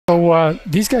So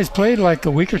these guys played like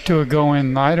a week or two ago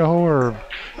in Idaho or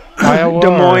Iowa. Des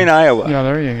Moines, Iowa. Yeah,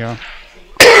 there you go.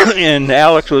 And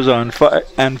Alex was on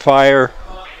fire,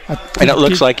 and it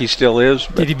looks like he still is.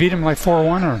 Did he beat him like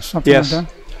 4-1 or something yes. like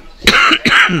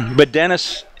that? But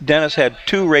Dennis had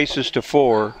 2 races to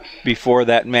 4 before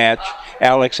that match.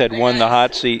 Alex had won the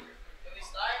hot seat.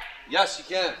 Yes,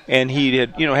 you can. And he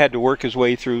had to work his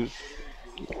way through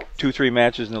 2-3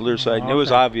 matches in the Lear side. And it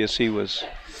was obvious he was.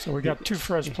 So we got 2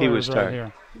 fresh players right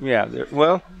here. Yeah.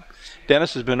 Well,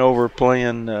 Dennis has been over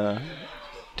playing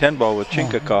 10-ball with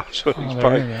Chinkakov, so he's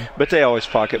probably. But they always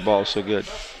pocket balls so good.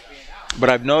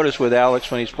 But I've noticed with Alex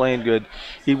when he's playing good,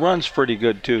 he runs pretty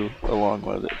good too, along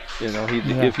with it.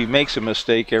 If he makes a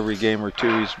mistake every game or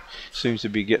two, he seems to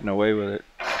be getting away with it.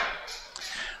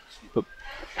 But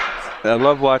I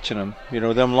love watching him.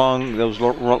 Those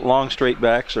long straight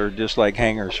backs are just like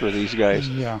hangers for these guys.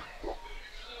 Yeah.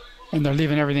 And they're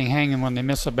leaving everything hanging when they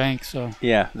miss a bank, so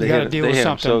yeah, they got to deal with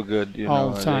something him so good. all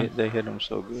the time. They hit him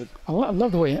so good. I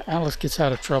love the way Alex gets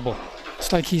out of trouble.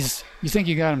 It's like you think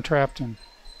you got him trapped, and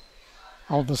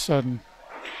all of a sudden.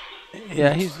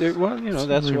 Yeah, he's there. Well,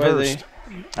 that's reversed.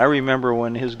 Why I remember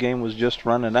when his game was just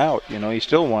running out. He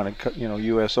still wanted,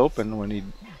 U.S. Open when he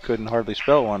couldn't hardly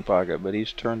spell one pocket, but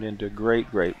he's turned into a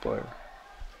great player.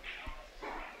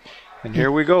 And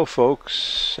here we go,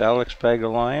 folks. Alex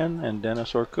Pagulayan and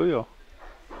Dennis ORCOLLO.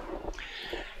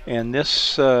 And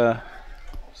this, the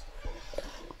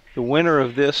winner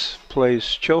of this plays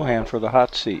Chohan for the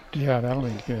hot seat. Yeah, that'll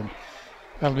be good.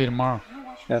 That'll be tomorrow.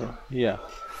 Yeah.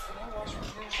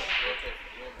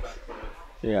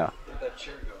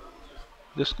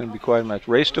 This is going to be quite a match.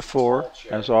 Race to 4,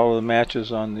 as all of the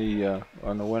matches on the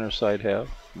winner's side have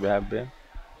been.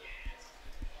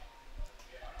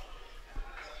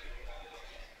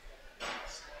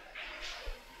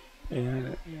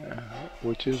 And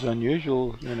which is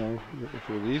unusual,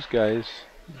 for these guys.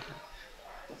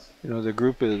 The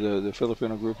group is the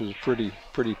Filipino group is a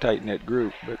pretty tight-knit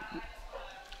group, but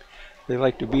they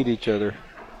like to beat each other.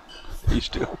 These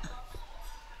two,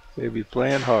 they be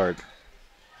playing hard.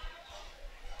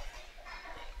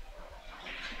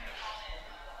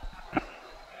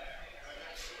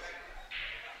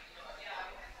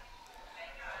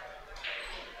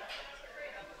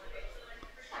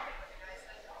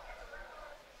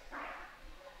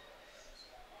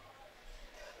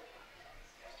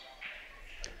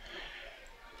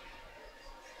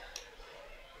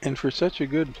 And for such a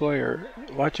good player,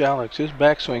 watch Alex. His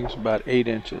backswing's about 8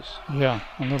 inches. Yeah,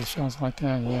 a little shots like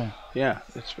that. Yeah. Yeah,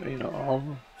 it's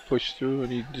all pushed through,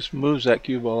 and he just moves that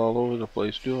cue ball all over the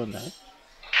place doing that.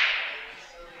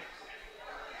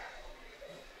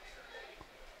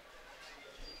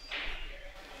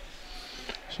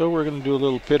 So we're going to do a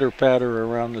little pitter patter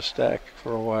around the stack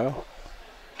for a while.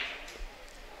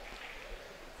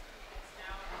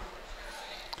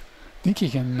 I think he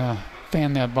can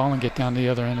fan that ball and get down to the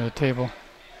other end of the table.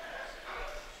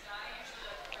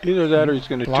 Either that, or he's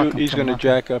going to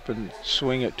jack up and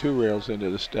swing it 2 rails into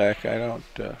the stack. I don't.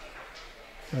 I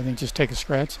think just take a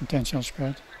scratch, intentional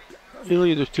scratch. He'll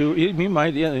either he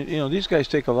might. Yeah, these guys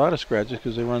take a lot of scratches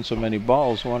because they run so many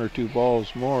balls. 1 or 2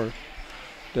 balls more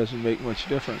doesn't make much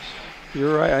difference.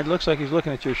 You're right. It looks like he's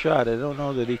looking at your shot. I don't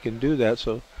know that he can do that.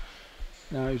 So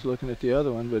now he's looking at the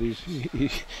other one, but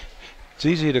it's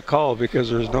easy to call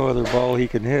because there's no other ball he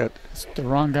can hit. It's the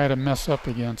wrong guy to mess up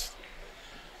against.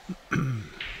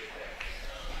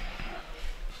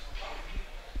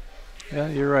 Yeah,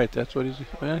 you're right. That's what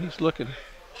he's looking.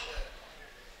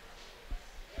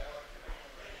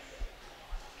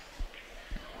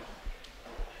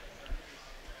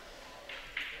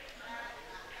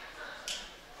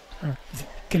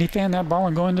 Can he fan that ball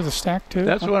and go into the stack too?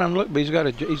 That's what I'm looking. But he's got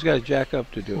to jack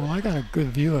up to do it. Well, I got a good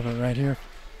view of it right here.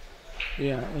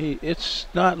 Yeah, it's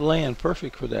not laying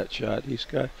perfect for that shot. He's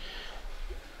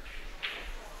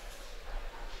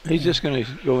just going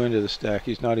to go into the stack.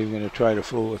 He's not even going to try to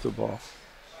fool with the ball.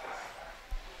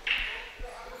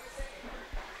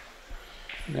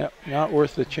 Not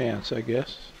worth the chance, I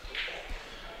guess.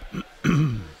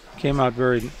 Came out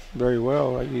very, very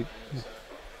well.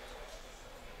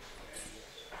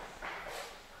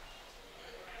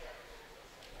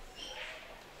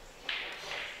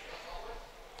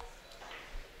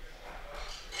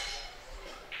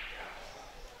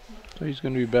 So he's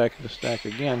going to be back in the stack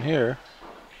again here.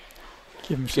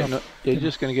 Give himself. He's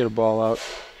just going to get a ball out.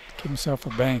 Give himself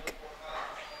a bank.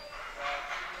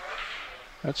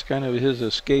 That's kind of his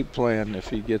escape plan. If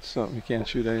he gets something, he can't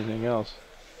shoot anything else.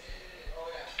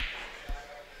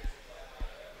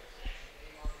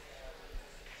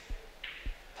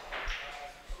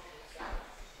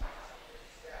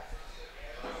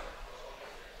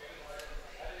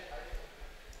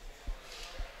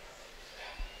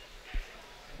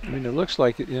 mean, it looks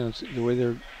like it, you know, it's the way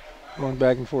they're going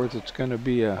back and forth. It's going to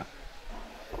be a.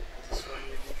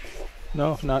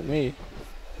 No, not me.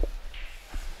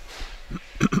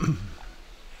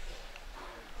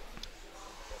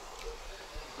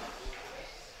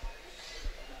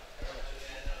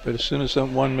 But as soon as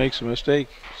someone makes a mistake,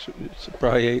 it's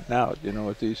probably 8 and out, you know,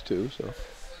 with these two. So.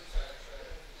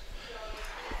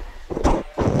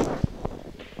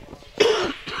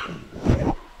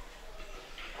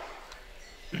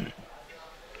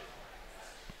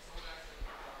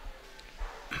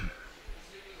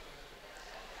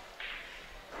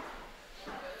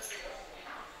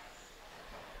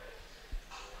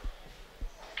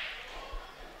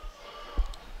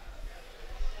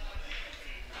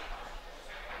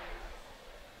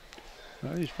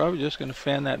 Well, he's probably just going to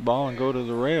fan that ball and go to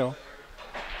the rail.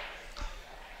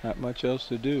 Not much else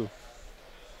to do.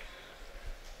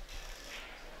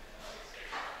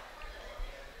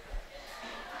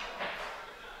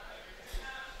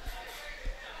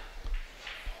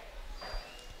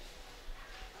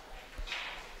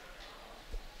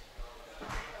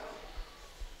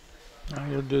 Now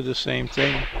he'll do the same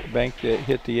thing. Bank that,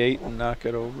 hit the 8 and knock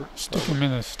it over. Stick him in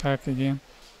the stack again.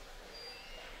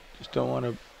 Just don't want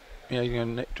to. Yeah, you're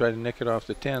going to try to nick it off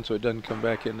the 10 so it doesn't come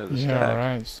back into the stack. Yeah,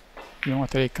 right. You don't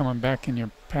want the 8 coming back in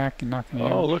your pack and knocking you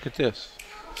out. Oh, look at this.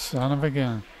 Son of a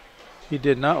gun. He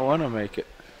did not want to make it.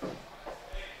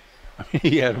 I mean,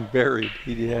 he had him buried.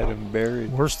 He had him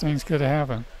buried. Worst things could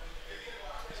happen.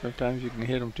 Sometimes you can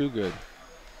hit him too good.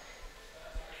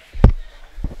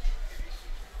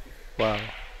 Wow.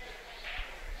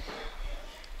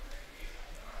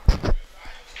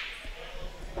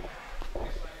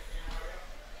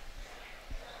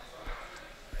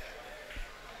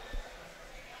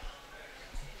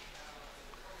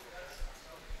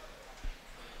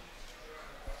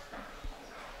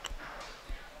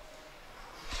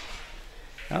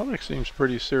 Alex seems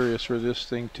pretty serious for this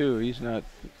thing too. He's not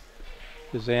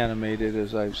as animated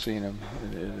as I've seen him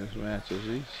in his matches.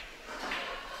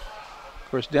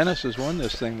 Of course, Dennis has won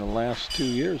this thing the last 2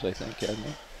 years, I think, hasn't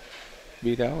he?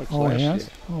 Beat Alex last year.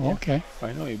 Oh, yeah. Okay.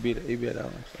 I know he beat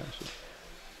Alex last year.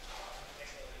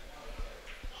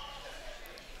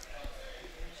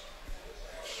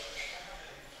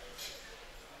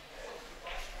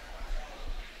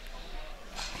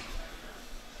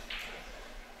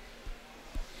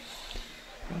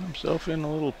 Got himself in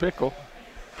a little pickle.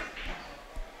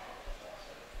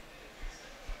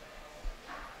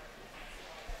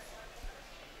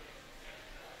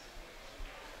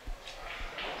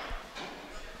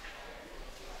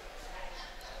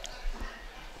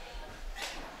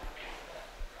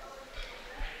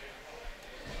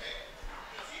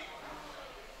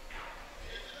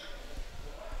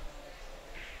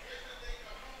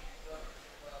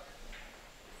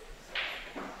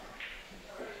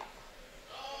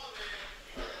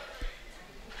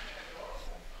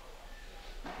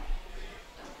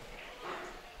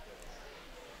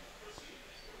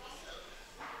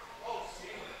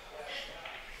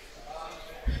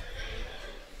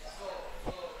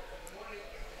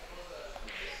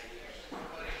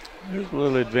 There's a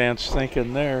little advanced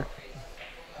thinking there,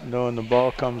 knowing the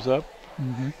ball comes up.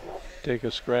 Take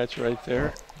a scratch right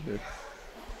there. Good.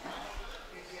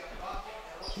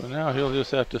 So now he'll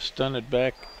just have to stun it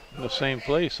back in the same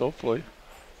place, hopefully.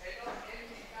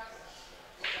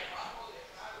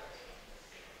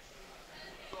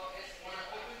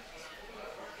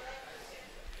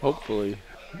 Hopefully.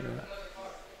 Yeah.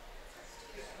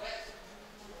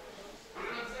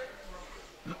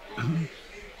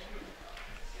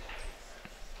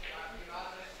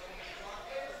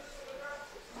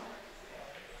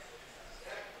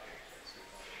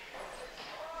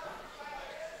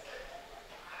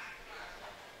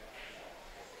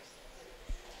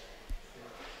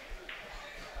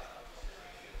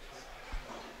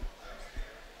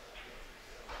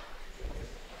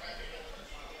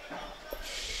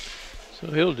 So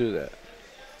he'll do that.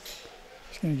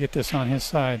 He's going to get this on his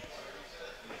side.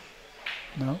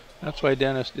 No. That's why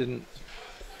Dennis didn't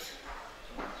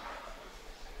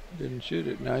shoot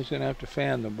it. Now he's going to have to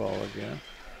fan the ball again.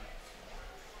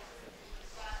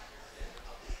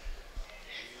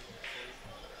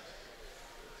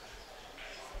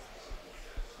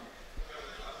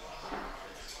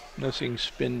 Unless he can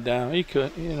spin down. He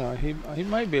could, you know, he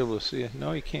might be able to see it.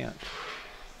 No, he can't.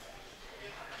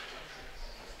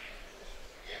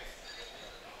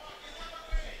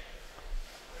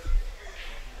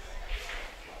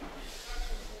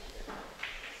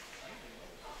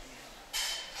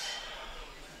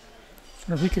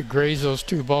 Or if he could graze those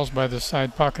two balls by the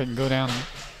side pocket and go down,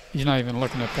 he's not even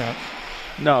looking at that.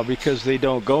 No, because they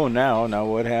don't go now. Now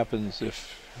what happens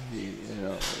if he, you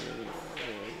know?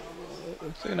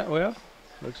 Well,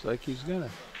 looks like he's gonna.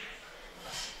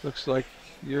 Looks like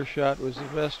your shot was the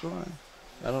best one.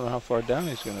 I don't know how far down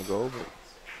he's gonna go, but.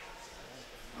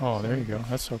 Oh, there you go.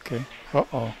 That's okay.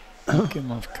 Uh-oh. Get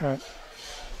him off cut.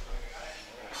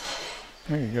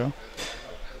 There you go.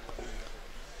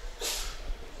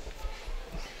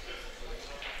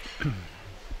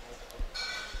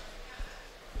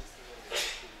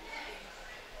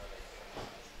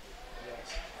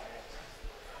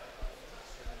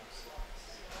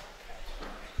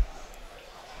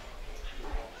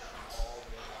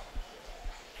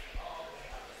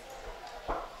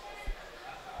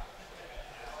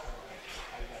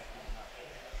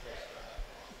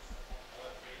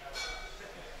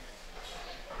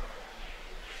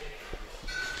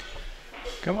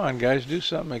 Come on, guys, do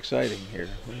something exciting here.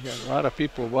 We got a lot of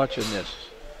people watching this.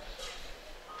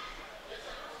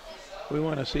 We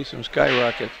want to see some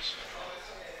skyrockets.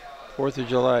 4th of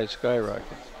July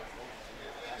skyrockets.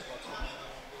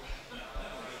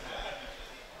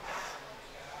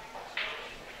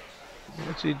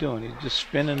 What's he doing? He's just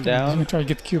spinning down. He's going to try to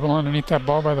get the cue ball underneath that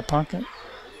ball by the pocket.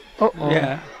 Uh-oh.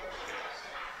 Yeah.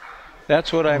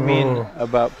 That's what I mean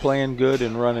about playing good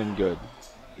and running good.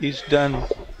 He's done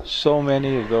so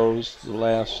many of those the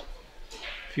last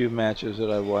few matches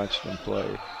that I've watched him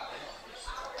play.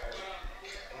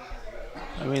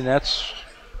 I mean, that's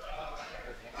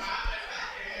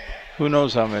who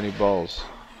knows how many balls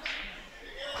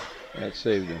that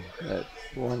saved him, that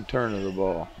one turn of the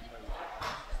ball.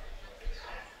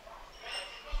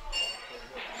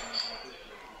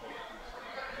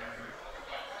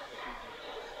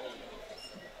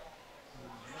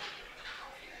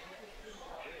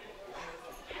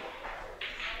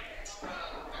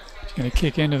 Going to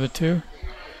kick into the 2.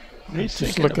 He's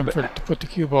just looking to put the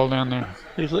cue ball down there.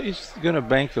 He's going to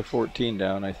bank the 14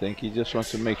 down, I think. He just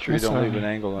wants to make sure he don't leave an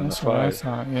angle on the 5. That's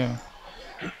what I thought, yeah.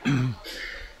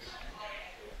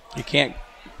 You can't,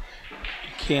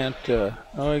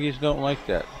 oh, he just don't like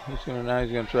that. Now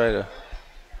he's going to try to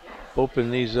open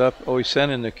these up. Oh, he's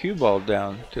sending the cue ball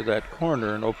down to that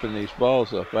corner and open these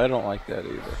balls up. I don't like that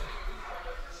either.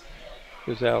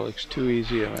 Because Alex too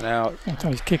easy of an out. I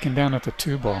thought he's kicking down at the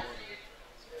 2 ball.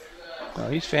 No,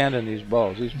 he's fanning these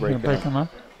balls. He's breaking them up.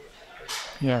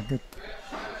 Yeah, good.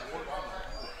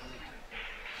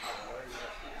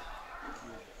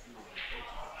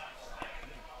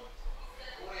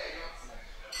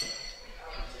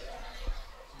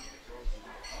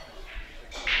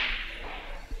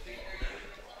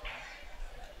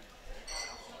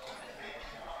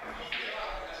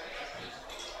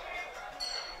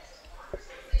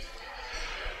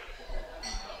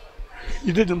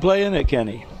 You didn't play in it,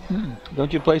 Kenny.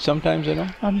 Don't you play sometimes in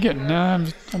them? I'm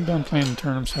done playing in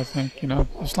tournaments, I think. You know,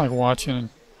 it's like watching and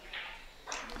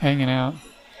hanging out.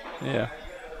 Yeah.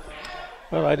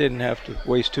 Well, I didn't have to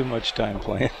waste too much time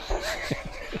playing.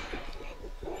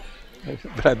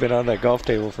 But I've been on that golf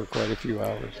table for quite a few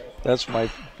hours. That's my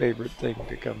favorite thing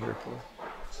to come here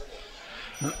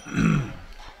for.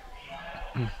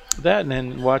 That and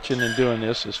then watching and doing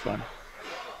this is fun.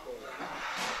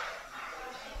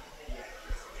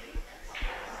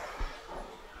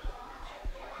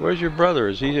 Where's your brother?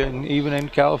 Is he even in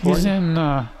California? He's in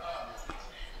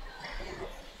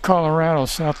Colorado,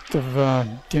 south of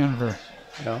Denver.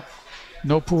 Yeah.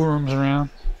 No pool rooms around.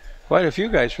 Quite a few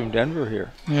guys from Denver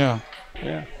here. Yeah.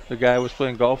 Yeah. The guy I was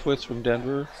playing golf with from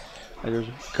Denver. There's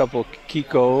a couple,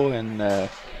 Kiko and that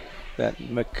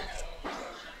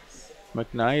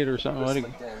McKnight or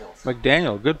something.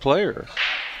 McDaniel, good player.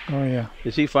 Oh yeah.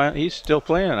 Is he fine? He's still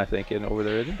playing, I think, over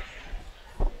there, isn't he?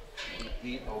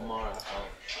 Beat Omar.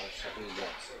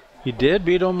 He did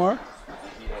beat Omar?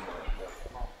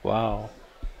 Wow.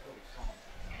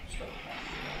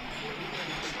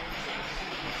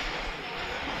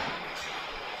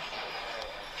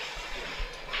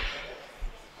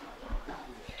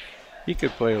 He could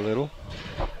play a little.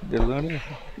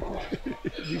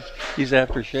 He's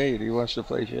after Shane. He wants to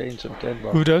play Shane some 10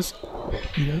 ball. Who does?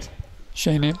 He does.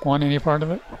 Shane ain't won any part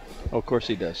of it? Oh, of course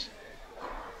he does.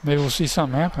 Maybe we'll see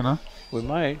something happen, huh? We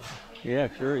might. Yeah,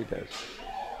 sure he does.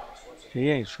 He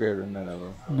ain't scared of none of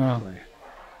them. No.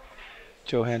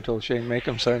 Johan told Shane, make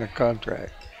him sign a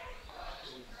contract.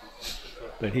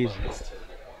 But he's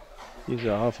an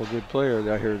awful good player.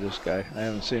 I hear this guy. I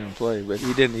haven't seen him play, but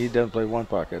he doesn't play one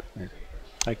pocket.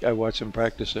 I watched him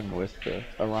practicing with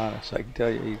Aranis. I can tell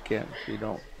you, he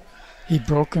don't. He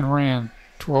broke and ran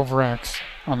 12 racks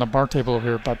on the bar table over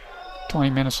here about 20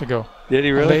 minutes ago. Did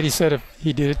he really? The lady said if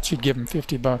he did it, she'd give him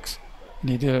 $50, and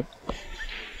he did it.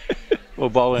 Well,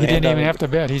 ball in he hand. Didn't even have to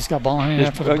bet. He's got ball in hand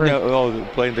after the break. Oh,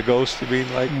 playing the ghost, you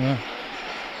mean, like? Yeah.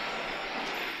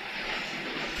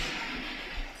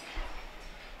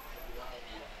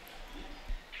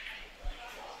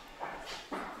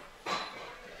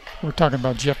 We're talking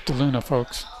about Jeff DeLuna,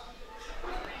 folks.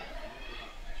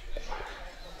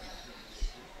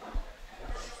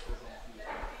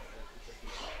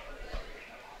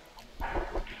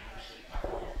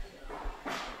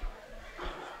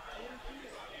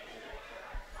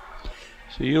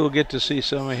 So you'll get to see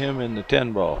some of him in the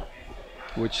 10 ball,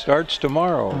 which starts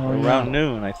tomorrow around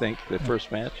noon, I think, the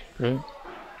first match. Great.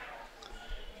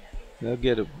 They'll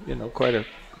get quite a.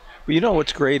 But you know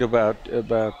what's great about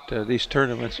these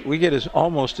tournaments? We get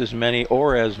almost as many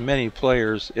or as many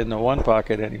players in the one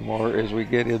pocket anymore as we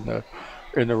get in the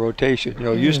rotation. You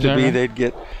know, it used to be they'd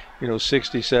get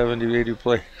 60, 70, 80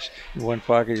 players in one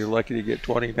pocket. You're lucky to get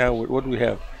 20. Now what do we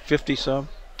have? 50 some.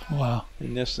 Wow.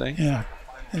 In this thing. Yeah,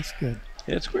 that's good.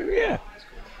 It's great. Yeah.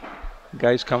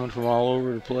 Guys coming from all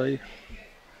over to play.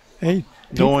 Hey.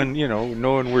 Knowing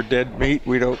we're dead meat,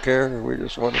 we don't care. We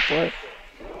just want to play.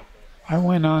 I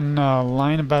went on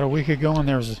line about a week ago, and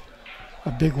there was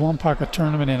a big one-pocket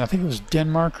tournament in, I think it was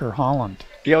Denmark or Holland.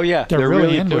 Oh, yeah. They're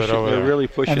really into pushing, it over there. They're really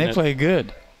pushing it. And they play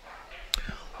good.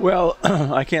 Well,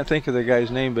 I can't think of the guy's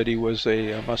name, but he was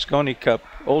a Moscone Cup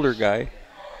older guy.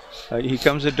 He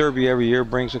comes to Derby every year,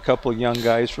 brings a couple of young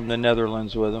guys from the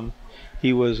Netherlands with him.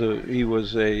 He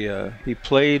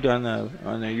played on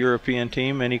the European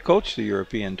team, and he coached the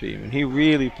European team, and he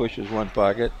really pushes one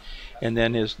pocket. And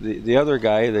then the other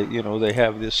guy that they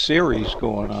have this series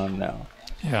going on now.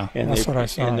 Yeah, and that's what I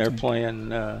saw. And they're playing.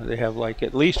 They have like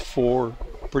at least 4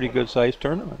 pretty good sized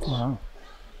tournaments. Wow.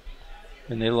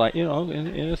 And they and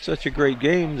it's such a great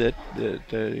game that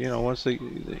once they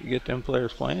get them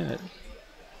players playing it.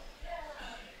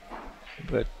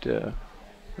 But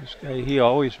this guy, he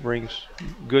always brings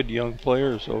good young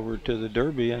players over to the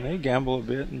Derby, and they gamble a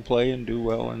bit and play and do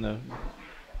well in the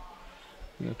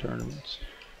tournaments.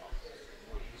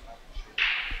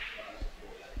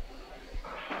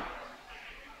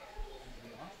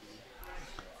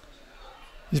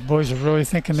 These boys are really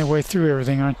thinking their way through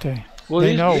everything, aren't they? Well,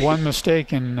 they know one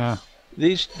mistake and.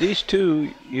 These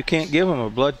two, you can't give them a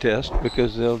blood test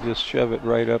because they'll just shove it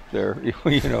right up there.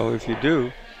 If you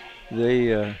do,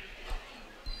 they.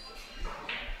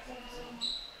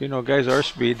 Guys our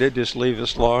speed, they just leave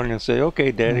us alone and say,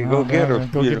 "Okay, Daddy, go get her."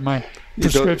 Go get my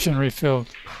prescription refilled.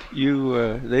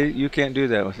 You can't do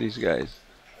that with these guys.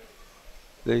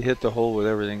 They hit the hole with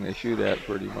everything they shoot at,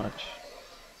 pretty much.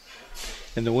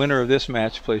 And the winner of this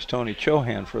match plays Tony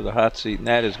Chohan for the hot seat, and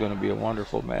that is going to be a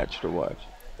wonderful match to watch.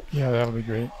 Yeah, that'll be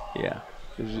great. Yeah,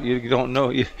 'cause you don't know.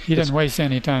 He doesn't waste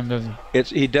any time, does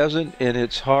he? He doesn't, and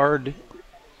it's hard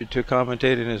to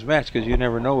commentate in his match because you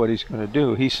never know what he's going to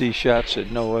do. He sees shots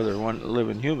that no other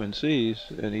living human sees,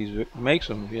 and he makes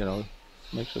them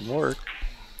work.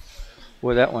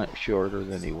 Well, that went shorter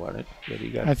than he wanted, but he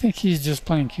got. I think he's just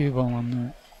playing cue ball on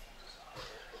that.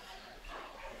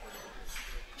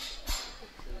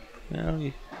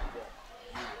 He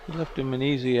left him an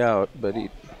easy out, but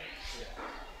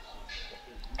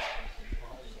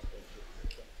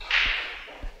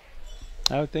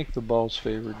I would think the balls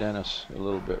favor Dennis a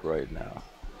little bit right now,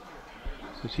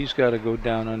 because he's got to go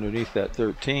down underneath that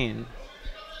 13,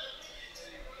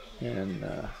 and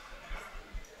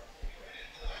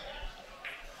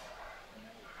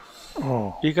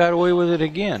he got away with it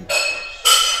again.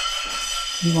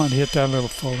 He wanted to hit that a little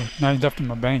fuller. Now he left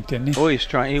him a bank, didn't he? Oh,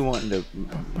 he wanted to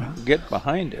get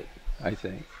behind it, I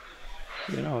think.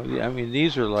 I mean,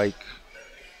 these are like,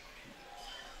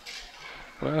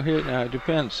 well, here now it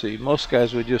depends. See, most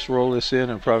guys would just roll this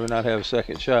in and probably not have a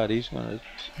second shot. He's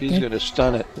gonna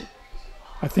stun it.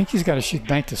 I think he's got to shoot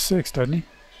bank to 6, doesn't he?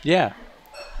 Yeah.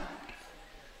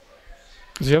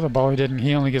 Because the other ball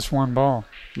he only gets one ball.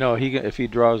 No, if he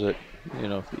draws it,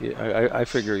 I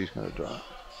figure he's going to draw it.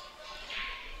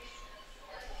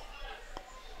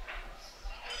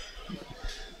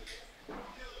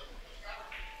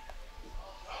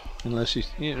 Unless he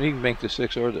can bank the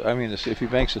 6, if he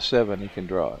banks the 7, he can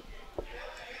draw it.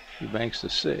 He banks the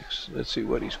 6. Let's see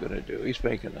what he's going to do. He's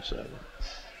banking the 7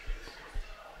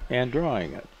 and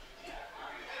drawing it.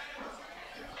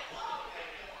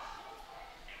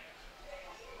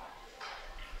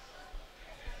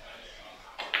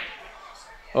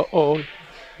 Uh-oh,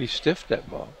 he stiffed that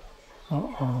ball.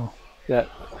 Uh-oh.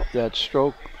 That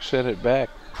stroke sent it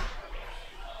back.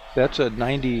 That's a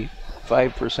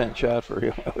 95% shot for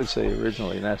him, I would say,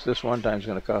 originally. And this one time is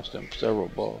going to cost him several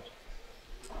balls.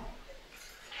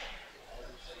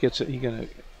 He's going to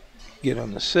get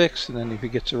on the 6, and then if he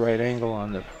gets the right angle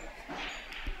on the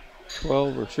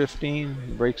 12 or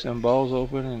 15, breaks them balls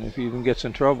open, and if he even gets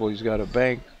in trouble, he's got to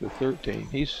bank the 13.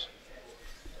 He's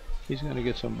going to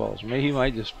get some balls. Maybe he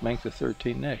might just bank the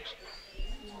 13 next.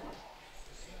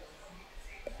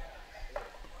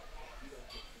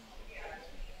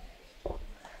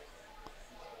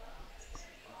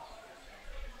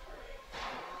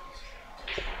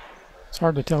 It's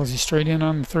hard to tell. Is he straight in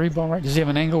on the 3 ball, right? Does he have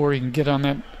an angle where he can get on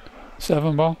that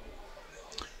 7 ball?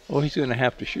 Well, he's going to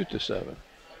have to shoot the 7.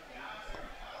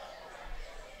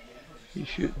 He's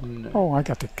shooting. Oh, I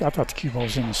thought the cue ball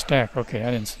was in the stack. Okay,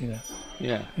 I didn't see that.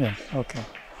 Yeah. Yeah. Okay.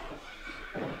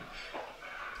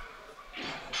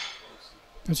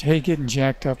 But hey, getting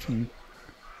jacked up and.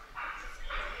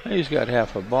 He's got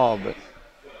half a ball, but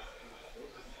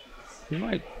he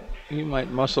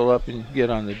might muscle up and get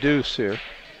on the deuce here.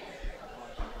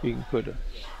 You can put a.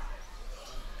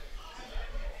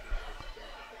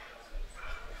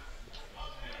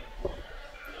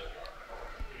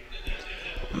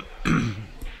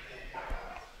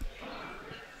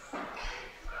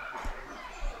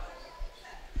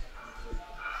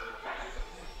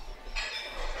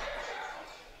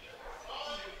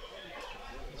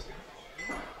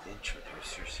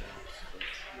 Introduce yourself.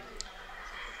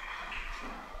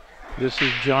 This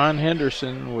is John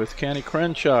Henderson with Kenny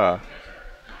Crenshaw.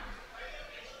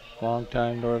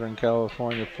 Longtime Northern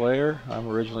California player. I'm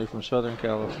originally from Southern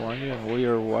California, and we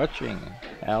are watching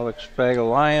Alex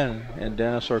PAGULAYAN and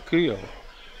Dennis ORCOLLO.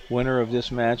 Winner of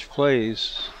this match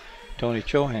plays Tony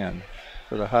Chohan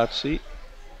for the hot seat.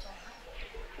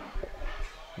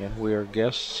 And we are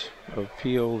guests of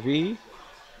POV,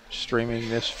 streaming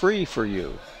this free for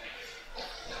you.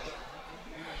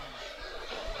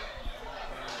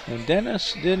 And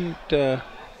Dennis didn't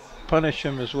punish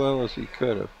him as well as he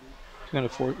could have. He's going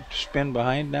to spin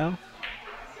behind now.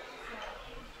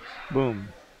 Boom.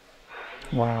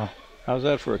 Wow. How's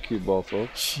that for a cue ball,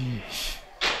 folks? Jeez.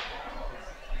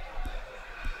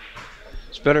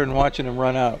 It's better than watching him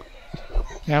run out.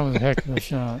 That was a heck of a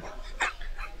shot.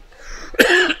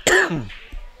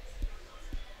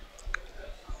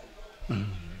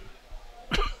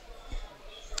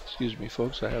 Excuse me,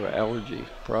 folks. I have an allergy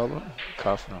problem.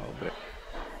 Coughing a little bit.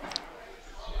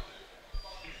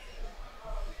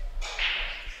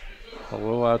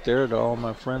 Hello out there to all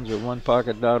my friends at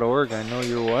onepocket.org. I know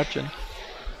you're watching.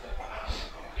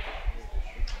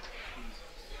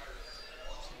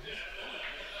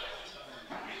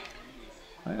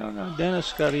 I don't know.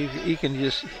 Dennis he can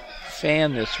just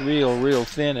fan this real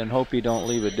thin and hope he don't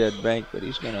leave a dead bank, but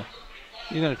he's gonna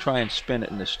try and spin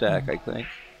it in the stack, I think.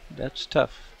 That's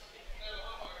tough.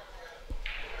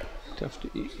 Tough to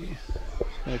eat.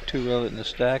 No 2-rail it in the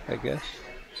stack, I guess.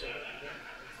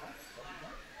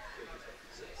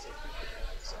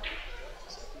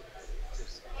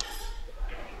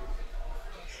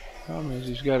 Problem is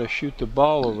he's got to shoot the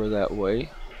ball over that way.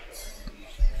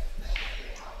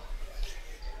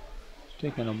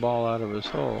 Taking a ball out of his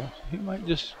hole. He might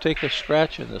just take a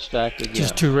scratch in the stack again.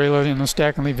 Just 2-rail it in the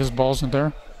stack and leave his balls in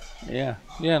there? Yeah,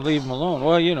 leave him alone.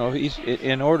 Well, you know, he's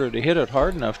in order to hit it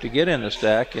hard enough to get in the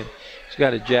stack, and he's got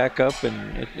to jack up,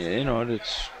 and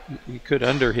he could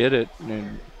underhit it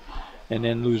and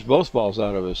then lose both balls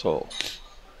out of his hole.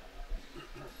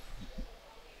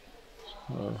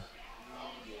 So,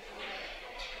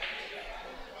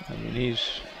 I mean,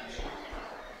 he's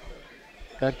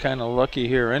got kind of lucky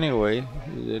here anyway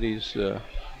that he's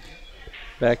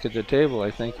back at the table, I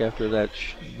think, after that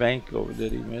bank over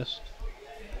that he missed.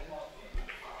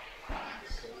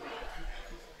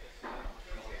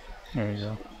 There you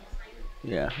go.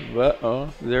 Yeah, but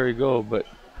there you go. But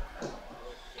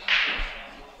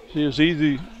see, it's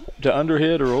easy to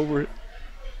underhit or over it.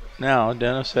 Now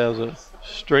Dennis has a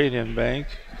straight in bank,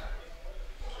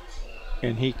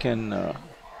 and he can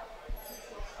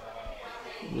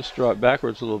just draw it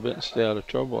backwards a little bit and stay out of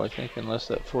trouble, I think, unless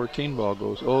that 14 ball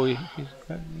goes. Oh, I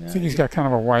think he's got kind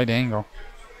of a wide angle.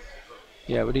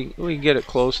 Yeah, but he can get it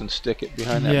close and stick it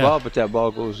behind that ball, but that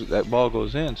ball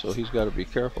goes in, so he's got to be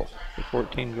careful. The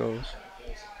 14 goes.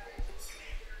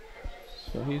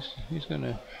 So he's going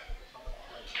to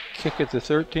kick at the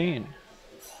 13.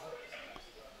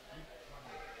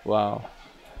 Wow.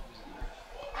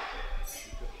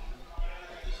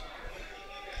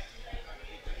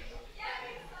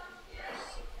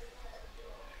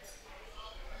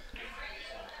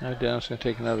 Now Dennis going to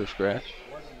take another scratch.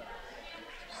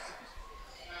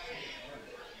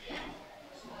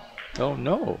 Oh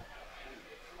no.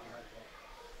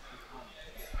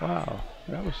 Wow,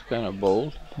 that was kind of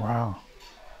bold. Wow.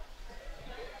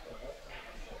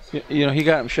 You know, he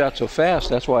got him shot so fast,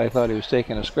 that's why I thought he was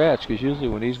taking a scratch, because usually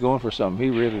when he's going for something, he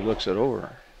really looks it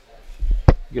over.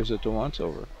 Gives it to once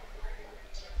over.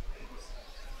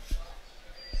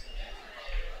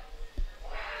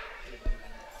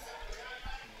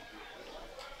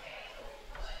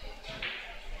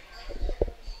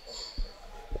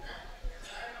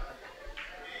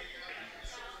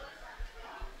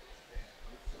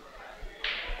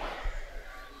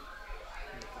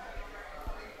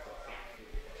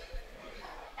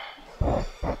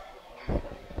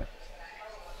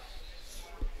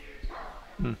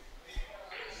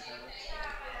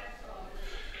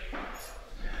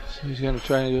 So he's going to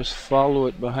try to just follow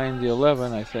it behind the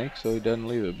 11, I think, so he doesn't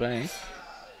leave it bank.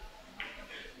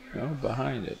 No,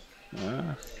 behind it.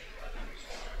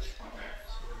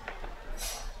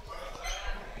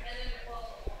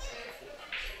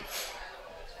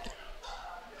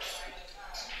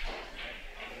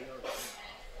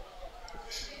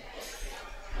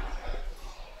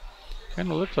 Kind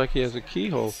of looks like he has a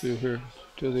keyhole through here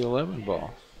to the 11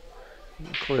 ball.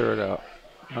 Clear it out.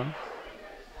 Huh?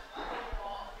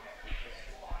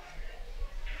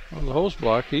 Well, the hole's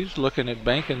blocked. He's looking at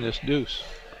banking this deuce.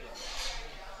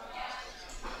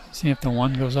 See if the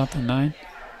 1 goes out the 9.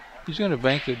 He's going to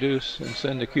bank the deuce and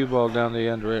send the cue ball down the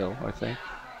end rail, I think.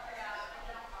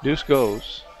 Deuce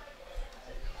goes.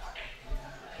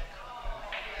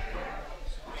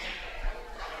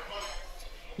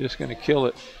 Just going to kill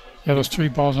it. Yeah, those 3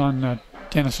 balls on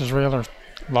Dennis's rail are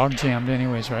log jammed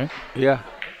anyways, right? Yeah.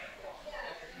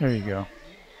 There you go.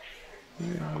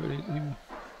 Yeah, but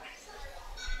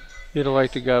he'd have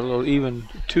liked to got a little even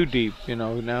too deep, you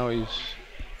know. Now he's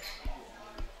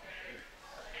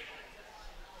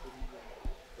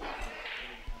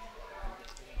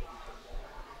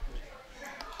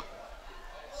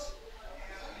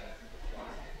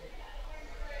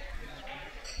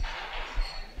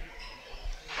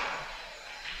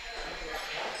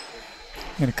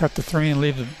going to cut the 3 and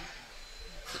leave the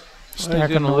stack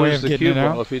he's in the gonna way lose of the getting cue it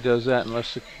out. ball if he does that,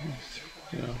 unless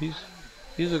you know,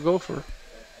 he's a gopher.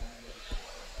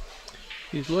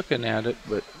 He's looking at it,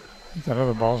 but He's got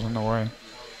other balls in the way.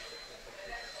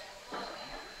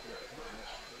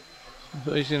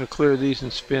 so he's going to clear these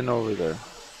and spin over there.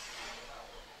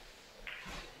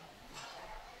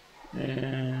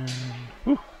 And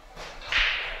whew.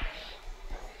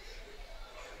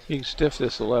 He can stiff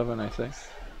this 11, I think.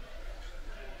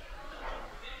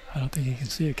 I don't think you can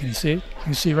see it. Can you see it? Can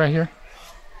you see right here?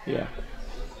 Yeah.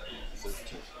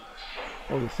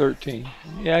 Over 13.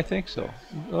 Yeah, I think so.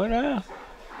 Oh, no.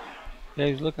 Yeah,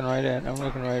 he's looking right at it. I'm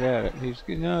looking right at it. He's,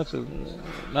 you know, it's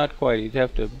not quite. He'd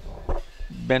have to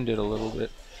bend it a little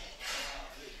bit.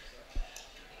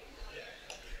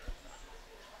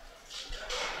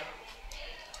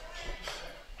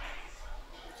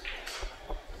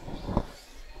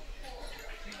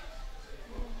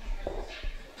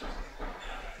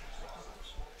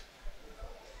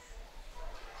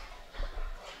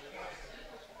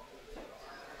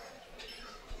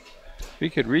 If he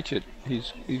could reach it,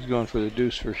 he's going for the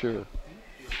deuce for sure.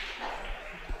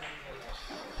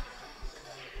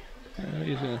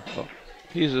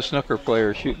 He's a snooker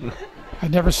player shooting. I've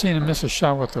never seen him miss a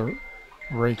shot with a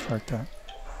rake like that.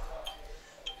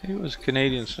 He was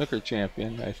Canadian snooker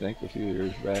champion, I think, a few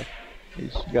years back.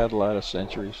 He's got a lot of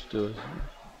centuries to it.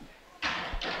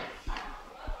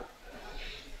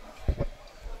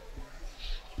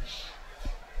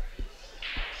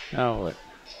 Now what?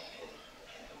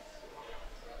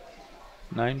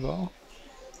 9 ball?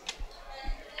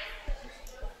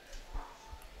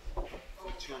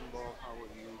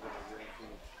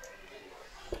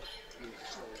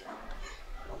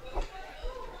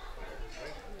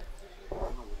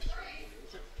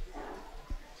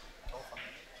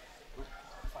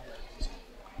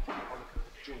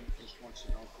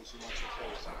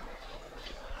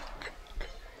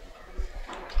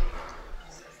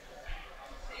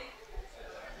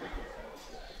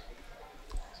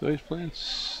 So he's playing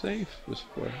safe this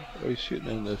play. Oh, he's shooting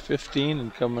in the 15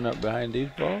 and coming up behind these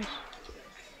balls.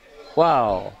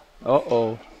 Wow.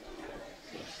 Uh-oh.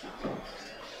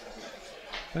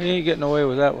 He ain't getting away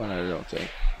with that one, I don't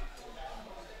think.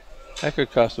 That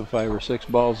could cost him 5 or 6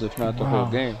 balls, if not the whole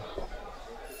game.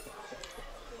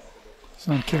 It's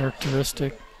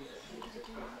uncharacteristic.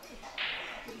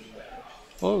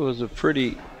 Well, it was a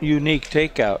pretty unique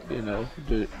takeout, you know,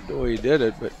 the way he did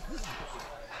it, but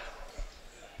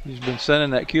he's been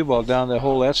sending that cue ball down the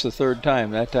hole. That's the 3rd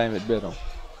time. That time it bit him.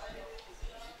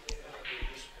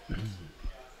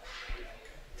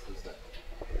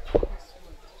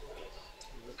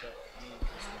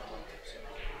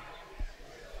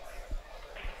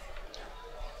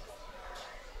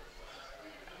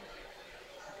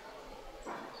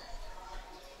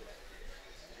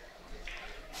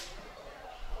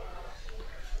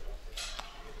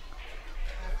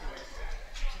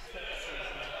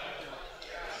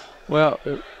 Well,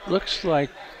 it looks like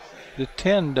the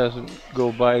 10 doesn't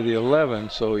go by the 11,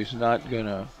 so he's not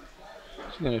gonna.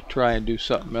 He's gonna try and do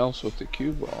something else with the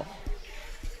cue ball.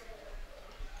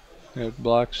 And it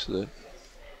blocks the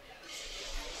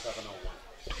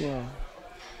 12.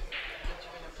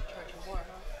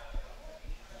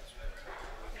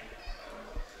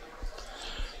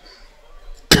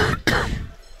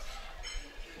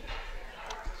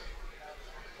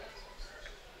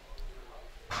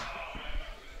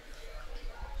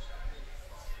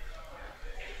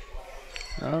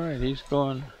 All right, he's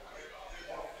going.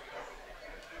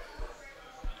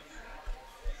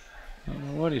 I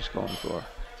don't know what he's going for.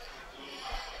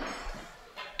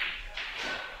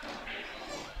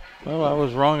 Well, I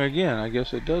was wrong again. I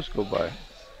guess it does go by.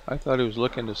 I thought he was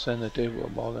looking to send the table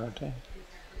ball downtown.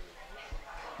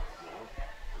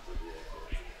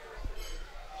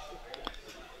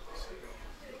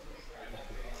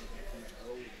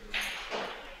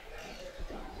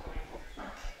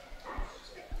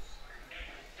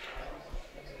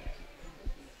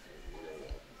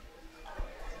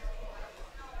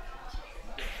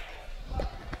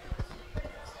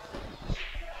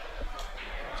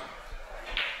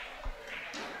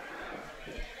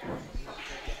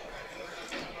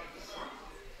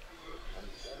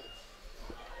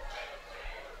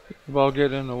 Ball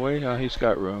get in the way. Oh, he's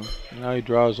got room. Now he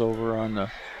draws over on the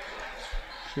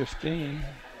 15.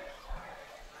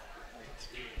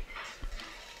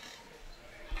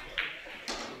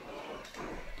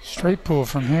 Straight pool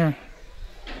from here.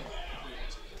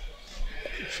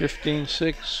 15,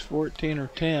 6, 14, or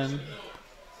 10.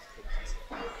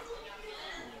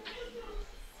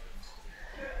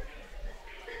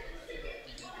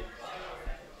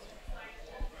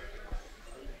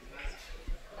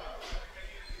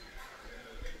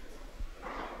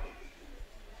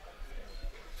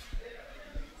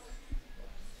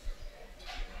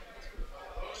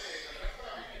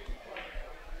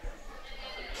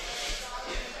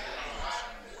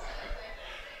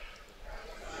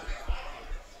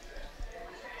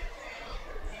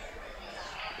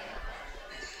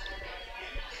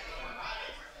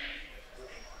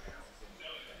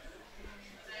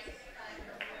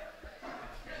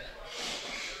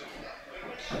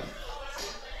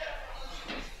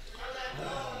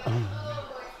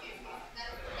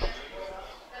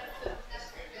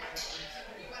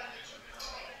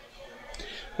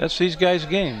 That's these guys'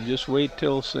 game. Just wait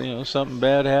till something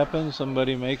bad happens,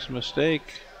 somebody makes a mistake,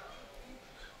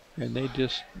 and they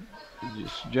just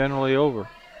generally over.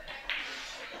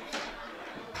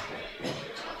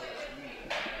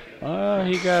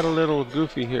 He got a little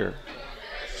goofy here.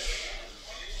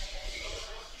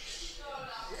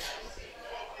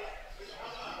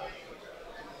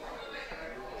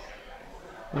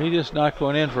 He just knocked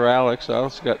one in for Alex.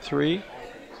 Alex got 3.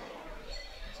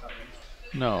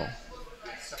 No.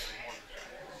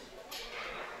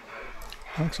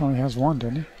 Alex only has 1,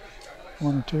 doesn't he?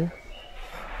 1 or 2?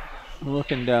 I'm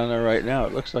looking down there right now.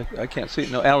 It looks like I can't see.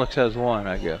 No, Alex has 1,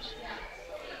 I guess.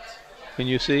 Can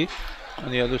you see?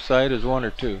 On the other side is 1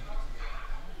 or 2.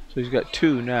 So he's got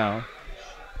 2 now.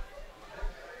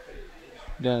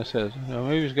 Dennis has, no,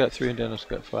 maybe he's got 3 and Dennis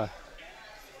got 5.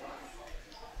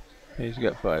 He's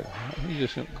got 5. He's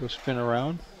just going to go spin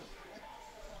around.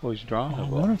 Oh, he's drawing the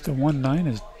ball. I wonder if the 1-9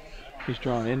 is... He's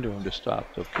drawn into him to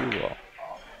stop the cue ball.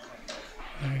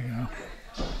 There you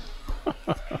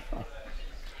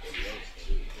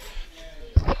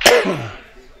go.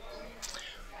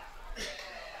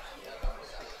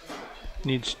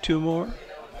 Needs 2 more.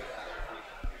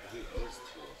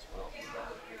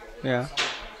 Yeah.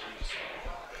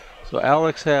 So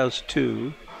Alex has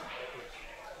 2.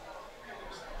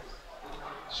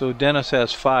 So Dennis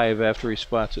has 5 after he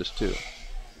spots his 2.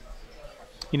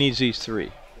 He needs these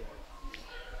 3.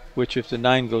 Which if the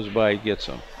 9 goes by, he gets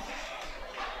them.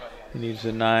 He needs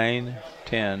a 9,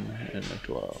 10, and a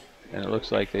 12. And it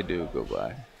looks like they do go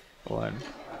by. 1.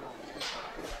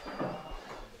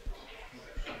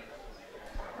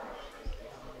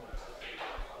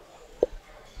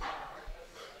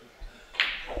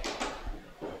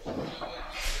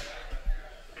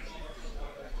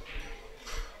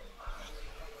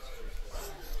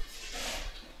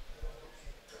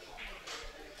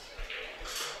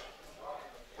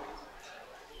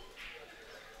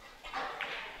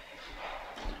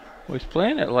 Well, he's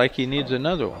playing it like he needs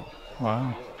another one.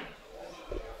 Wow.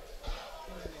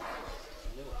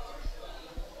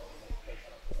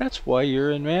 That's why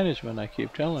you're in management, I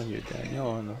keep telling you,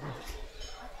 Danielle.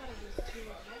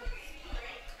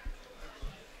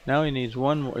 Now he needs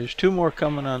 1 more. There's 2 more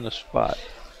coming on the spot.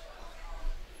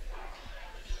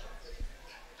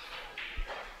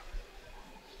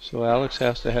 So Alex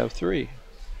has to have 3.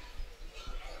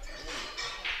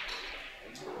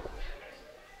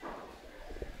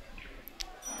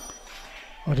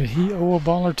 Oh, did he owe a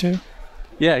ball or 2?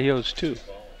 Yeah, he owes 2.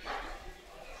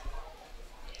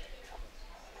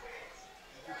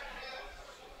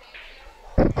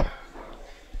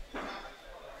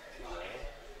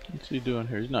 What's he doing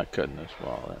here? He's not cutting this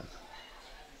ball in.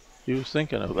 He was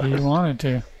thinking about it. He wanted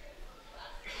to.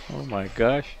 Oh my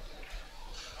gosh.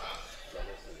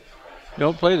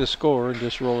 Don't play the score and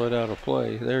just roll it out of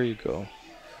play. There you go.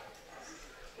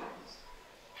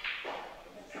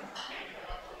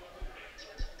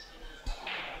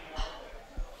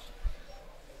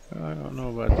 I don't know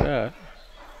about that.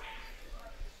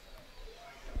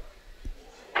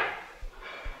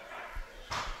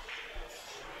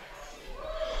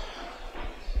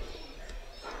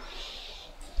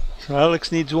 So Alex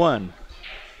needs 1.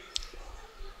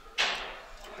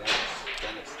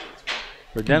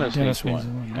 Or Dennis needs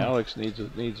 1. Alex needs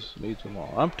them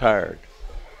all. I'm tired.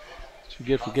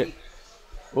 Forget.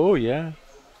 Oh yeah.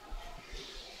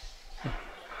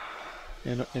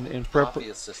 In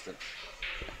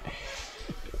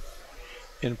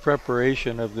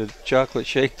preparation of the chocolate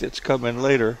shake that's coming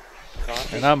later,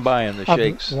 coffee. And I'm buying the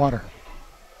shakes. Water.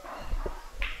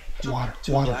 Two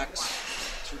blacks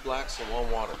and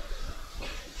 1 water.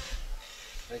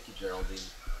 Thank you, Geraldine.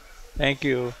 Thank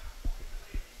you.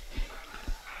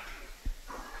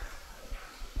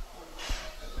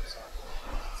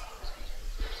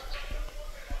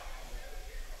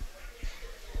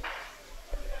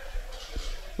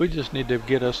 We just need to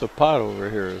get us a pot over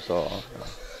here is all.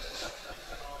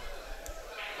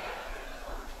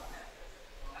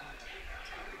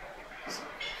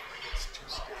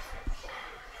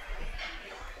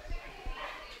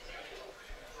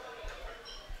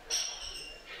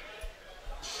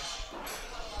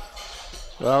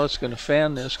 Well, it's going to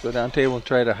fan this, go down table and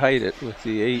try to hide it with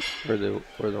the 8 or the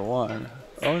 1.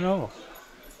 Oh no.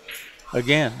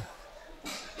 Again.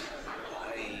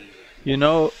 You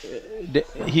know,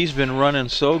 he's been running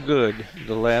so good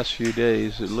the last few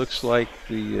days. It looks like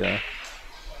the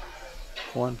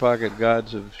one pocket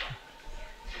gods have.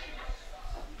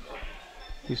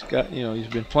 He's got, he's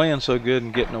been playing so good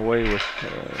and getting away with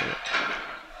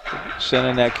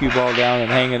sending that cue ball down and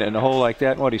hanging it in a hole like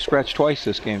that. What, he scratched twice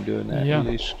this game doing that. Yeah.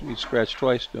 He scratched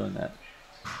twice doing that.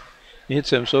 He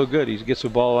hits him so good. He gets the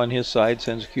ball on his side,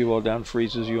 sends the cue ball down,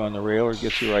 freezes you on the rail, or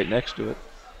gets you right next to it.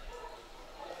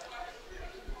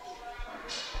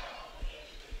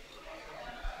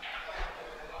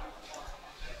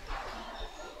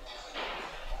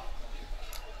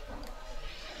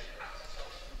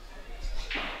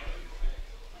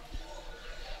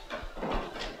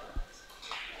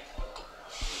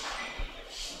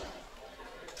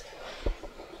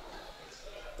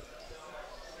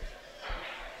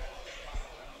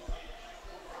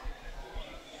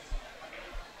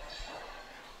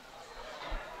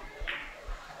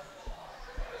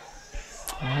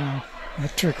 Wow,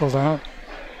 that trickled out.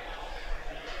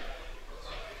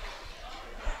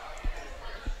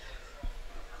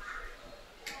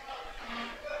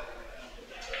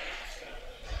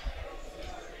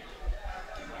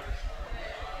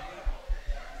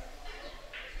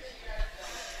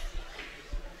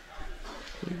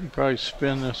 You can probably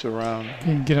spin this around. You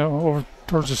can get over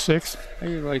towards the 6.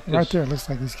 Maybe like this. Right there, it looks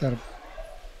like he's got a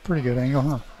pretty good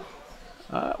angle,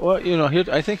 huh? Well,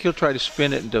 I think he'll try to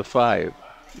spin it into 5.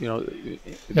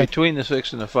 Between the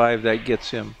 6 and the 5, that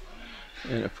gets him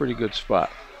in a pretty good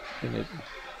spot. And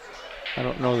I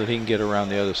don't know that he can get around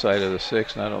the other side of the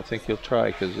 6, and I don't think he'll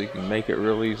try because he can make it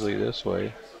real easily this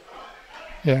way.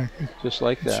 Yeah. Just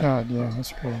like that. Shot, yeah,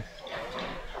 that's cool.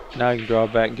 Now you can draw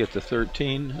back and get the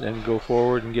 13, then go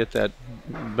forward and get that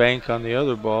bank on the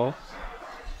other ball.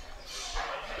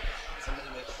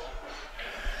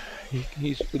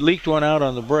 He's leaked one out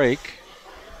on the break,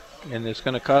 and it's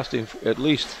going to cost him at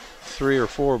least 3 or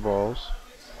 4 balls.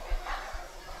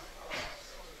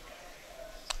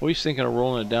 Well, he's thinking of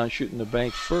rolling it down, shooting the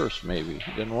bank first, maybe.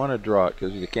 He didn't want to draw it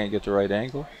because he can't get the right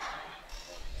angle.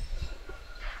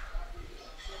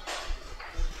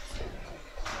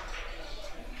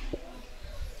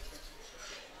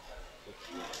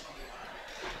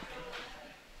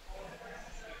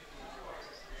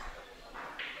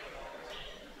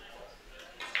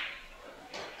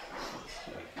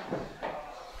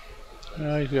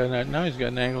 Now he's got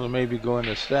an angle to maybe go in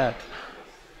the stack.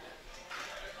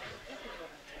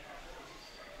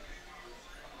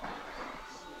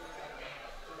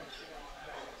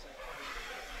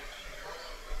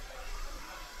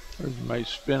 Or he might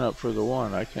spin up for the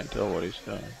 1. I can't tell what he's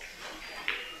done.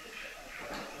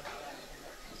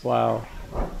 Wow.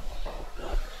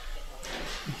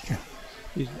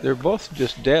 They're both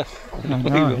just death. I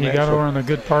know, he got over in the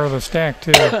good part of the stack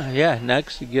too. Yeah,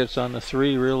 next he gets on the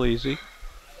 3 real easy.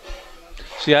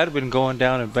 See, I'd have been going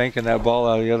down and banking that ball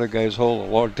out of the other guy's hole a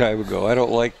long time ago. I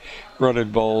don't like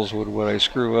running balls when I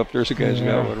screw up. There's a guy's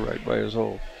got one right by his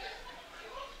hole.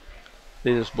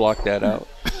 They just blocked that out.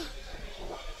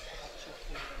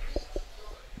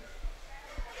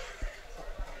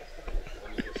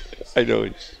 I know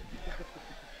he's...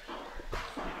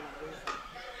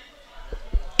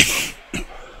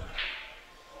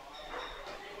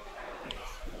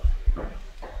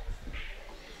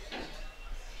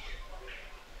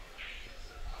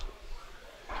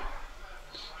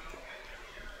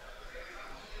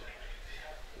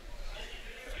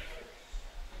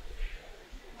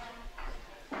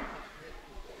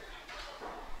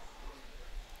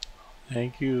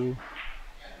 Thank you.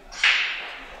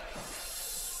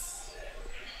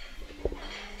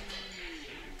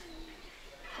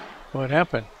 What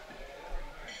happened?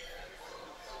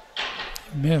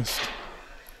 Missed.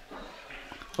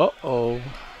 Uh-oh.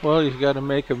 Well, he's got to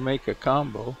make a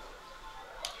combo.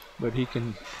 But he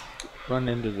can run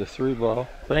into the 3 ball.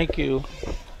 Thank you.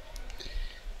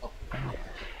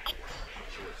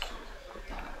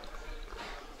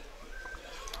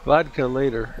 Vodka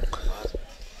later.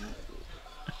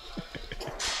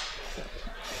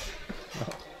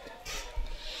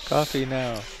 Coffee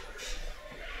now.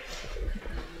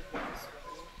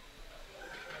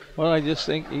 Well, I just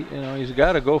think he's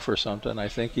got to go for something. I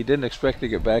think he didn't expect to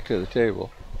get back to the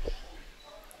table,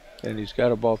 and he's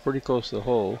got a ball pretty close to the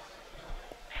hole.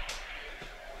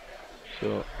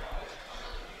 So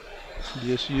he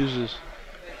just uses.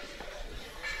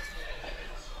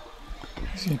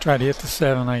 He's gonna try to hit the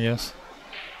 7, I guess.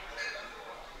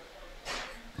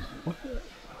 I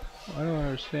don't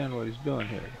understand what he's doing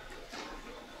here.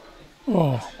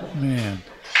 Oh man.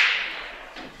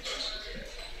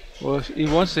 Well, he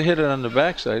wants to hit it on the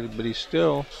backside, but he's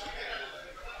still,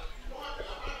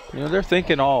 they're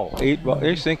thinking all 8 balls.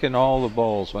 They're thinking all the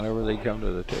balls whenever they come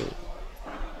to the table.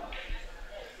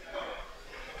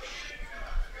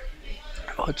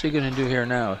 What's he going to do here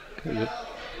now? I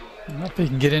don't know if he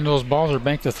can get into those balls or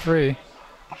bank the 3.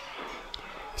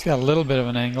 He's got a little bit of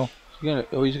an angle.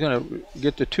 He's gonna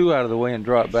get the 2 out of the way and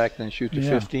draw it back, then shoot the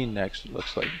 15 next. It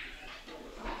looks like.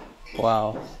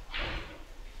 Wow.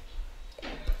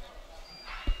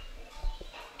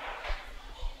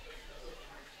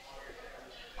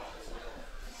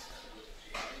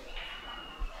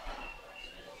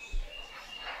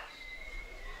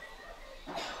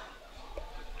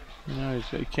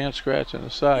 He can't scratch on the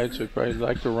side, so he'd probably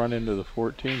like to run into the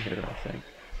 14 here, I think.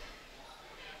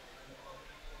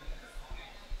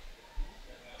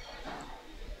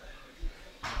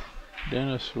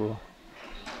 Dennis will.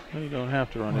 You don't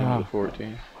have to run into the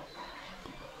 14.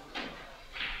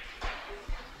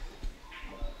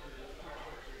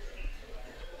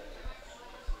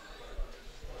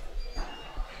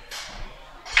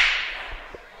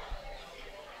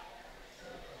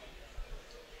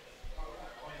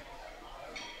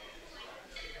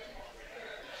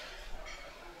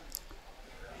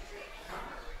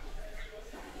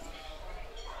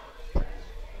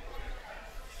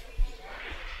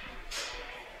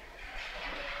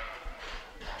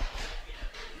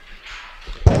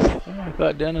 I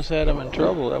thought Dennis had him in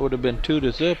trouble. That would have been 2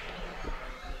 to zip.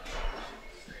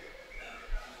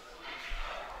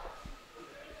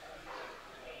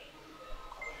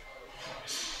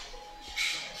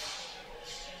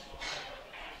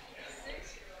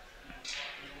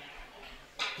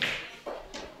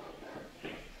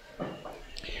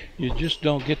 You just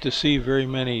don't get to see very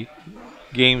many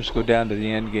games go down to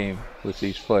the end game with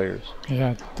these players.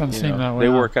 Yeah, it doesn't seem that way.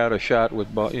 They work out a shot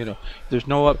with ball. There's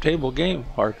no up-table game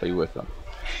hardly with them.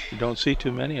 You don't see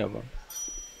too many of them,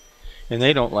 and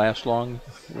they don't last long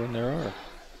when there are.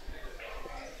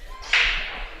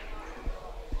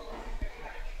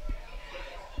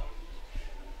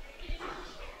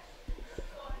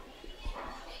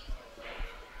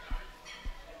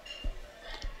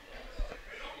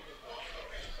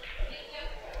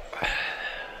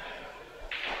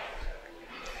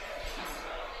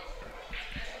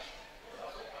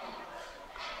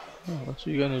 What's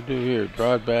he gonna do here?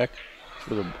 Draw it back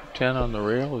with a 10 on the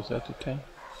rail? Is that the 10?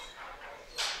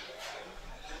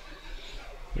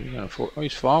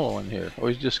 He's following here. Oh,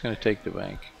 he's just gonna take the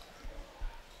bank.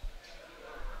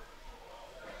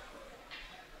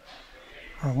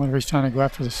 I wonder if he's trying to go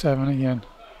after the 7 again.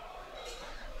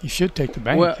 He should take the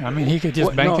bank. Well, I mean, he could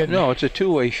just bank it. No, it's a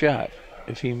two-way shot.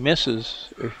 If he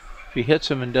misses, if he hits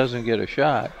him and doesn't get a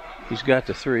shot, he's got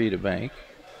the 3 to bank.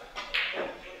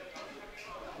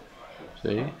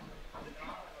 See?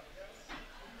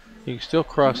 He can still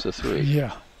cross the 3.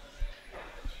 Yeah.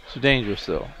 It's dangerous,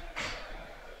 though.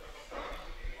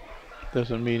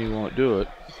 Doesn't mean he won't do it.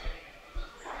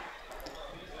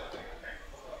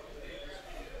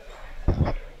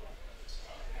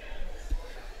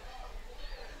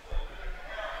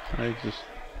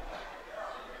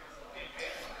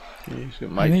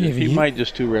 He might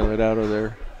just two-rail it out of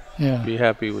there. Yeah. Be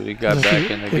happy when he got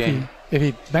back in the game. If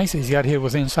he makes it, he's got to hit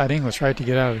with inside English, right, to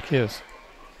get out of the kiss.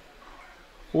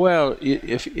 Well,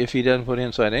 if he doesn't put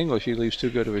inside English, he leaves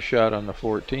too good of a shot on the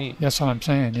 14. That's what I'm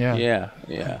saying, yeah.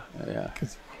 Yeah.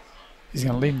 He's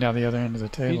going to leave him down the other end of the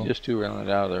table. He just two-railing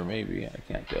it out of there, maybe. I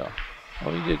can't tell.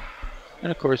 Oh, he did.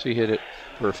 And, of course, he hit it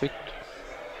perfect.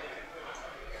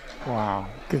 Wow,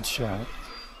 good shot.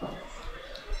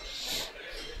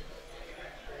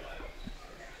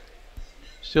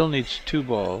 Still needs 3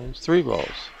 balls.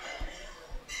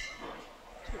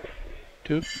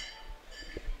 2.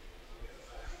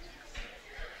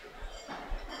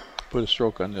 Put a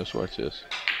stroke on this. Watch this.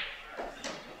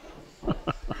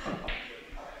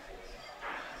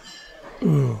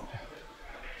 Ooh.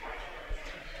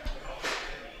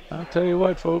 I'll tell you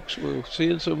what, folks, we're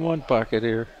seeing some one pocket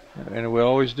here. And we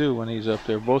always do when he's up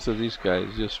there. Both of these guys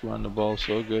just run the ball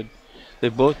so good. They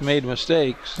both made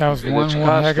mistakes. That was one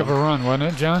heck of a run,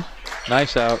 wasn't it, John?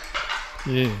 Nice out.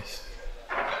 Yes.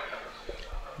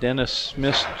 Dennis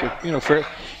missed,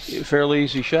 fairly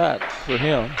easy shot for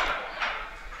him.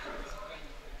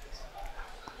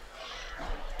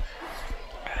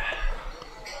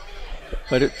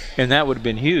 And that would have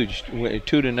been huge.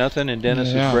 2-0 in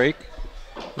Dennis's break.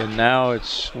 And now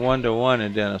it's 1-1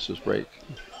 in Dennis's break.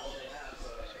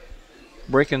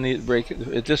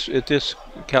 At this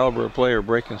caliber of player,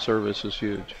 breaking service is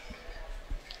huge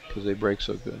because they break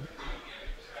so good.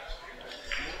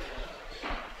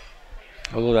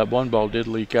 Although that one ball did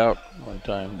leak out one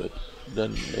time, but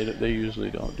they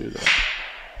usually don't do that.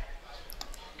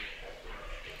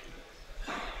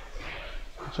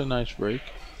 It's a nice break.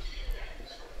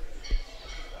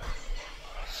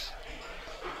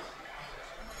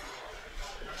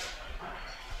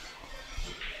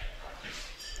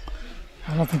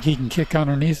 I don't think he can kick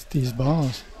underneath these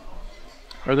balls.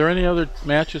 Are there any other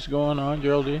matches going on,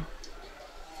 Geraldine?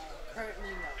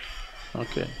 Currently, no.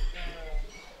 Okay.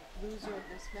 The loser of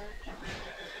this match will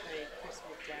play Chris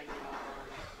McDaniel.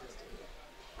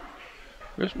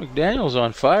 Chris McDaniel's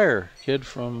on fire. Kid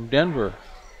from Denver.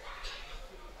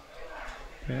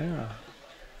 Yeah.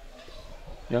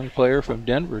 Young player from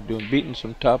Denver beating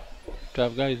some top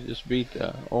guys. Just beat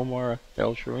Omar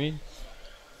El Shireen.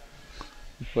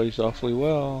 He plays awfully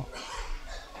well.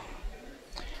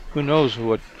 Who knows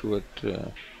what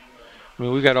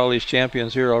we got all these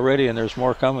champions here already, and there's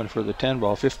more coming for the 10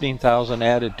 ball. 15,000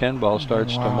 added 10 ball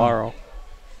starts tomorrow.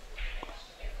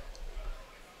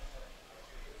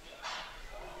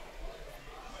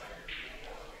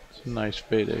 It's a nice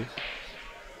payday.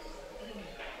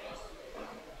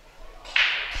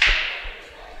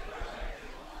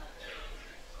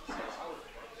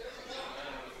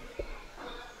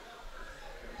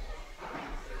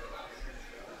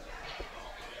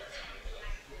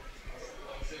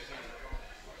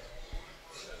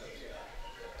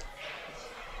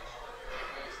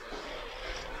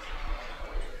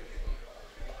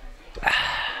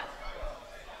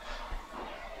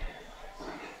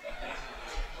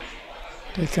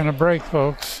 Taking a break,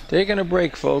 folks. Taking a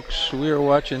break, folks. We are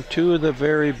watching 2 of the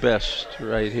very best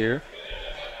right here.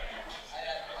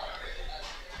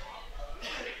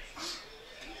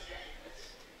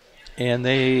 And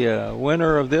the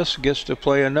winner of this gets to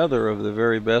play another of the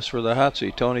very best for the hot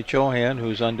seat. Tony Chohan,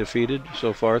 who's undefeated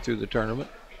so far through the tournament,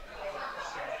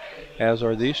 as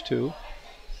are these 2.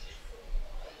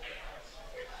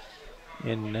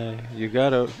 And you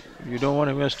don't want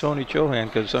to miss Tony Chohan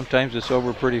because sometimes it's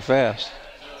over pretty fast.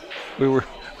 We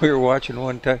were watching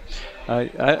one time. I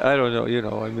don't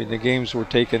know. I mean, the games were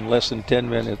taking less than 10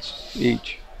 minutes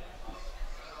each.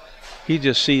 He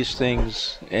just sees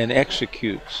things and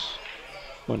executes.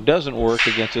 When it doesn't work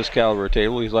against this caliber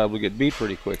table, he's liable to get beat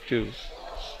pretty quick too.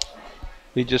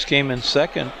 He just came in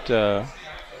second at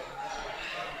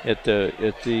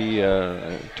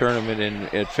the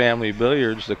tournament at Family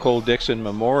Billiards, the Cole Dixon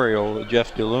Memorial.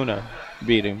 Jeff DeLuna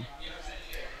beat him.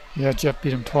 Yeah, Jeff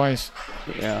beat him twice.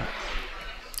 Yeah.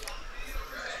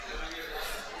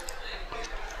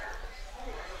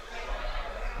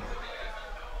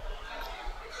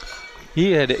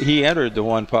 He entered the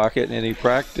one pocket and he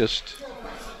practiced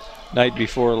night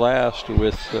before last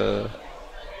with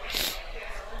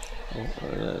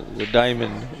the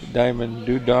diamond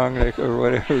dudong or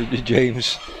whatever,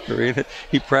 James Arena.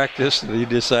 He practiced and he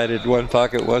decided one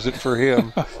pocket wasn't for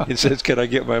him. He says, "Can I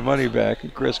get my money back?"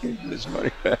 And Chris gave his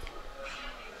money back.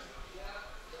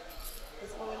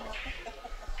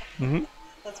 Mm-hmm.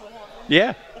 That's what happened?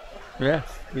 Yeah, yeah.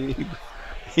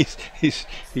 He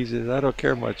says, "I don't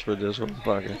care much for this one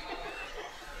pocket."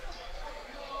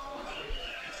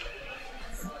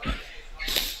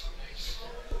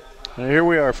 And here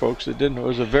we are, folks. It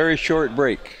was a very short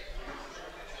break.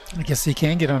 I guess he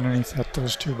can get underneath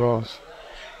those two balls.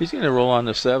 He's going to roll on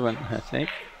the 7, I think.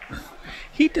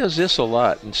 He does this a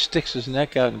lot and sticks his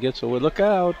neck out and gets away. Look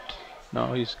out.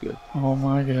 No, he's good. Oh,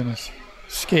 my goodness.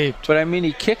 Escaped. But, I mean,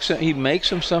 he kicks him. He makes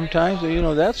them sometimes. You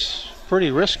know, that's pretty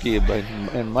risky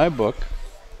in my book.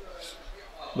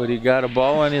 But he got a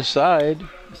ball on his side.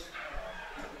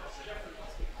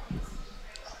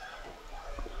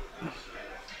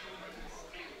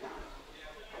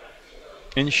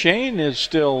 And Shane is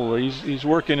still, he's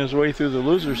working his way through the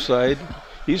loser's side.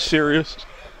 He's serious.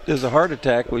 There's a heart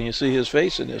attack when you see his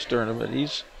face in this tournament.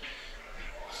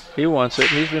 He wants it.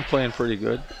 He's been playing pretty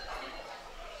good.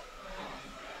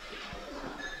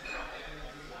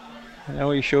 I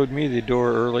know he showed me the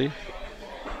door early,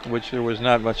 which there was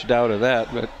not much doubt of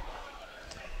that, but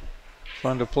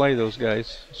fun to play those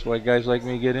guys. That's why guys like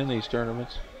me get in these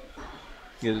tournaments.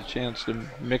 Get a chance to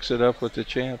mix it up with the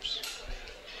champs.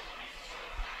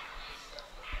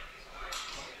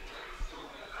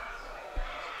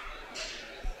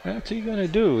 What's he going to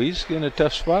do? He's in a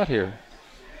tough spot here.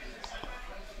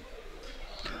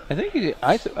 I think he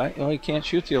can't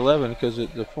shoot the 11 because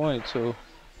of the point, so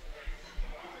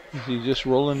is he just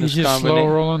rolling this combination? He's just slow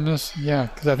rolling this? Yeah,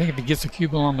 because I think if he gets the cue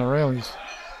ball on the rail, he's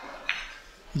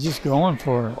just going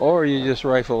for it. Or you just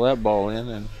rifle that ball in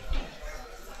and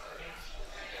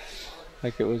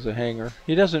like it was a hanger.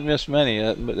 He doesn't miss many.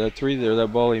 That 3 there, that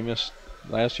ball he missed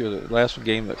last year, the last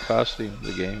game that cost him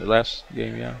the game. The last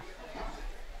game, yeah.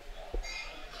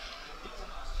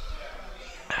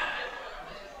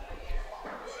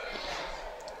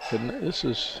 This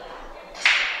is,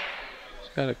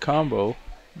 it's got a combo.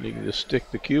 You can just stick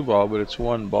the cue ball, but it's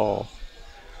one ball.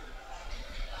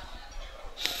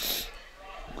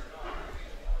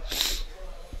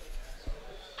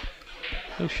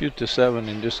 He'll shoot the 7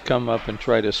 and just come up and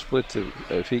try to split the,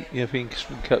 if he can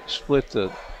split the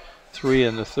 3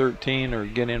 and the 13 or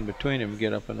get in between them,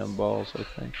 get up in them balls, I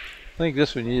think. I think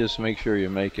this one you just make sure you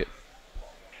make it.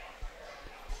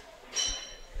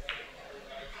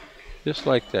 Just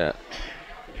like that.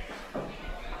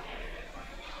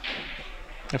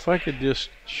 If I could just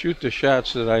shoot the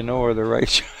shots that I know are the right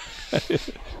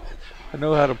shots. I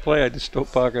know how to play, I just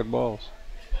don't pocket balls.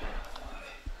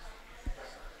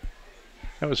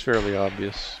 That was fairly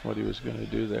obvious what he was going to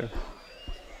do there.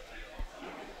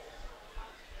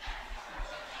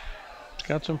 He's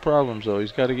got some problems though.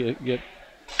 He's got to get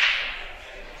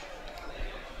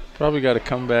probably got to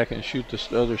come back and shoot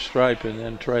this other stripe and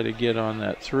then try to get on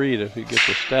that 3 to get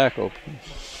the stack open.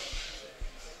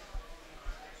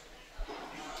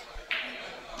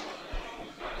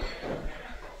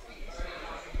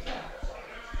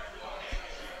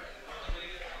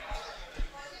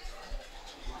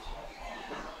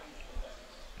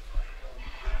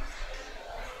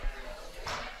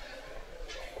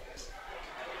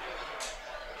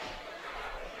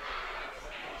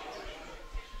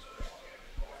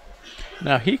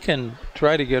 Now he can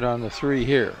try to get on the 3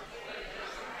 here.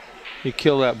 He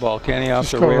kill that ball, can he? Off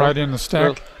Just the go rail? right in the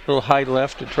stack. Little high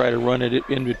left to try to run it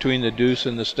in between the deuce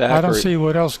and the stack. I don't see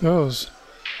what else goes.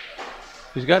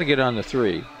 He's got to get on the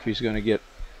 3 if he's going to get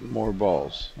more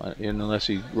balls, unless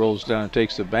he rolls down and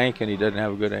takes the bank and he doesn't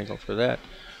have a good angle for that.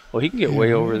 Well, he can get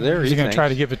way over there. Is he going to try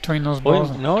to get between those balls?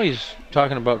 Well, no, he's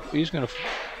talking about he's going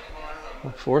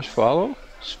to force follow,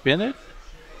 spin it.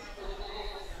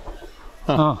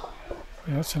 Huh.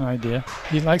 Yeah, that's an idea.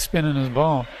 He likes spinning his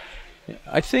ball.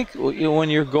 I think when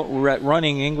you're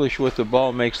running English with the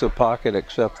ball makes the pocket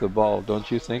accept the ball. Don't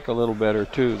you think a little better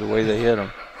too, the way they hit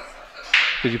them?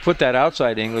 Because you put that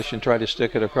outside English and try to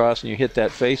stick it across and you hit that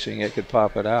facing, it could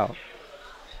pop it out.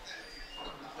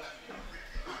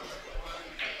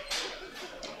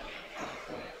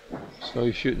 So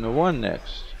he's shooting the 1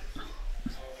 next.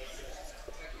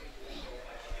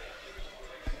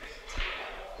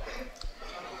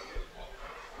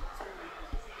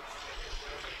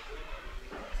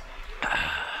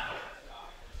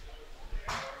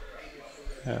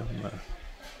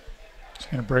 It's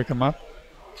going to break them up.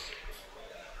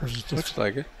 Or is it just, looks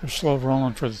like it. They're slow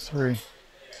rolling for the 3.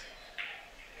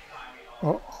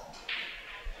 Oh.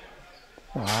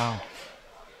 Wow.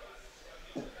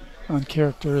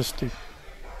 uncharacteristic.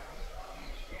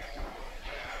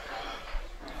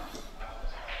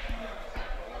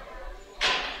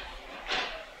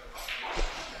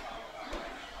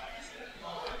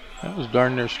 That was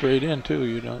darn near straight in too.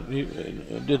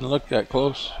 It didn't look that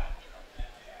close.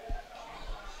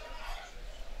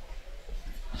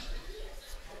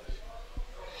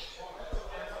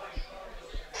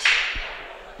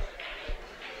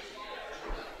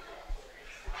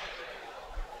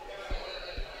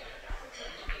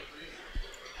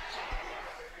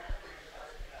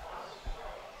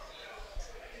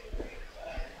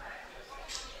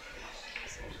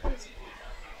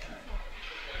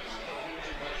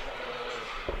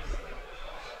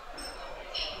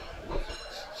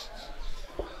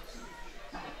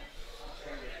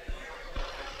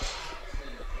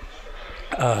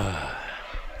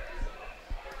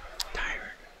 Tired.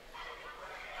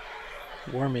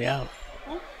 Wore me out.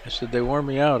 I said they wore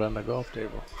me out on the golf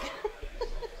table.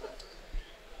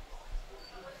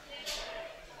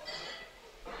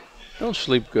 Don't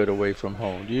sleep good away from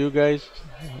home. Do you guys?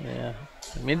 Yeah.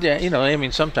 I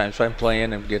mean, sometimes I'm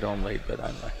playing and get home late, but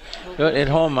I'm at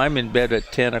home. I'm in bed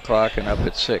at 10 o'clock and up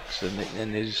at 6,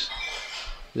 and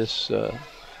this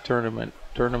tournament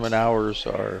hours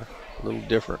are a little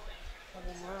different. Well,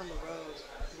 when we're on the road,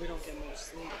 we don't get much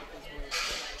sleep because we're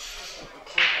at the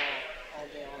pool hall all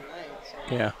day, all night.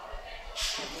 So Yeah.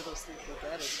 a little sleep with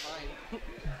that is fine.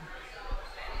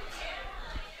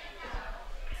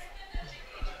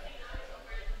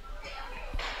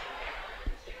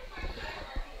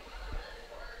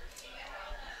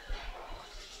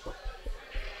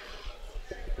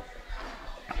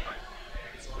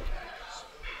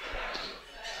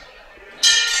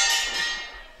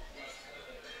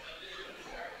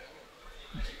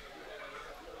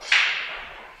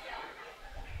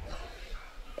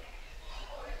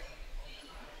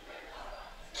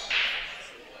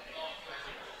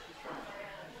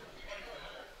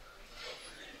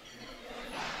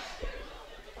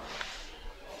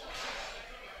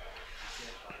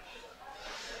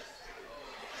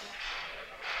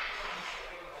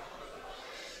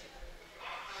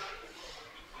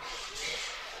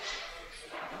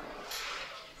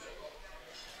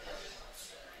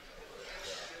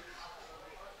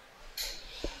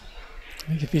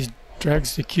 I think if he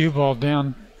drags the cue ball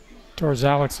down towards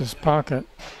Alex's pocket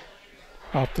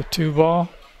off the 2 ball,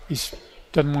 he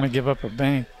doesn't want to give up a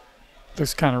bank.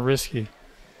 Looks kind of risky.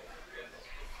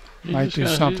 Might do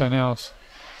something else.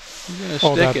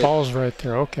 Oh, that ball's right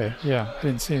there. Okay, yeah,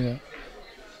 didn't see that.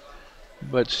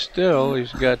 But still,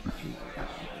 he's got.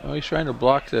 Oh, he's trying to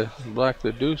block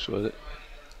the deuce with it.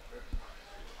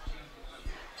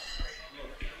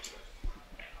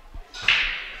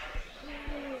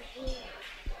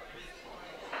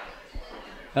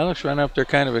 Alex ran up there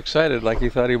kind of excited, like he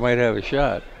thought he might have a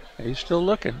shot. He's still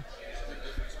looking.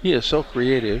 He is so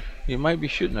creative. He might be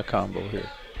shooting a combo here.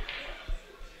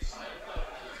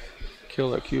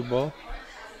 Kill that cue ball.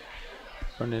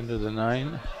 Run into the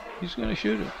 9. He's going to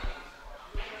shoot it.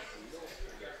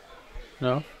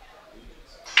 No?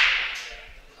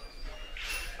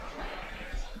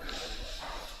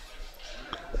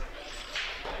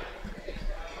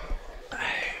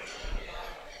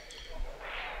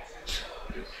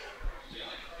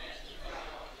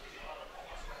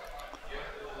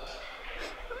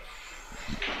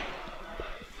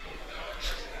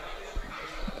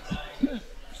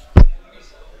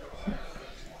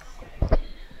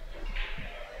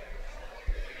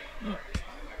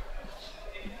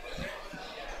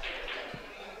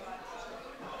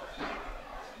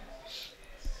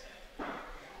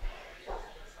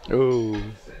 Oh.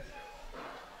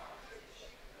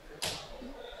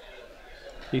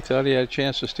 He thought he had a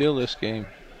chance to steal this game.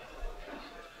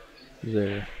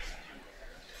 There.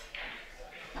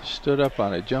 Stood up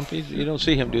on it. Jumped. You don't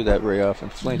see him do that very often.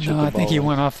 Flinch at the ball. No, I think he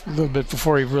went off a little bit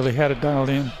before he really had it dialed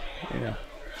in. Yeah.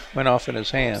 Went off in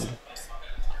his hand.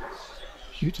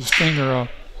 Shoot his finger off.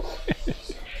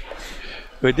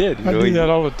 It did. I do that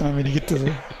all the time when you get to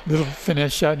the little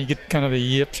finesse shot and you get kind of the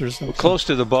yips or something. Close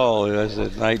to the ball is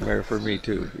a nightmare for me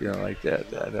too. Like that.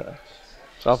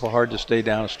 It's awful hard to stay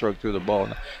down and stroke through the ball.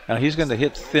 Now he's going to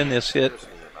thin this hit.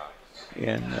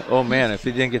 And oh man, if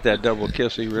he didn't get that double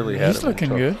kiss, he really had it. He's looking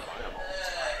good.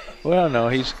 Well, no,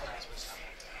 he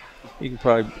can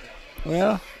probably.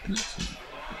 Well,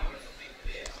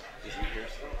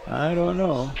 I don't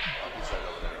know.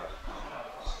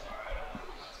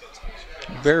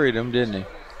 Buried him, didn't he?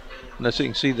 Unless he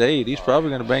can see the 8. He's probably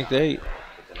going to bank the 8.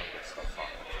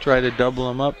 Try to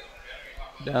double him up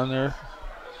down there.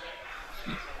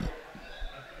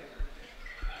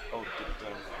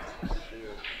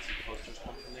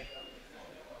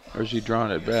 Or is he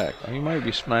drawing it back? He might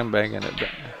be slam-banging it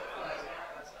back.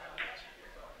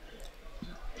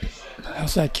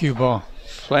 How's that cue ball?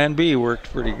 Plan B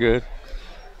worked pretty good.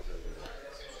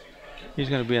 He's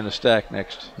going to be in the stack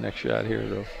next shot here,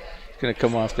 though. He's going to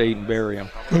come off the 8 and bury him.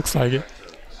 Looks like it.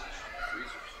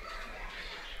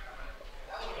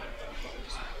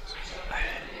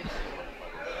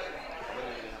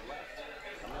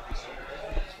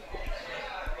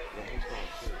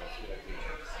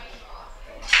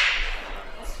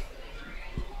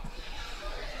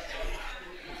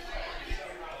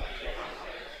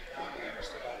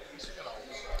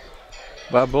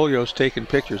 Bob Bolio's taking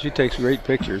pictures. He takes great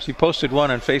pictures. He posted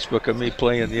one on Facebook of me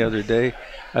playing the other day.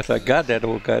 I thought, God, that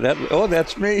old guy.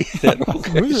 That's me. That old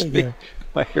guy's me.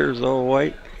 My hair's all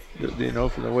white, you know,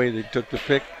 from the way they took the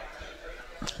pic.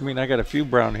 I mean, I got a few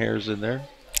brown hairs in there.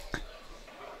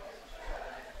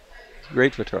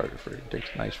 Great photographer. He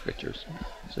takes nice pictures.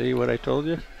 See what I told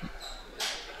you?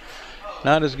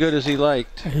 Not as good as he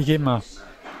liked. He gave him a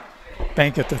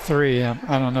bank at the 3.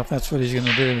 I don't know if that's what he's going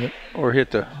to do. Or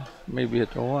maybe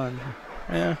hit the 1.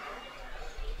 Yeah.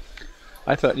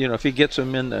 I thought, you know, if he gets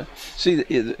him in the... See,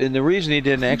 and the reason he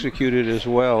didn't execute it as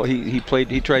well, he tried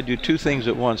to do 2 things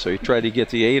at once. So he tried to get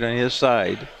the 8 on his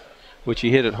side, which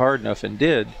he hit it hard enough and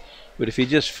did. But if he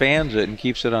just fans it and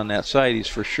keeps it on that side, he's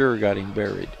for sure got him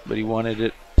buried. But he wanted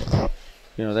it...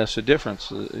 You know, that's the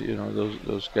difference. You know,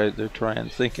 those guys, they're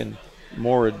thinking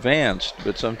more advanced,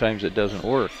 but sometimes it doesn't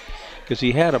work. Because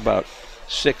he had about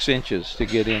 6 inches to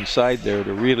get inside there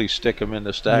to really stick him in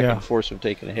the stack and force him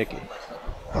taking a hickey.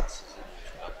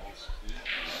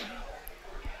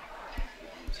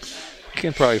 You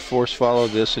can probably force follow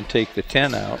this and take the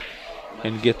 10 out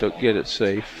and get it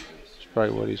safe. That's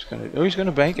probably what he's going to do. Oh, he's going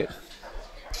to bank it.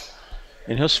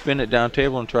 And he'll spin it down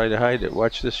table and try to hide it.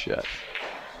 Watch this shot.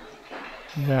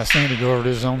 Yeah, it's going to go over to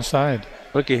his own side.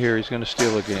 Look at here, he's going to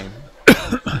steal a game.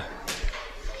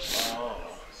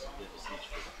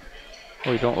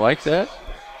 Oh, you don't like that?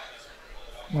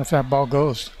 What if that ball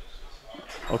goes?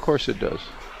 Of course it does.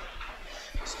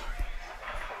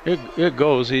 It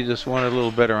goes. He just wanted a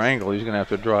little better angle. He's going to have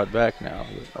to draw it back now,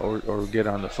 or get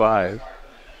on the 5.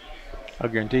 I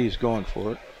guarantee he's going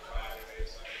for it.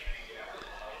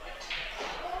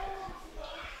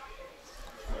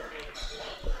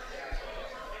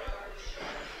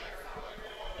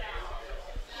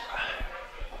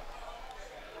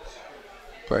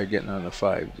 Probably getting on the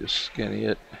 5, just skinny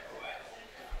it.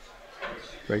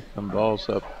 Break them balls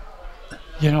up.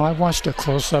 You know, I watched a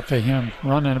close-up of him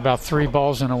running about 3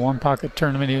 balls in a one-pocket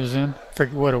tournament he was in. I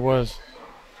forget what it was.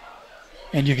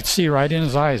 And you could see right in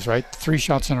his eyes, right? 3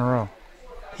 shots in a row.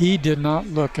 He did not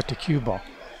look at the cue ball.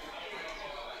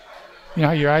 You know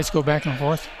how your eyes go back and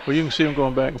forth? Well, you can see him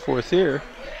going back and forth here.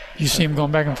 You see him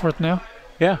going back and forth now?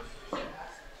 Yeah.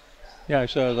 Yeah, I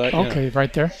saw that. Okay,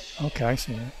 right there. Okay, I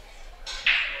see it.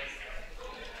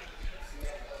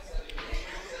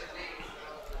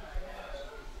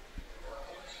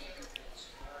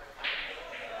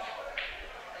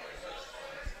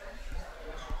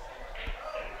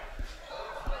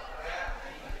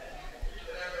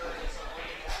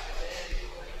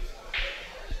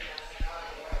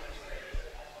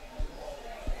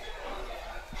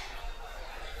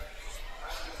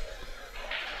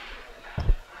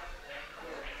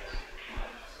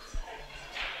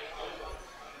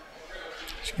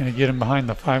 Going to get him behind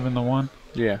the 5 and the 1?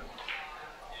 Yeah.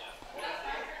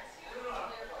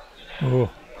 Oh.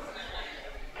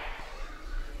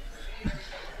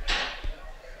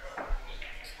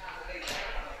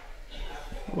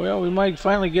 Well, we might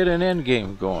finally get an end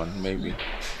game going, maybe.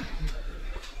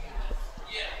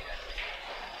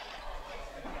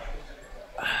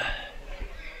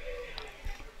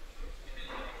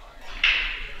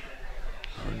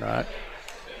 Or not.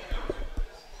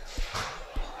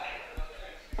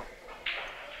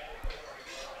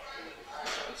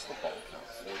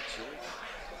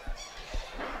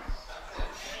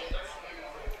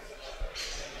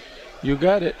 You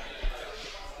got it.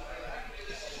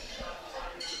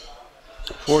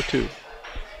 4-2.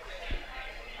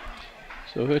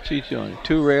 So what's he doing?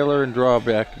 2 railer and draw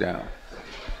back down.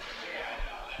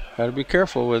 Got to be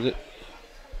careful with it.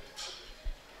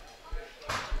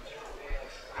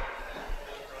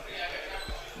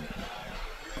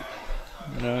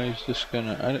 No, he's just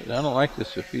gonna. I don't like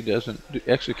this. If he doesn't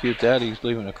execute that, he's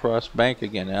leaving a cross bank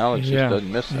again. Alex just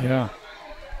doesn't miss it. Yeah.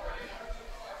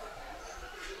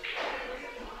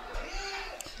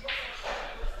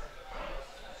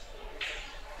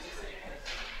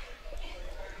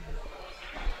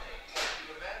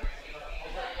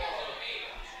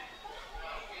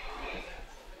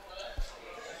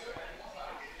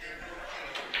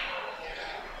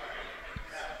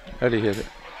 How'd he hit it?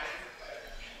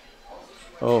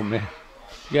 Oh, man.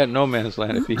 He got no man's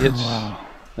land if he hits. Wow.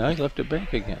 Now he's left it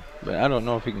bank again. But I don't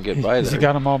know if he can get by Has there. he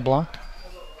got them all blocked?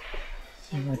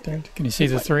 See right there? Can you see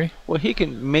the 3? Well, he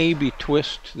can maybe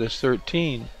twist this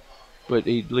 13, but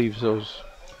he leaves those.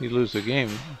 He loses the game,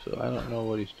 so I don't know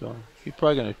what he's doing. He's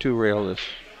probably going to 2-rail this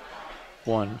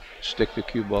 1, stick the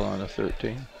cue ball on the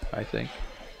 13, I think.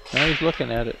 Now he's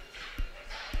looking at it.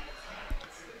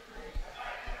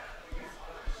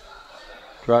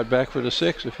 Draw it back for the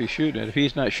 6 if he's shooting it. If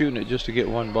he's not shooting it just to get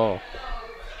 1 ball.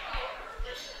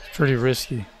 It's pretty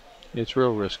risky. It's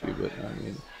real risky, but I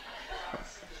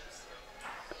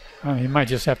mean, he might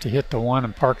just have to hit the 1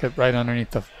 and park it right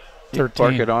underneath the 13.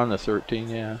 Park it on the 13,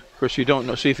 yeah. Of course, you don't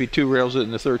know. See, if he 2-rails it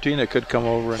in the 13, it could come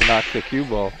over and knock the cue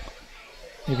ball.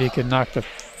 Maybe he could knock the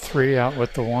 3 out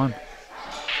with the 1.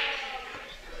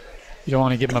 You don't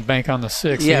want to give him a bank on the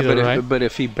 6 either, right? But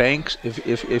if he banks,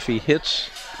 if he hits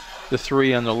the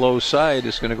 3 on the low side,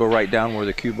 it's going to go right down where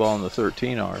the cue ball and the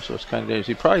 13 are. So it's kind of dangerous.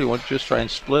 He probably wants to just try and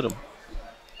split them,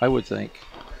 I would think.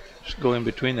 Just go in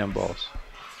between them balls.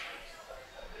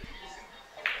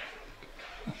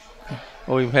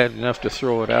 Oh, he had enough to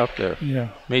throw it out there. Yeah.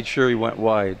 Made sure he went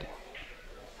wide.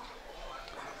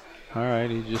 All right,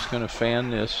 he's just going to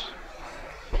fan this.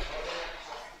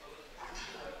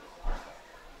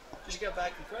 Just got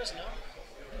back from Fresno.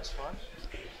 That's fun.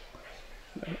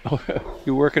 Oh,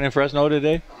 you working in Fresno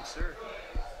today? Yes, sir.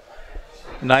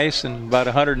 Nice and about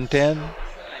 110?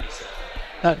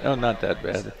 Not that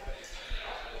bad.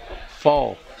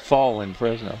 Fall in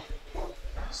Fresno.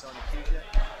 Saw the cue yet?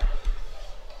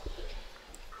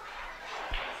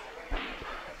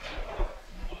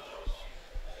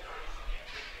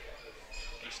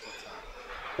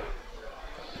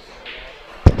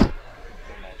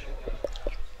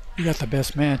 You got the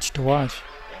best match to watch.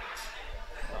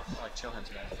 I like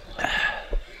Chillhen's match.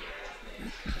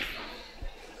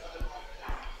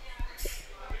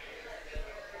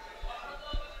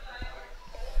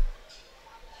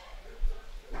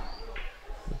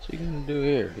 What's he gonna do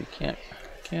here? He can't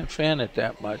fan it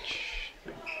that much.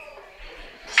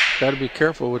 Got to be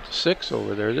careful with the 6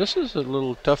 over there. This is a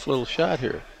tough little shot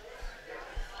here.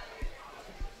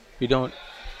 He can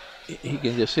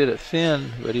just hit it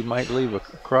thin, but he might leave a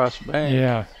cross bank.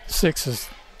 Yeah, 6 is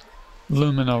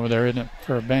looming over there, isn't it,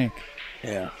 for a bank?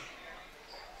 Yeah.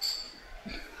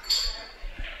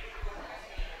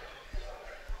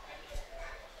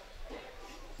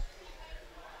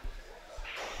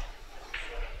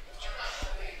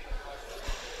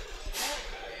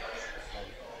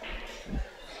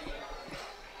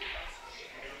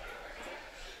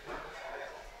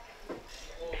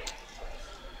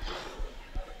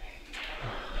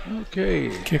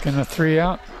 Okay. Kicking the 3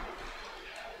 out.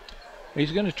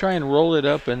 He's going to try and roll it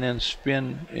up and then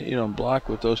spin, block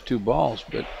with those 2 balls,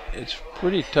 but it's a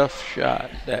pretty tough shot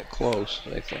that close,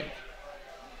 I think.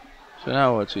 So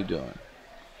now what's he doing?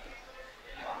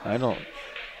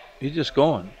 He's just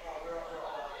going.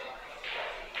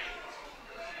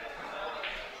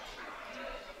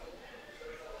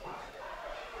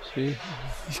 See?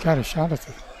 He's got a shot at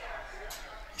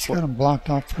he's got him blocked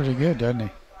off pretty good, doesn't he?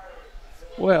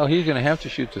 Well, he's going to have to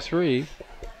shoot the 3.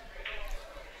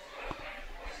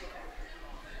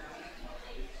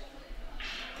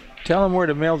 Tell him where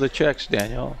to mail the checks,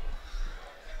 Daniel.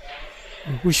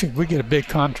 We get a big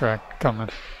contract coming.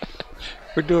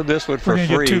 We're doing this one for free.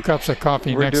 We're free. Get 2 cups of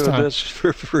coffee We're next time. We're doing this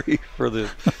for free for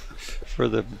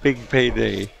the big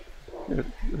payday at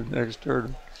the next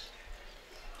tournament.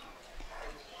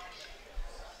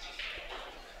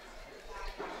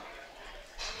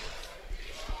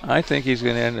 I think he's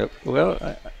going to end up, well,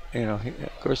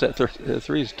 of course that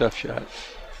 3 is a tough shot.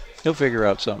 He'll figure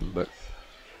out something, but.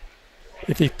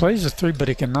 If he plays the 3, but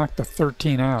he can knock the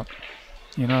 13 out,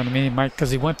 you know what I mean? He might, because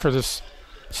he went for this,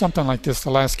 something like this the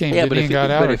last game. Yeah, but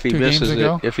if he misses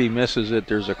ago? if he misses it,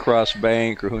 there's a cross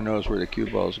bank or who knows where the cue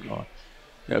ball's going.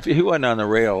 Now, if he wasn't on the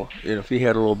rail, if he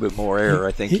had a little bit more air,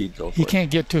 I think he'd go for it. He can't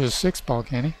get to his 6 ball,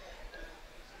 can he?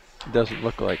 It doesn't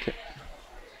look like it.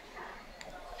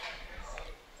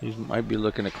 He might be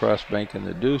looking at cross bank and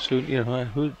the deuce.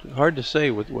 Hard to say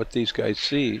with what these guys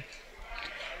see.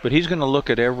 But he's going to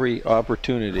look at every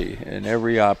opportunity and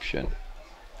every option.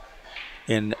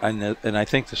 And I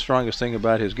think the strongest thing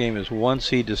about his game is once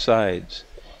he decides,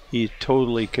 he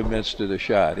totally commits to the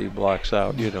shot. He blocks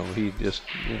out. He just,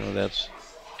 that's.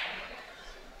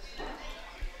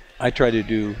 I try to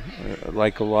do,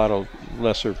 like a lot of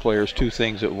lesser players, 2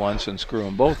 things at once and screw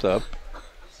them both up.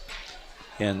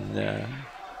 And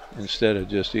instead of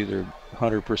just either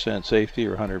 100% safety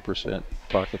or 100%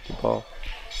 pocket the ball.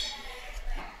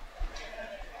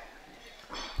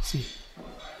 See,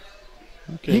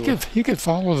 Okay, he could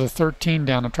follow the 13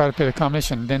 down and try to play the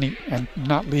combination, and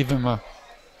not leave him a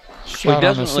shot well, he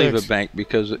on the doesn't leave 6. a bank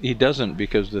because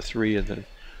the 3 and the,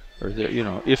 or the, you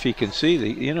know, if he can see the,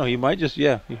 you know, he might just,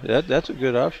 yeah, that's a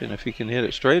good option if he can hit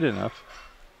it straight enough.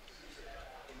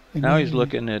 And Now he's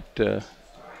looking at,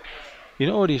 you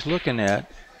know what he's looking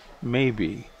at?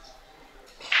 Maybe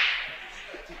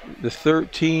the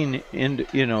 13 into,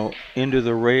 you know, into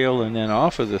the rail and then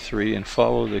off of the 3 and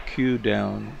follow the cue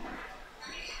down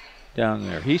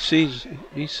there. He sees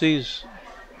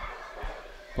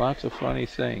lots of funny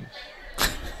things.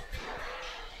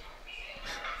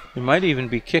 He might even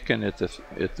be kicking at the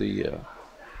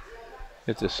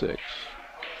 6.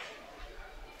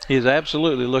 He's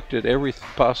absolutely looked at every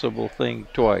possible thing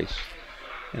twice,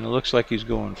 and it looks like he's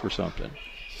going for something.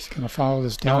 He's going to follow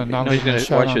this down and not No, he's leave him a going to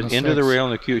shot watch on it the into the 6. rail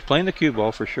and the cue. He's playing the cue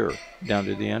ball for sure, down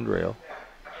to the end rail.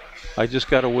 I just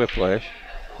got a whiplash.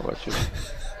 Watch it.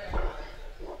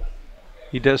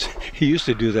 He does. He used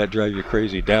to do that, drive you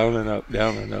crazy, down and up,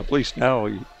 down and up. At least now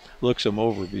he looks him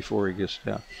over before he gets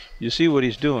down. You see what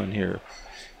he's doing here?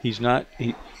 He's not.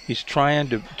 He's trying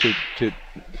to.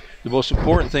 The most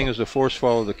important thing is to force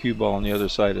follow the cue ball on the other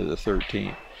side of the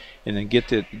 13, and then get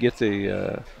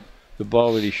the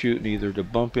ball that he's shooting either to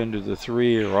bump into the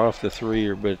 3 or off the 3,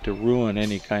 or but to ruin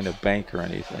any kind of bank or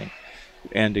anything,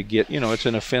 and to get, you know, it's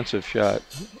an offensive shot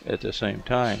at the same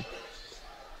time.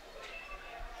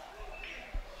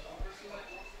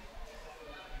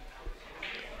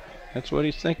 That's what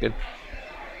he's thinking.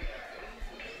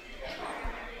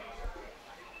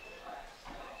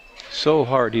 So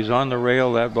hard. He's on the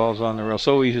rail. That ball's on the rail.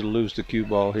 So easy to lose the cue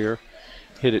ball here.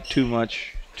 Hit it too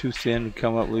much, too thin,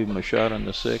 come up, leave him a shot on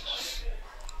the 6.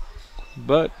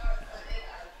 But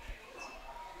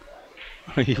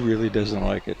he really doesn't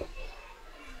like it.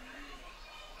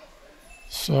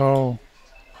 So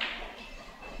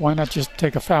why not just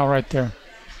take a foul right there?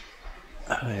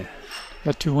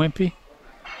 That too wimpy?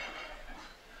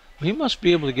 He must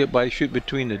be able to get by, shoot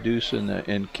between the deuce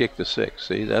and kick the 6.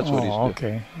 See, that's what he's doing.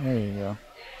 Okay, there you go.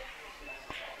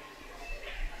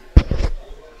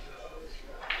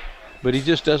 But he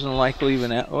just doesn't like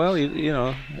leaving. Well, you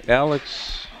know,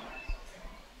 Alex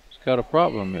has got a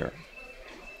problem here.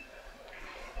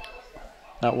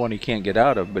 Not one he can't get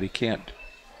out of, but he can't.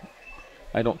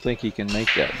 I don't think he can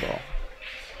make that ball.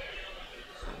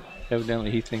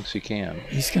 Evidently, he thinks he can.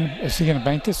 Is he gonna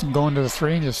bank this and go into the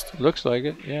 3 and just? Looks like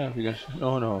it. Yeah. Because,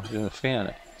 oh no, he's gonna fan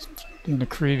it. Doing the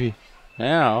creepy.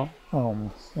 Now.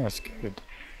 Oh, that's good.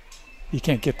 He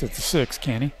can't get to the 6,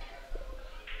 can he?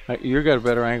 You've got a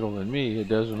better angle than me. It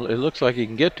doesn't. It looks like he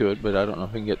can get to it, but I don't know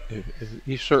if he can get.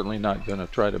 He's certainly not going to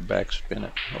try to backspin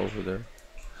it over there.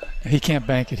 He can't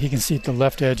bank it. He can see the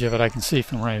left edge of it. I can see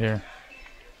from right here.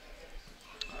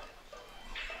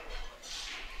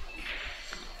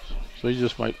 So he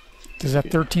just might. Does that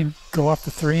 13 go off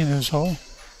the 3 in his hole?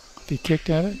 If he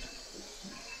kicked at it?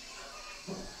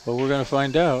 Well, we're going to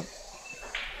find out.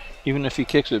 Even if he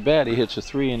kicks it bad, he hits a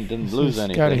 3 and didn't lose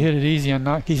anything. He's got to hit it easy and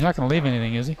not. He's not going to leave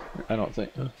anything, is he? I don't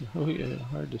think. Oh, yeah,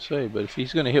 hard to say. But if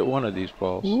he's going to hit one of these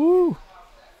balls. Ooh.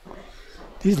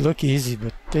 These look easy,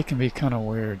 but they can be kind of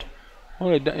weird.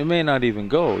 Well, it may not even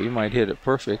go. You might hit it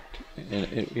perfect,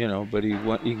 you know. But he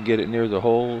can get it near the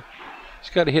hole.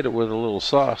 He's got to hit it with a little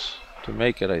sauce to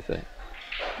make it, I think.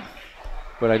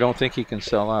 But I don't think he can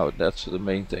sell out. That's the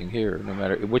main thing here. No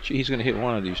matter which, he's going to hit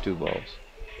one of these 2 balls.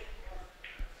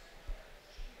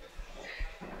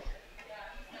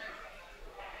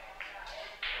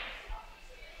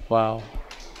 Wow.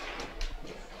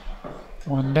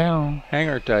 One down.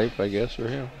 Hanger type, I guess, for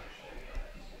him.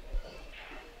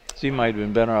 So he might have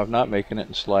been better off not making it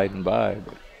and sliding by.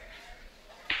 But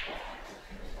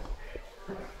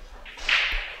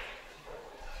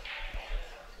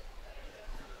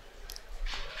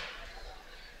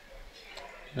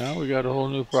now we got a whole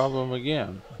new problem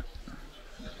again.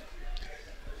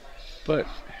 But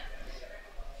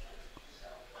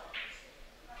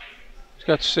he's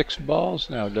got 6 balls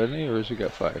now, doesn't he? Or has he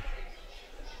got 5?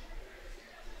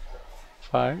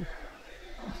 5?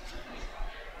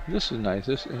 This is nice.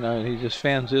 This, you know, he just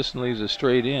fans this and leaves it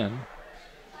straight in.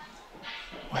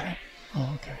 What?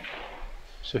 Oh, okay.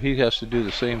 So he has to do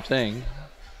the same thing.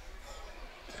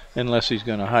 Unless he's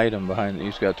going to hide him behind.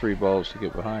 He's got 3 balls to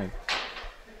get behind.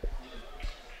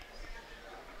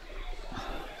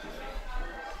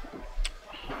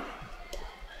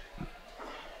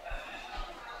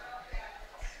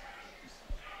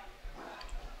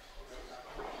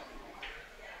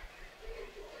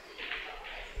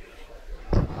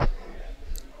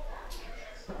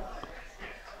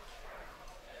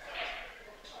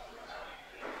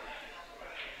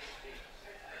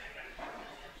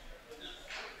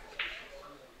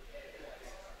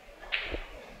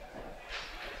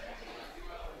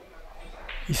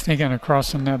 He's thinking of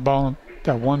crossing that ball,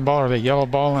 that one ball or the yellow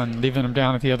ball, and leaving him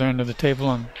down at the other end of the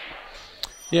table and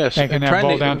taking that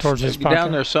ball down towards his pocket.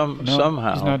 Down there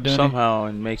somehow, he's not doing somehow,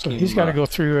 and making. So he's got to go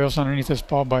 3 rails underneath this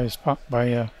ball by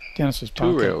Dennis's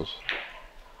pocket. 2 rails.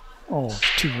 Oh, it's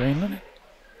 2 railing it.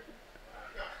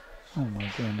 Oh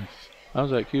my goodness.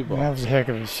 How's that cue ball? That was a heck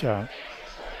of a shot.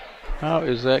 How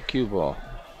is that cue ball?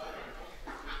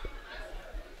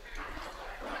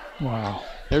 Wow.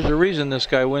 There's a reason this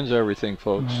guy wins everything,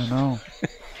 folks. I know.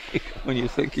 When you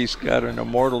think he's got an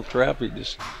immortal trap, he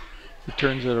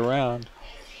turns it around.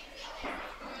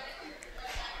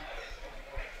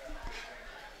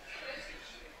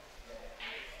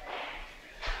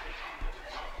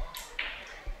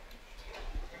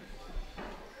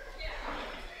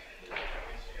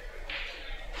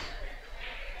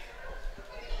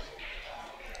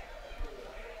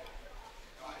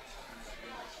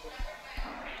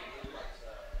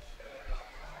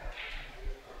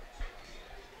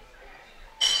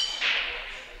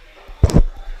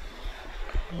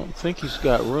 I don't think he's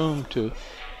got room to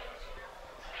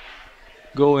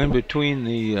go in between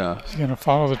the. He's going to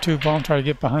follow the 2 ball and try to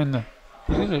get behind the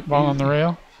ball on the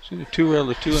rail. He's going to 2 rail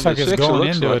the 2 and It's the like 6. it's going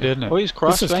into like it, isn't it? Oh, he's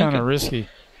cross This is kind of risky.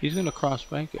 He's going to cross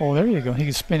bank it. Oh, there you go. He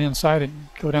can spin inside it and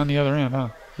go down the other end, huh?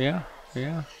 Yeah,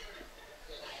 yeah.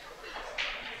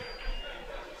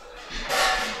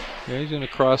 Yeah, he's going to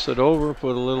cross it over,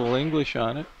 put a little English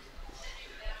on it.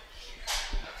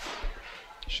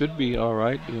 Should be all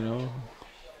right, you know.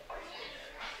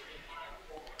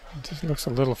 It just looks a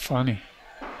little funny.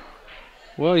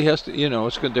 Well, he has to, you know,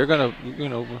 it's good. They're going to, you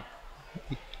know,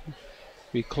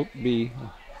 be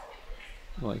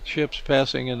like ships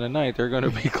passing in the night. They're going to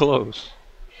be close.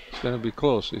 It's going to be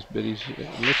close. But it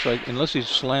looks like, unless he's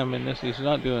slamming this, he's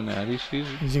not doing that. Is he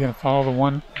going to follow the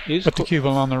one, put the cue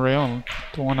ball on the rail, and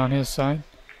the one on his side?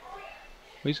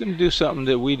 He's going to do something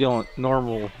that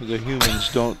the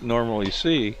humans don't normally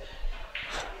see.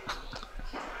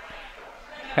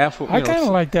 I kind of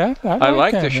like that. I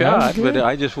like the shot, but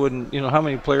I just wouldn't, you know, how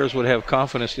many players would have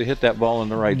confidence to hit that ball on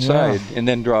the right side and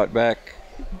then draw it back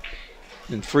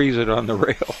and freeze it on the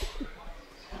rail?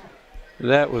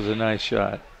 That was a nice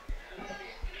shot.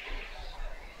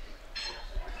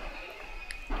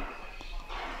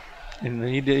 And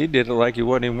he did it like he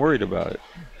wasn't even worried about it.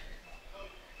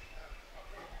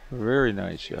 A very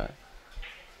nice shot.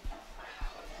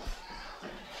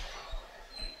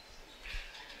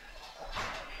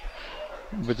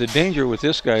 But the danger with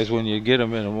this guy is when you get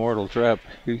him in a mortal trap,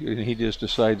 he just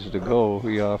decides to go.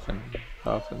 He often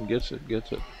gets it.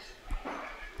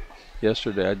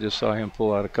 Yesterday, I just saw him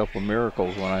pull out a couple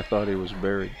miracles when I thought he was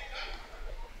buried.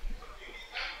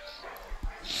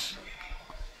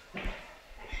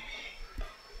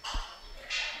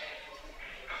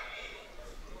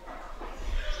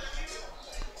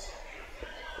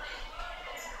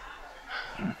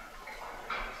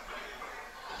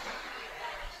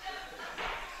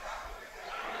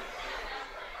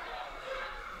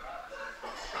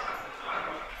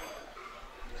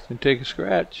 And take a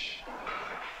scratch.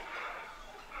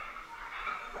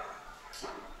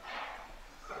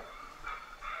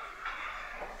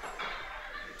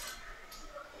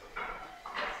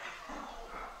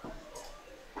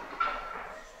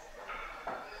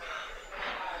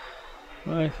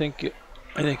 Well, I think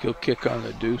he'll kick on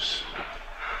the deuce.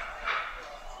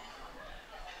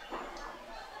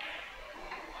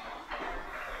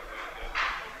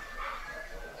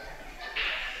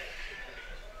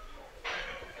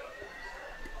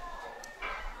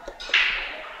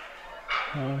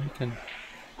 He can.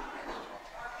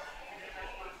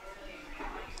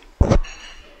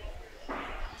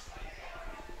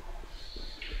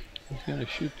 He's going to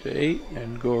shoot the 8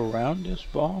 and go around this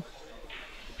ball.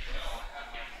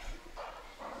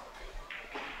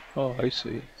 Oh, I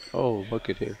see. Oh, look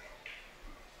at here.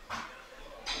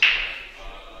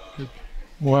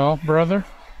 Well, brother,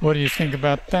 what do you think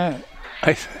about that?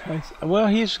 Well,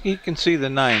 he can see the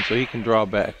 9, so he can draw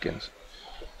back and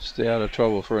stay out of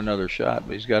trouble for another shot,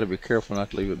 but he's got to be careful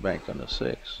not to leave it banked on the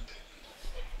 6.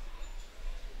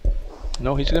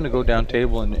 No, he's going to go down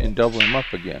table and double him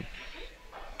up again.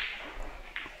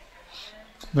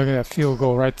 Look at that field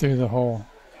goal right through the hole.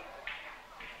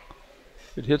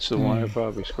 If it hits the one, it'd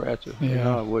probably scratch it. Yeah.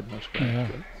 No, it wouldn't have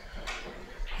scratched it.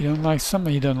 You don't like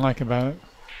something you don't like about it.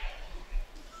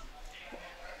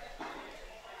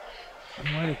 It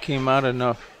might have came out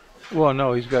enough. Well,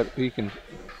 no, he can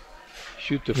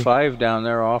shoot the 5 down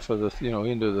there off of the,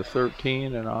 into the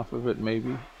 13 and off of it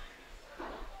maybe.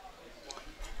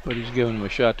 But he's giving him a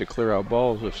shot to clear out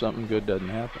balls if something good doesn't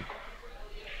happen.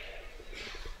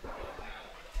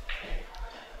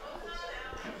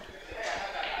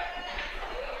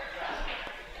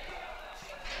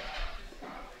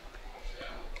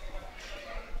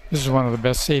 This is one of the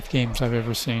best safe games I've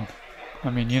ever seen. I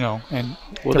mean, you know, and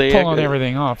Well, they're pulling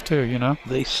everything off too, you know.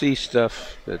 They see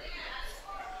stuff that.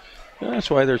 That's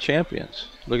why they're champions.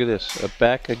 Look at this.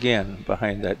 Back again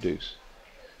behind that deuce.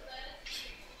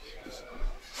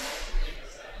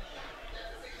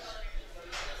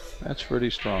 That's pretty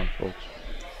strong, folks.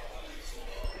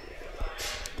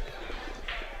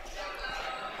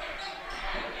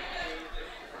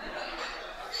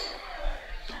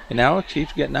 And Alex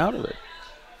keeps getting out of it.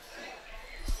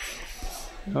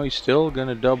 You know, he's still going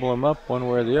to double him up one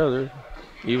way or the other,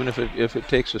 even if it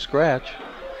takes a scratch.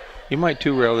 He might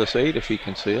two-rail this 8 if he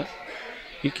can see it.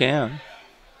 He can.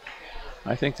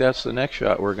 I think that's the next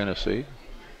shot we're going to see.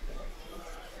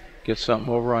 Get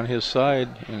something over on his side,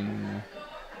 and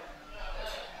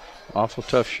awful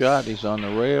tough shot. He's on the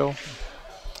rail.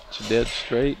 It's dead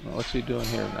straight. What's he doing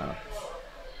here now?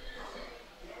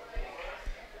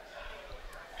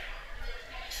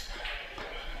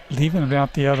 Leaving it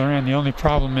out the other end. The only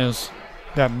problem is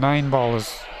that 9 ball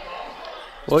is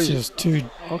just too.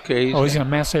 Okay. He's going to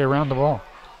masse around the ball.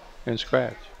 And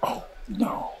scratch. Oh,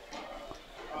 no.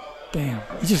 Damn.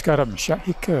 He just got up and shot.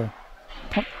 He could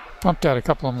have pumped out a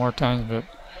couple of more times, but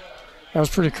that was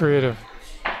pretty creative.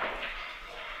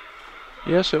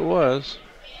 Yes, it was.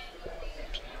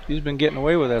 He's been getting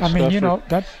away with that stuff. I mean, you know,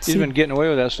 he's been getting away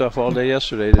with that stuff all day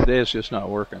yesterday. Today it's just not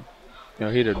working. You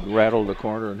know, he'd have rattled the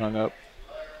corner and hung up.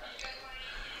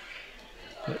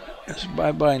 It's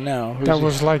bye-bye now. That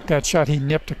was like that shot he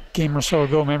nipped a game or so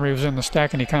ago. Remember, he was in the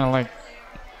stack and he kind of like.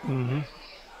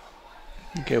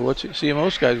 Okay, see,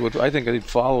 most guys would. I think they'd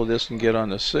follow this and get on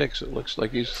the 6. It looks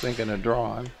like he's thinking of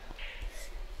drawing.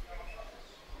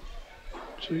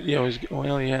 So, you know, he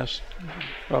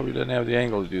probably doesn't have the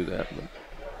angle to do that. But.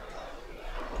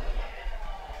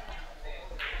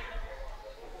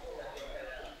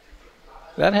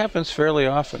 That happens fairly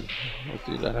often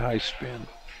with that high spin.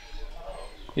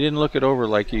 He didn't look it over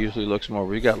like he usually looks him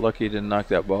over. He got lucky he didn't knock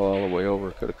that ball all the way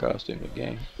over. Could have cost him the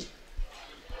game.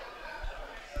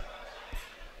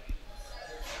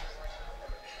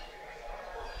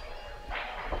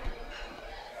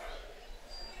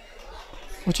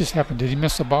 What just happened? Did he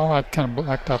miss the ball? I kind of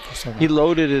blacked out for a second. He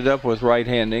loaded it up with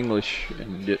right-hand English,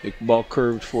 and the ball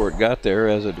curved before it got there,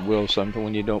 as it will sometimes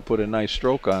when you don't put a nice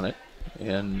stroke on it.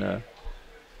 And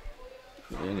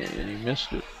he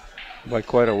missed it by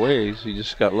quite a ways. He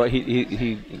just got lucky.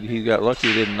 He got lucky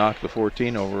he didn't knock the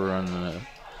 14 over on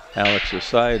Alex's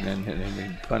side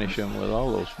and punish him with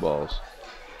all those balls.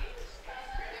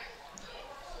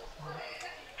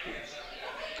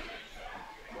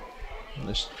 And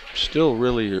it's still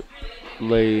really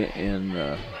lay in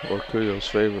ORCOLLO's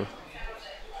favor.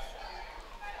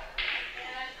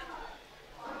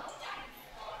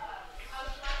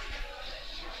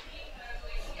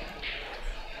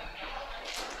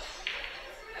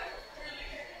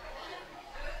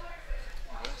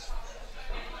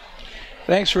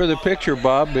 Thanks for the picture,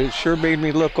 Bob. It sure made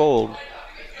me look old.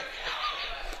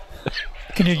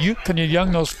 Can you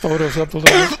young those photos up a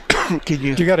little bit? Can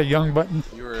you? You got a young button?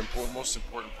 You were most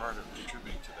important part of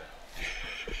contributing to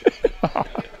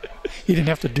that. He didn't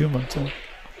have to do much. Huh?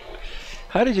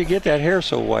 How did you get that hair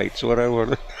so white? So what I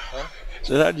want. Huh?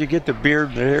 So how did you get the beard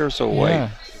and the hair so white?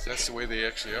 That's the way they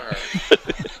actually are.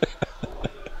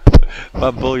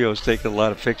 Bob Bulio's taken a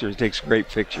lot of pictures. He takes great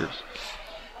pictures.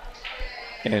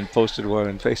 And posted one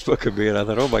on Facebook of me, and I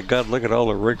thought, oh my God, look at all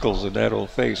the wrinkles in that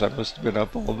old face. I must have been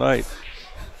up all night.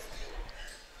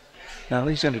 Now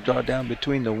he's going to draw down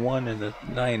between the 1 and the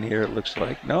 9 here, it looks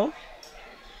like. No?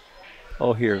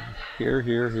 Oh, here.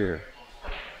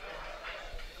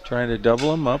 Trying to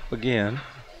double him up again.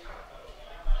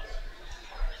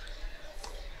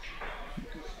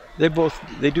 They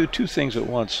do two things at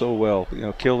once so well. You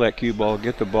know, kill that cue ball,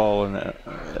 get the ball and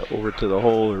over to the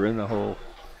hole or in the hole.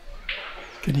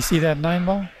 Can you see that 9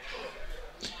 ball?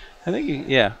 I think,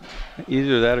 yeah.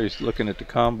 Either that or he's looking at the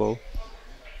combo.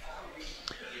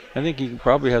 I think he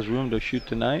probably has room to shoot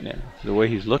the 9 now, the way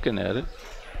he's looking at it.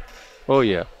 Oh,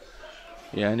 yeah.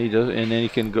 Yeah, and he does, and then he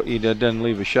can go. He doesn't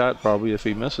leave a shot probably if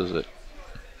he misses it.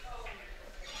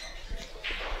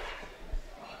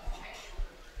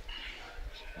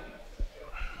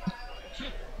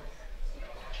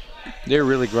 They're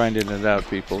really grinding it out,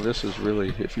 people. This is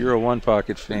really, if you're a One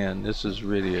Pocket fan, this is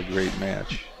really a great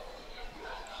match.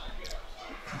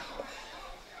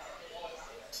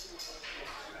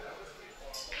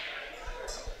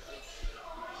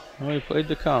 Well, he played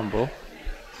the combo.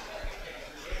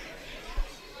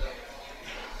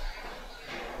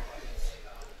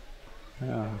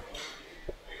 Yeah.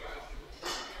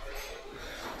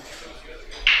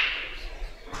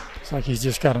 It's like he's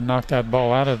just got to knock that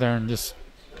ball out of there and just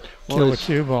kill the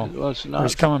cue ball. Well, it's Or not.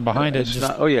 he's coming behind it. It's Just,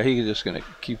 not. Oh yeah, he's just going to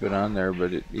keep it on there,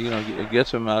 but it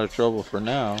gets him out of trouble for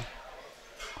now.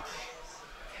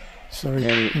 so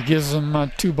he gives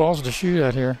him 2 balls to shoot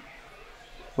at here.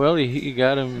 Well, he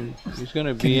got him. He's going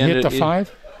to Can be he in hit it. the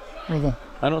 5? Or the,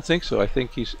 I don't think so. I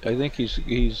think he's.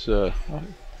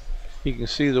 He can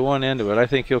see the one end of it. I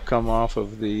think he'll come off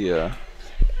of the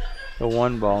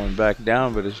 1 ball and back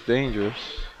down, but it's dangerous.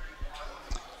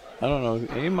 I don't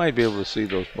know. He might be able to see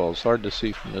those balls. It's hard to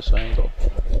see from this angle.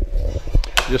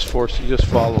 Just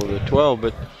follow the 12,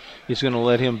 but he's going to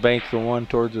let him bank the 1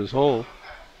 towards his hole.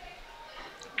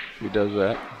 If he does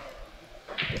that,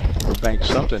 or bank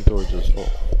something towards his hole.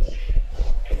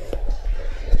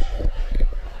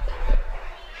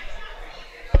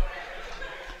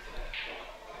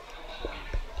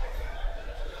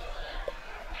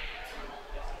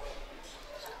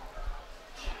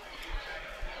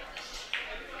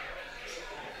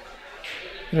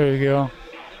 there you go.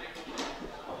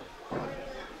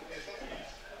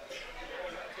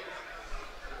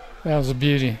 That was a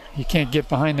beauty. You can't get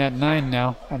behind that 9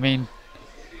 now. I mean,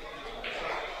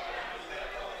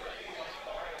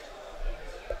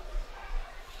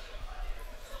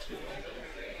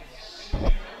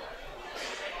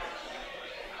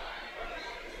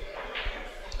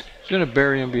 He's going to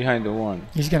bury him behind the 1.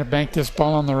 he's going to bank this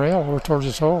ball on the rail or towards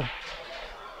his hole.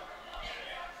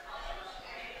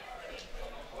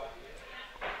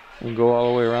 And go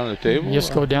all the way around the table? You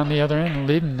just go down the other end and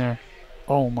leave him there.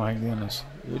 Oh my goodness.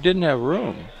 We didn't have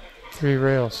room. 3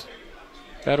 rails.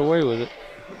 Got away with it.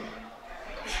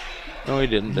 No, he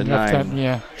didn't. The Left 9. that-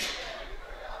 yeah.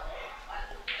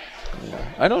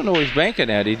 I don't know what he's banking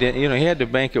at. He didn't. He had to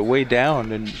bank it way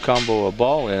down and combo a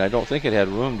ball in. I don't think it had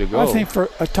room to go. I think for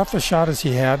a tough a shot as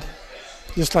he had,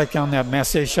 just like on that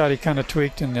Massey shot, he kind of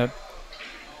tweaked and that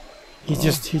he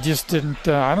just didn't.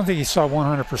 I don't think he saw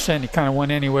 100%. He kind of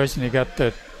went anyways, and he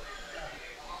kind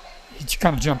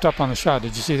of jumped up on the shot.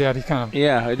 Did you see that? He kind of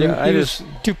I was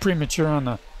too premature on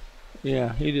the.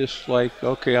 Yeah, he just like,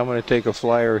 okay, I'm going to take a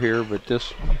flyer here, but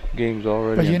this game's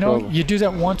already But in trouble. you do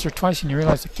that once or twice, and you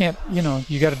realize it can't.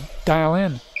 You got to dial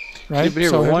in, right? See, but here,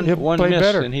 so one he'll play miss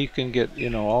better. and he can get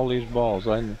all these balls.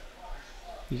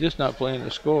 He's just not playing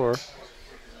the score.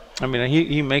 I mean,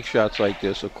 he makes shots like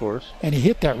this, of course. And he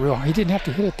hit that real. He didn't have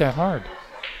to hit it that hard,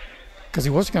 because he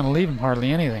wasn't going to leave him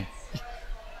hardly anything.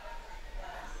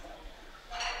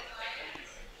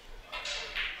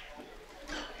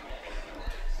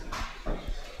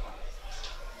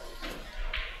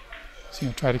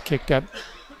 So try to kick that.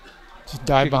 Just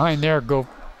dive behind there. Go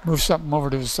move something over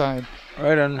to his side.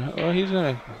 Right on. Well, he's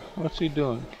gonna. What's he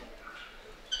doing?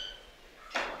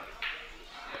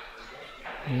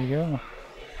 There you go.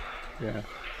 Yeah.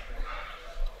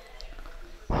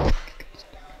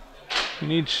 He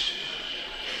needs.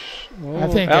 I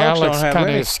think Alex kind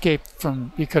of escaped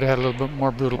from. He could have had a little bit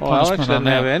more brutal punishment Alex on doesn't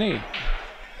have that. any.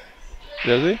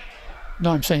 Does he?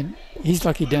 No, I'm saying he's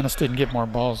lucky Dennis didn't get more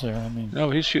balls there. I mean,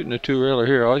 No, he's shooting a 2-railer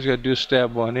here. All he's got to do is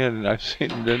stab one in, and I've seen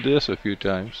him do this a few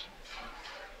times.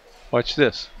 Watch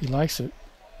this. he likes it.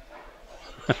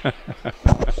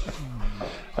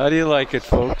 How do you like it,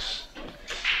 folks?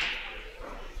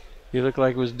 He looked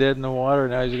like he was dead in the water.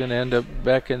 Now he's going to end up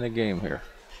back in the game here.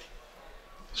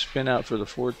 Spin out for the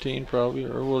 14 probably,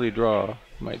 or will he draw?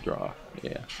 Might draw,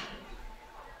 yeah.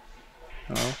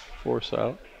 No, force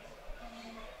out.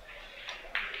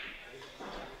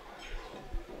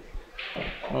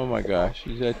 Oh my gosh,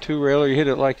 he's that 2-railer. You hit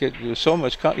it like it was so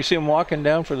much. You see him walking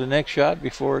down for the next shot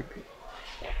before it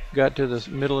got to the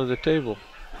middle of the table.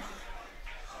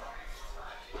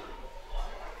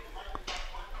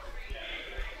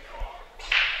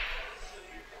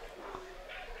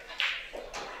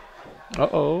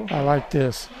 Uh-oh. I like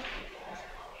this.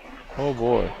 Oh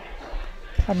boy.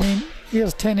 I mean, he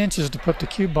has 10 inches to put the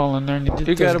cue ball in there, and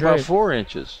You got about great. 4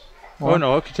 inches. What? Oh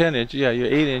no, okay, 10 inches. Yeah, you're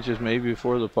 8 inches maybe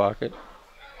before the pocket.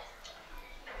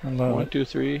 I love 1, it. 2,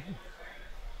 3.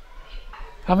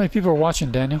 How many people are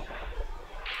watching, Daniel?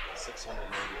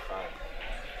 685.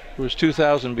 It was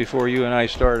 2,000 before you and I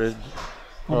started.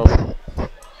 Oh.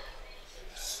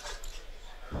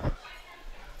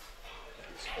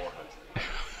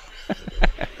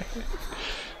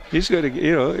 He's going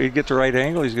to, he get the right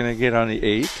angle. He's going to get on the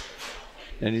 8,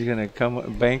 and he's going to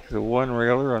come bank the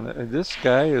 1-railer on the. This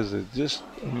guy is just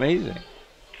amazing.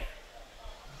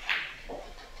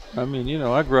 I mean,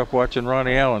 I grew up watching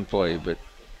Ronnie Allen play, but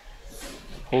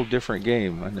whole different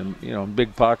game. And then, in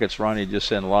big pockets, Ronnie just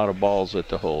sent a lot of balls at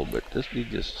the hole, but he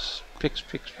just picks.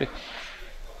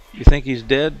 You think he's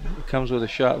dead? He comes with a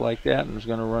shot like that and is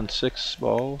going to run 6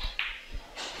 balls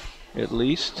at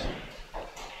least.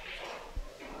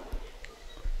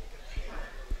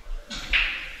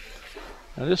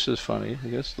 Now this is funny.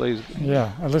 This lays.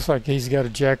 Yeah, it looks like he's got to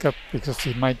jack up because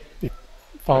he might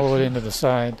follow it into the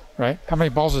side, right? How many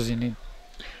balls does he need?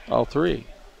 All 3.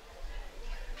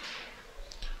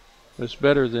 It's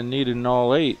better than needing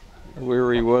all 8,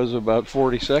 where he was about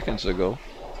 40 seconds ago.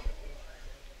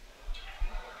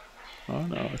 Oh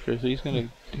no, because he's gonna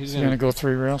go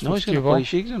 3 rails. No, he's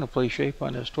gonna play shape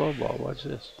on this 12 ball. Watch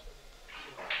this.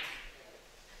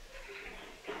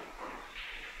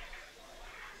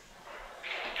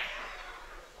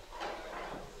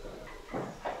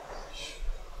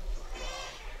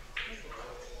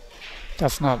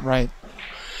 That's not right.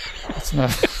 That's not.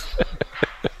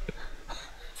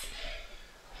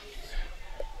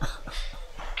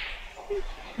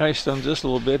 Now he stuns this a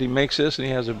little bit. He makes this, and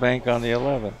he has a bank on the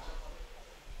 11.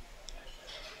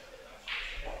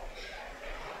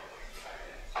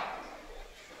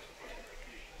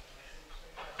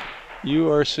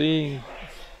 You are seeing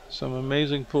some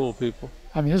amazing pool, people.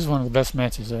 I mean, this is one of the best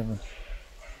matches ever.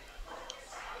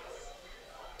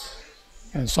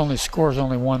 And it's only scores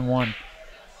only 1-1.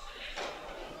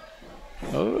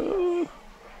 Oh,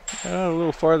 a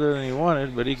little farther than he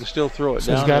wanted, but he can still throw it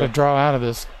down. He's got to draw out of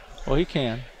this. Well, he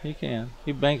can. He can.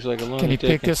 He banks like a lunatic. Can he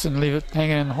pick this and leave it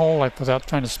hanging in the hole, like without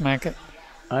trying to smack it?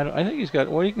 I think he's got.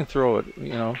 Well, he can throw it.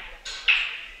 You know.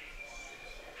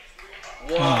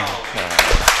 Wow. Oh,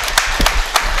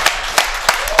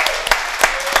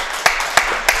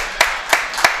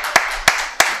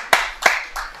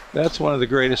 that's one of the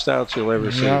greatest outs you'll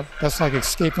ever see. Yeah, that's like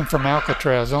escaping from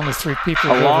Alcatraz. Only 3 people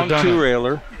A have long ever done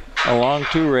two-railer. A long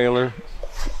two-railer.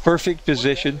 Perfect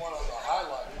position.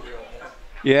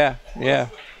 Yeah, yeah.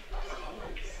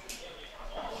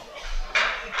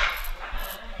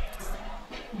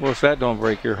 Well, if that don't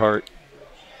break your heart.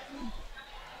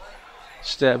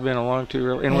 Stab in a long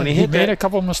two-railer. And when he hit made that, a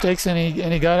couple of mistakes and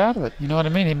he got out of it. You know what I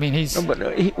mean? I mean, he's. No,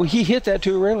 but he hit that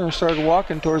two-railer and started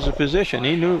walking towards the position.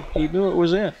 He knew it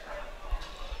was in.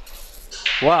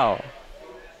 Wow.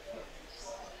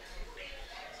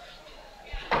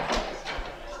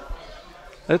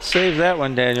 Let's save that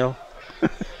one, Daniel.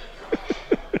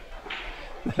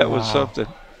 That was something.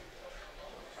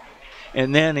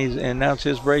 And then now it's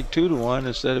his break 2-1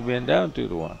 instead of being down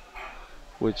 2-1.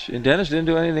 And Dennis didn't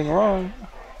do anything wrong,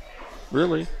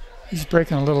 really. He's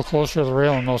breaking a little closer to the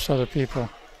rail than most other people.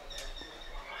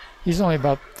 He's only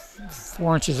about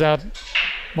 4 inches out.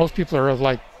 Most people are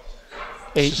like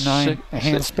 8, 9, a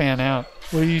hand span out.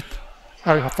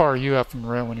 How far are you up from the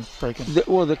rail when you're breaking?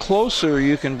 Well, the closer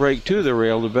you can break to the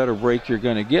rail, the better break you're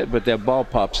going to get, but that ball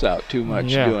pops out too much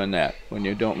doing that when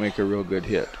you don't make a real good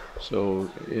hit. So,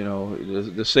 you know,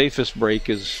 the safest break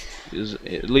is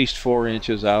at least 4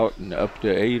 inches out and up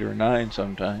to 8 or 9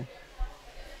 sometimes.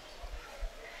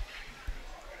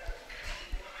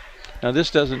 Now,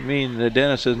 this doesn't mean that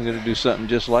Dennis isn't going to do something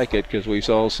just like it, because we've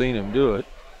all seen him do it.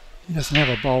 He doesn't have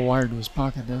a ball wired to his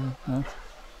pocket, does he? Huh?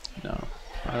 No.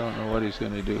 I don't know what he's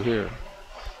going to do here.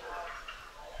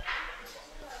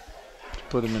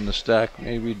 Put him in the stack,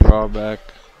 maybe draw back.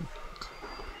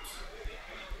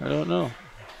 I don't know.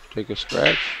 Take a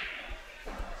scratch.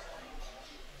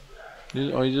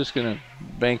 Oh, he's just going to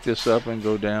bank this up and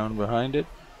go down behind it.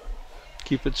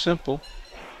 Keep it simple.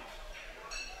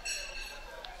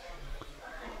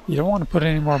 You don't want to put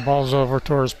any more balls over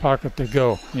towards his pocket to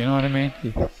go. You know what I mean?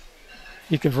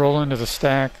 He could roll into the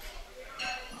stack.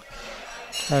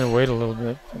 Try to wait a little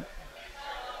bit.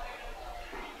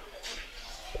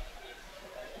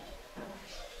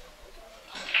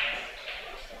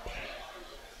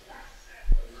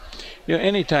 You know,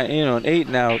 anytime, you know, an 8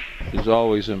 and out is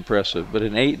always impressive, but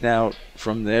an 8 and out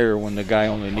from there when the guy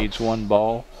only needs 1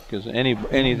 ball, because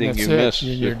anything you miss,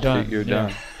 you're done. You're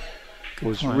done.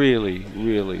 Was really,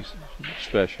 really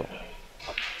special.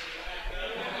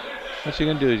 What's he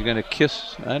going to do? He's going to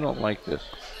kiss. I don't like this.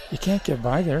 You can't get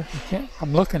by there. You can't.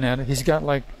 I'm looking at it. He's got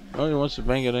like. Oh, he wants to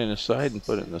bang it in the side and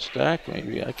put it in the stack.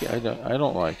 Maybe I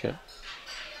don't like it.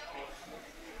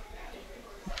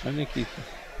 I think he's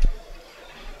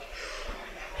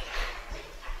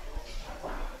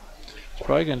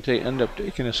probably going to end up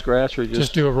taking a scratch or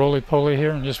just do a roly-poly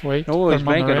here and just wait. No, he's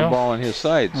banking a ball on his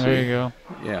side. There you go.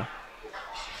 Yeah.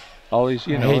 All these,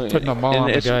 you I know, hate putting a ball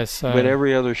on the guy's side. But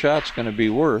every other shot's going to be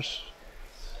worse.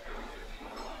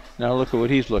 Now look at what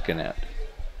he's looking at.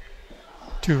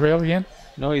 2 rail again?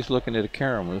 No, he's looking at a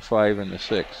carom with 5 and the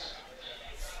 6.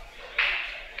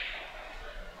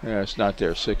 Yeah, it's not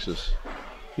there. 6 is.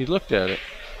 He looked at it.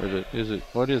 Or is it?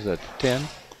 What is that? 10.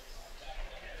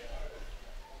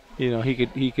 You know, he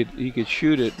could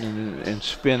shoot it and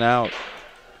spin out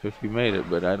if he made it,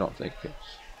 but I don't think it's.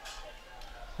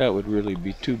 That would really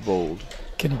be too bold.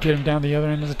 Can you get him down the other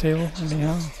end of the table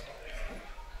anyhow?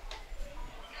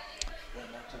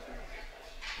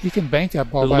 You can bank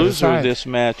that ball The by the loser of side. this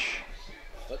match.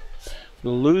 The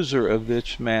loser of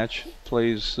this match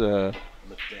plays. Yeah,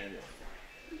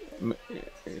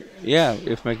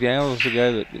 if McDaniel's the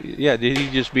guy that. Yeah, did he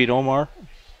just beat Omar?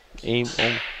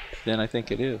 Then I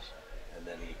think it is. And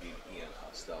then he beat Ian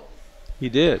Costello. He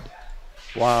did.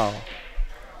 Wow.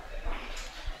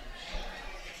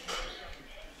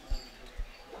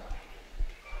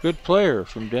 Good player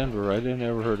from Denver. I didn't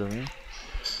ever heard of him.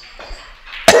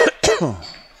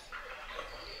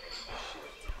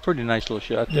 Pretty nice little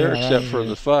shot there, Yeah, except for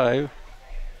the 5.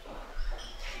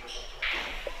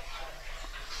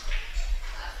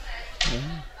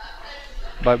 Yeah.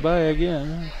 Bye-bye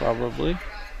again, probably.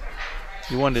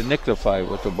 You wanted to nick the 5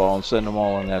 with the ball and send them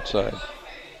all on that side.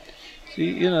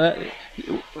 See, you know,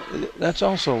 that's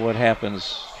also what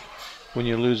happens when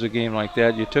you lose a game like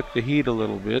that. You took the heat a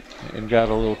little bit and got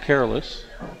a little careless,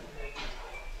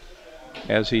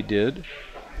 as he did.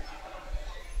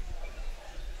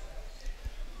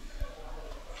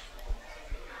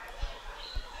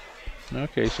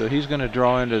 Okay, so he's going to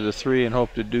draw into the 3 and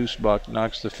hope the deuce box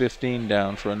knocks the 15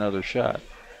 down for another shot.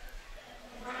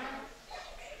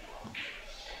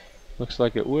 Looks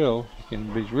like it will.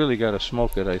 He's really got to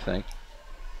smoke it, I think.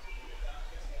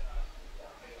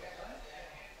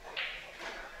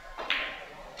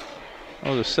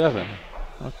 Oh, the 7.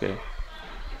 Okay.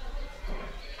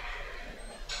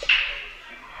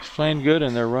 He's playing good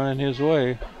and they're running his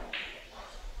way.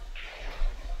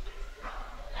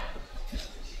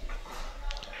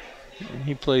 And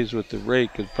he plays with the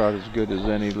rake about as good as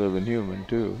any living human,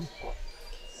 too.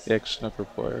 Ex-snooker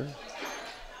player.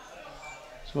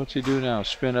 So what's he do now?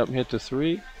 Spin up and hit the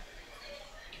 3?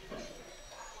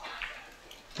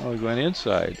 Oh, he went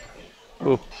inside.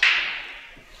 Oh,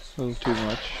 a little too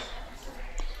much.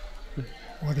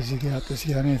 What does he got? Does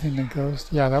he got anything that goes?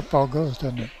 Yeah, that ball goes,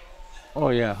 doesn't it? Oh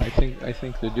yeah, I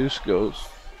think the deuce goes.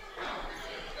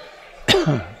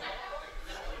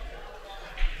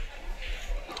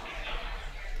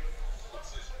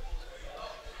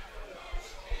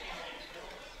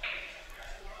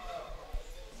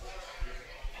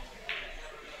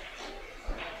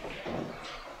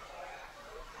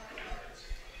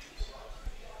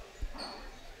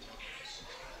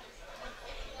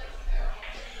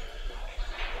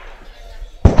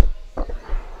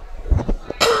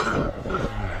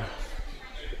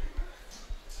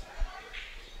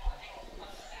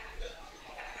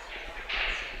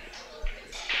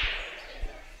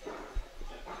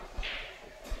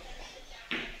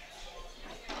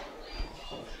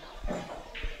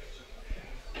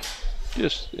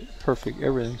 Just perfect.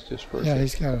 Everything's just perfect. Yeah,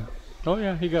 he's got it. Oh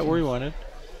yeah, he got where he wanted.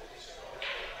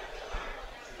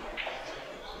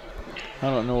 I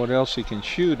don't know what else he can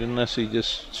shoot unless he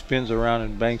just spins around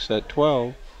and banks that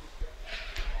 12.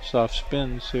 Soft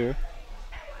spins here.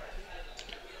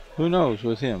 Who knows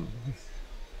with him?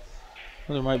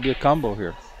 Well, there might be a combo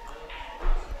here.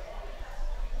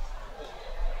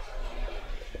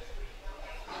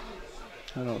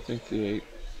 I don't think the 8.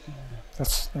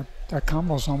 That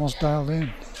combo's almost dialed in.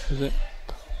 Is it?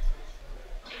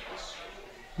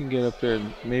 He can get up there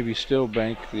and maybe still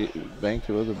bank the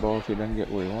other ball if he doesn't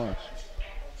get where he wants.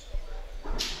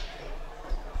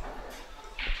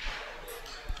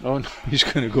 Oh no, he's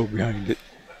going to go behind it.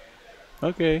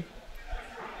 Okay.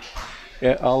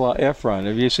 Yeah, a la Efron.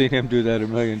 Have you seen him do that a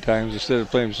million times? Instead of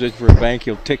playing position for a bank,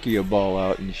 he'll ticky a ball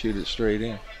out and shoot it straight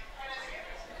in.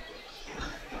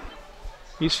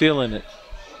 He's feeling it.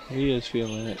 He is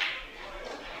feeling it.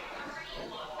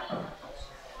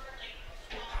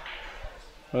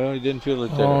 Well, he didn't feel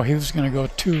it there. Oh, he was going to go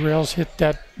 2 rails, hit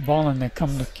that ball, and then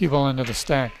come the cue ball into the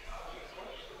stack.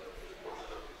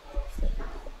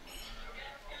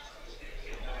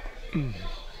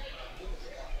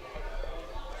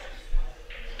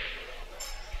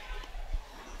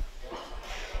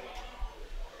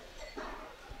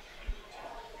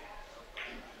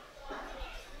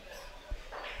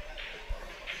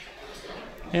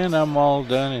 And I'm all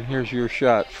done, and here's your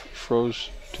shot. Froze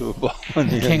to a ball in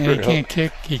the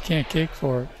He can't kick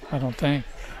for it, I don't think.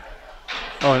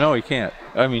 Oh no, he can't.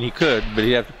 I mean, he could, but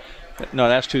he have to. No,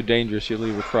 that's too dangerous. You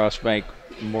leave a cross bank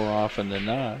more often than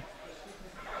not.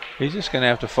 He's just going to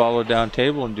have to follow down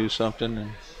table and do something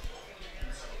and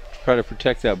try to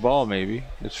protect that ball. Maybe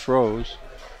it's froze.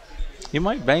 He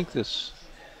might bank this.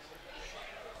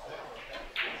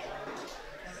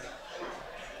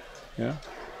 Yeah.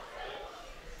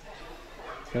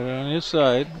 Got it on his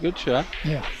side. Good shot.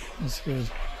 Yeah, that's good.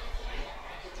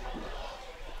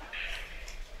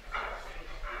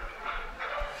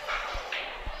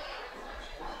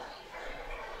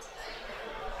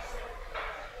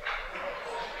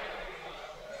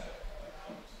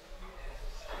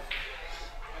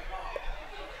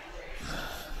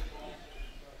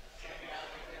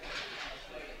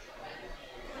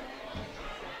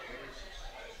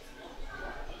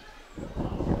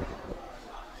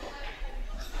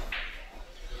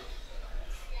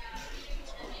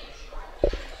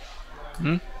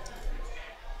 Hmm?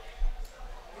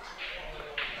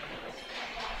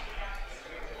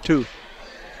 Two.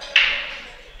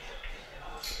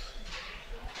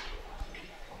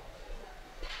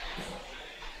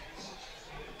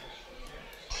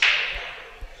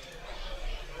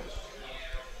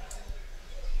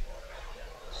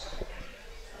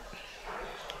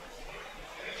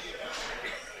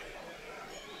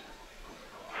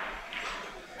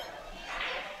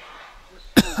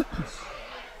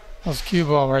 That's cue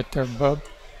ball right there, bub.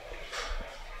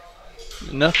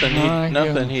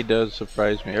 Nothing he does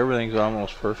surprise me. Everything's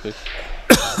almost perfect.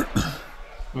 I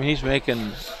mean, he's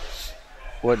making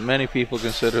what many people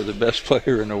consider the best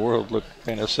player in the world look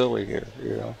kind of silly here,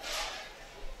 you know.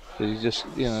 He's just,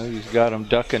 you know, he's got him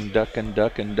ducking,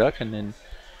 and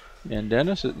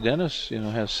Dennis, you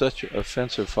know, has such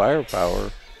offensive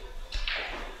firepower,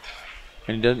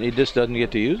 and he just doesn't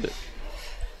get to use it.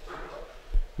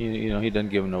 You know, he doesn't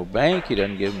give him no bank. He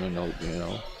doesn't give him no, you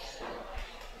know,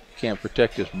 can't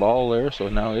protect his ball there, so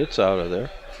now it's out of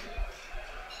there.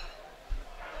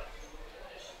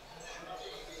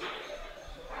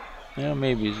 Yeah,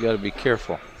 maybe he's got to be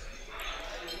careful.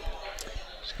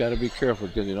 He's got to be careful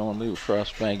because you don't want to leave a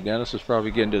cross bank. Dennis is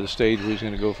probably getting to the stage where he's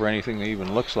going to go for anything that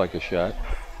even looks like a shot.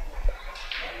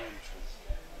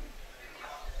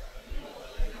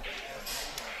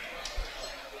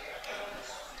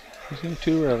 He's going to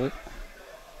two-rev it.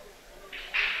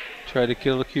 Try to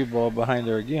kill the cue ball behind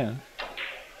there again.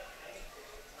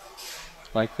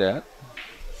 Like that.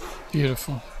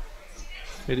 Beautiful.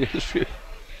 It is beautiful.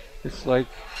 It's like,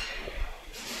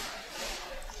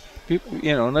 people,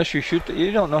 you know, unless you shoot,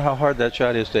 you don't know how hard that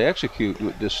shot is to execute.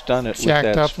 To stun it jacked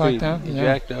with that up speed. like that? Yeah.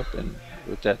 Jacked up and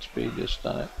with that speed, just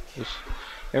stun it.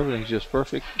 Everything's just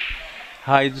perfect.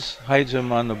 Hides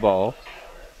him on the ball.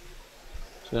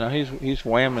 So now he's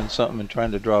whamming something and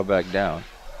trying to draw back down.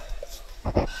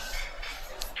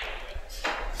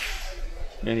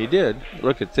 And he did.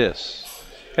 Look at this.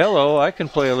 Hello, I can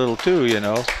play a little too, you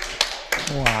know.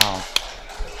 Wow.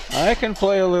 I can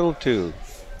play a little too.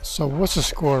 So what's the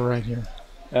score right here?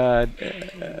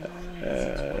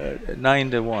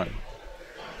 9-1.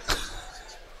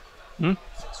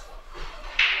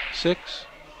 6,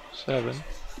 7.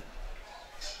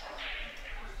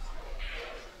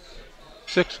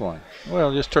 6-1.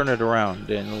 Well, just turn it around,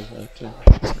 Daniel.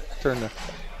 Turn the.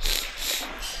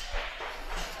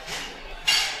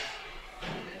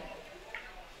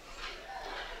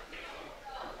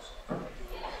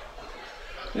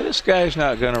 This guy's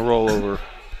not going to roll over.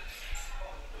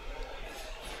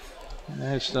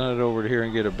 Let's stun it over to here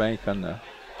and get a bank on the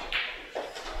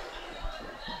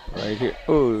right here.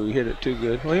 Oh, he hit it too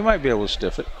good. Well, he might be able to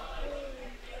stiff it.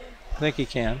 I think he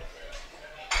can.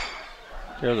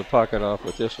 Tear the pocket off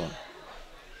with this one.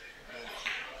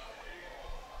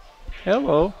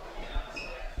 Hello.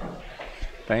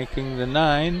 Banking the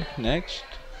 9 next.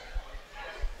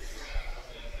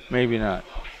 Maybe not.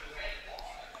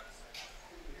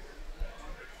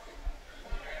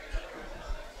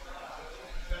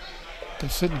 They're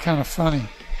sitting kind of funny.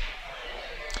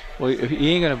 Well,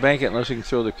 he ain't going to bank it unless he can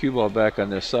throw the cue ball back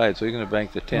on this side, so he's going to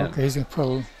bank the 10. Okay, he's going to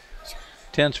put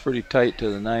 10's pretty tight to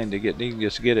the 9 to get. He can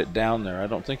just get it down there. I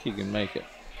don't think he can make it.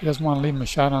 He doesn't want to leave him a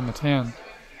shot on the 10.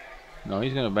 No,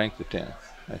 he's going to bank the 10,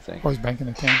 I think. Oh, he's banking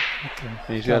the 10? Okay.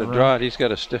 And he's got to draw it. He's got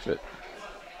to stiff it.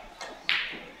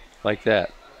 Like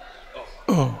that.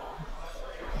 Oh.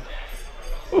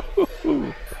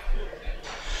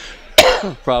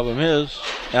 Problem is,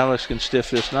 Alex can stiff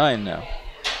this 9 now.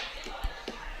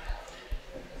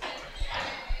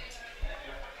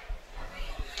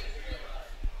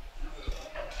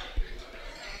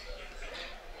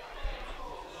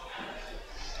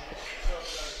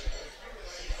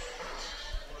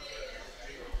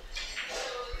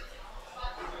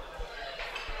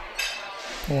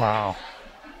 Wow.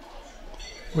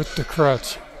 With the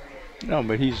crutch. No,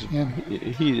 but he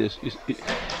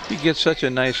gets such a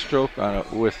nice stroke on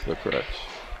it with the crutch.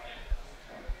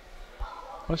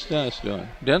 What's Dennis doing?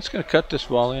 Dennis going to cut this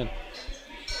ball in.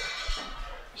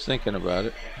 He's thinking about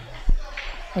it.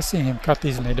 I've seen him cut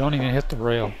these and they don't even hit the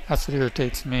rail. That's what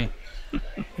irritates me.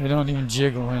 They don't even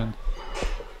jiggle in.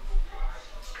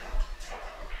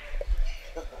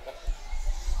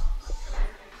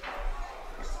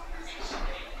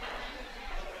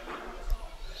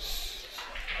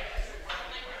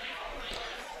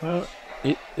 Well,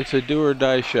 it's a do or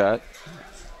die shot,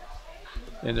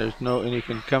 and and he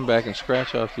can come back and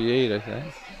scratch off the 8, I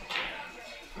think.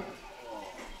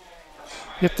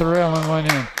 Hit the rail and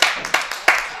went in.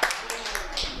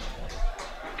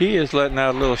 He is letting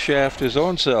out a little shaft his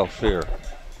own self here.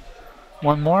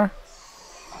 One more?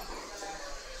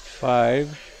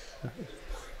 5.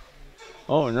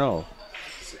 Oh no.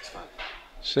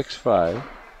 6-5.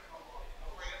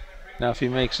 Now if he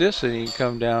makes this, then he can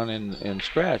come down and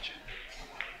scratch.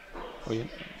 Oh, yeah.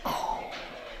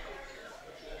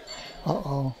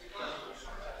 Uh-oh.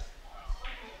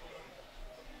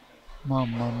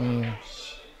 Mamma mia.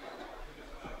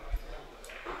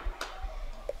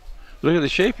 Look at the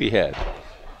shape he had.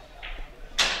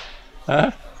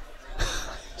 Huh?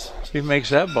 He makes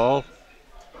that ball.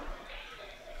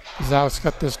 Has Alex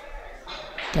got this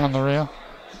down the rail?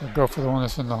 Or go for the one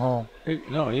that's in the hole?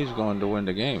 No, he's going to win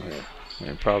the game here.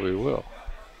 He probably will.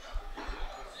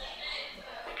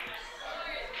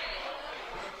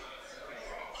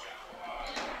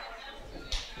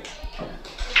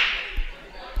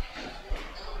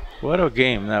 What a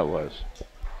game that was.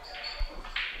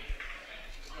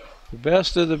 The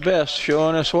best of the best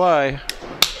showing us why.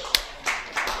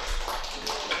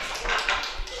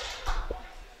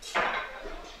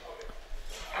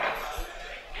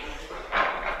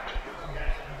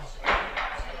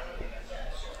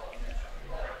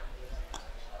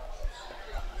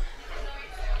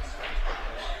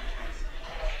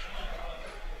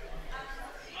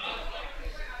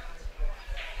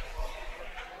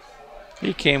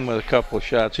 He came with a couple of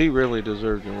shots. He really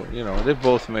deserved it. You know, they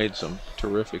both made some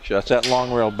terrific shots. That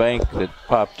long rail bank that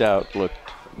popped out looked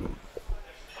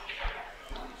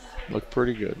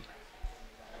pretty good.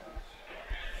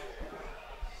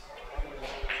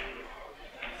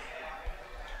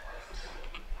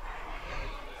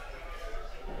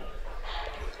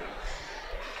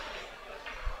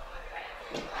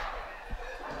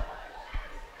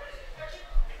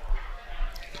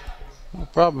 The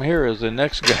problem here is the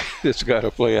next guy that's got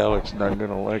to play Alex not going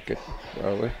to like it,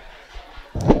 probably.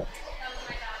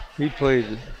 He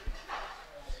played.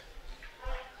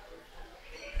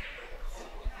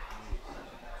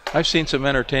 I've seen some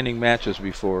entertaining matches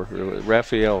before.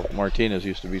 Rafael Martinez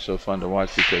used to be so fun to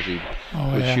watch because he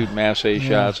would shoot masse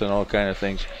shots and all kind of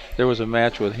things. There was a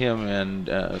match with him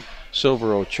and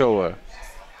Silver Ochoa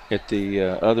at the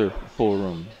other pool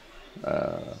room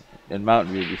in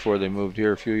Mountain View before they moved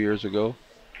here a few years ago.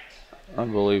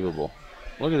 Unbelievable.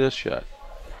 Look at this shot.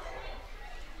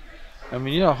 I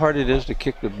mean, you know how hard it is to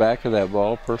kick the back of that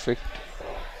ball perfect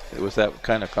with that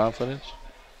kind of confidence?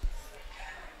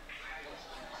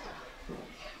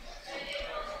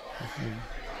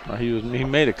 He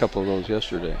made a couple of those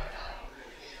yesterday.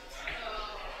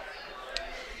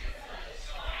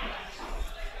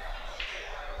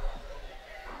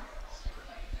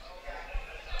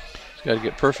 He's got to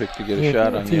get perfect to get a shot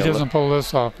on the If he doesn't pull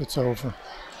this off, it's over.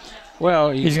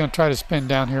 Well, he's going to try to spin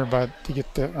down here, but to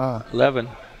get the 11.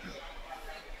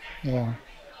 Yeah.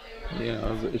 You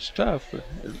know, it's tough.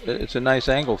 It's a nice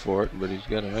angle for it, but he's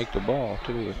got to make the ball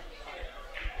too.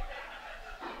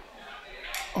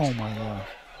 Oh my God.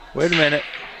 Wait a minute.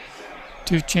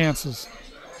 2 chances.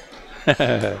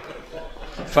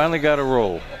 Finally got a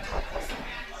roll.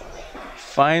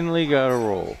 Finally got a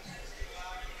roll.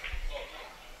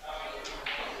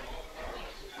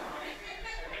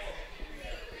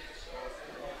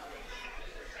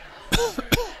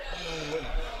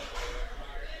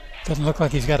 Doesn't look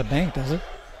like he's got a bank, does it?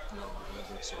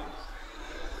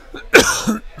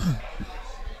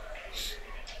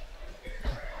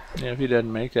 Yeah, if he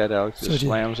doesn't make that, Alex just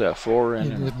slams that 4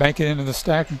 in. And bank it into the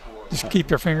stack and just keep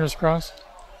your fingers crossed?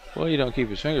 Well, you don't keep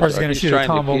his fingers crossed. Or is he going to shoot a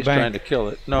combo bank? He's trying to kill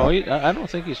it. No, I don't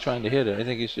think he's trying to hit it. I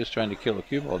think he's just trying to kill a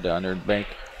cue ball down there and bank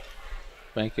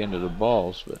into the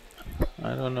balls, but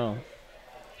I don't know.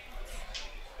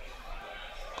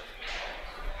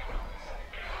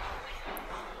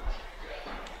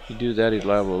 If you do that, he'd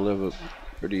liable to live a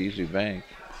pretty easy bank.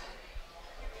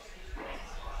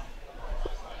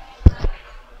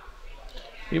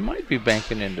 He might be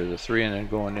banking into the 3 and then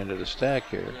going into the stack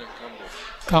here.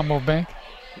 Combo bank?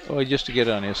 Well, just to get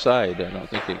on his side. I don't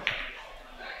think he...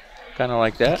 Kind of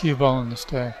like that? Cue ball in the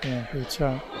stack, yeah, good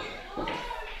shot.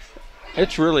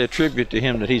 It's really a tribute to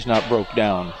him that he's not broke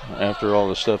down after all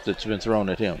the stuff that's been thrown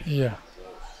at him. Yeah.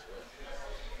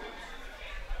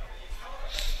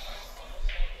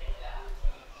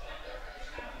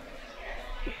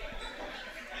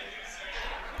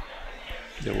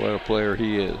 Yeah, what a player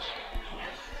he is.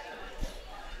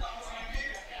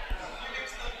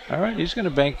 All right, he's going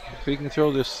to bank if he can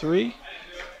throw this 3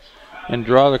 and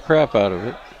draw the crap out of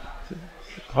it.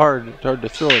 It's hard to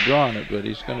throw a draw on it, but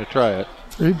he's going to try it.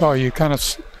 3 ball, you kind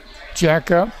of jack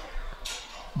up,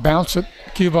 bounce it,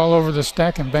 cue ball over the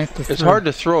stack, and bank the 3. It's hard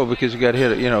to throw because you got to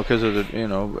hit it, you know, because of the, you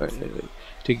know,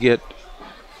 to get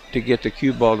the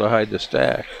cue ball to hide the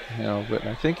stack, you know. But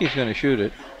I think he's going to shoot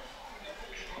it,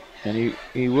 and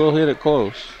he will hit it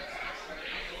close.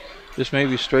 This may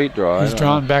be straight draw. He's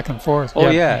drawing back and forth. Oh,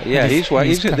 yeah. He's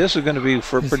this is going to be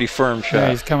for a he's- pretty firm shot. Yeah,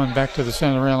 he's coming back to the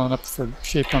center rail and up for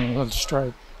shape on the little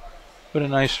stripe. Put a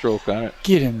nice stroke on it.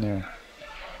 Get in there.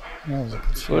 That was a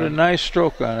good shot. Put a nice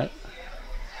stroke on it.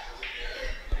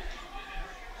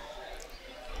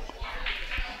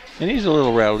 And he's a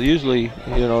little rattled. Usually,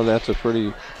 you know, that's a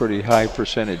pretty high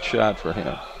percentage shot for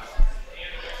him.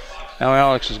 Now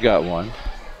Alex has got one.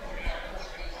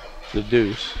 The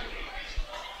deuce.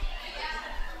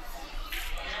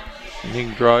 And he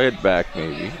can draw it back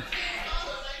maybe.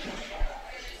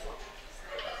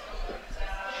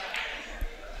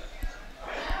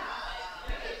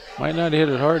 Might not hit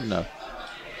it hard enough.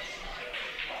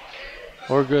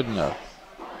 Or good enough.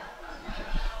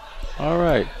 All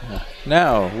right.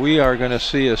 Now we are going to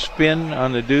see a spin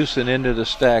on the deuce and into the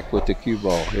stack with the cue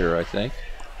ball here, I think.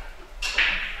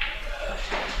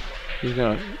 He's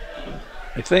going to,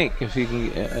 I think, if he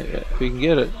can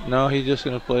get it. No, he's just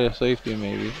going to play a safety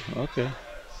maybe. Okay.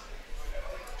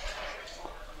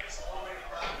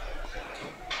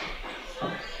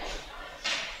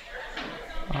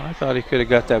 Oh, I thought he could have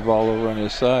got that ball over on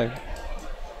his side.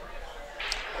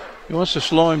 He wants to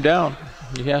slow him down.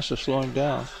 He has to slow him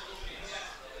down.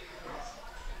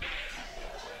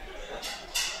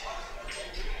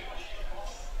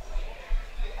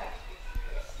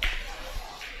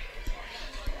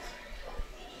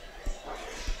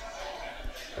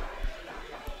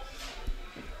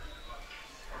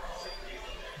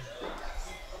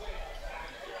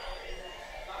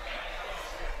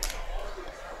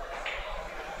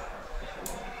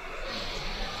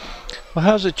 Well,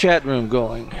 how's the chat room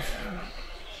going?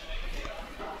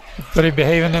 Are they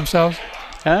behaving themselves?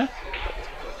 Huh?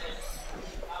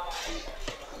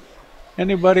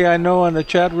 Anybody I know in the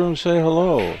chat room say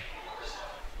hello?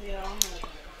 Yeah.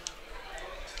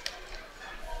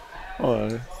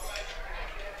 Oh,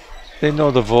 they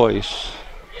know the voice.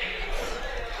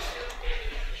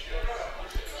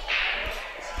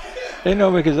 They know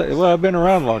because, well, I've been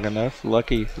around long enough.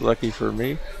 Lucky for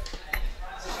me.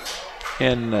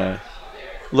 And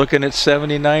looking at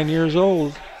 79 years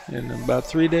old in about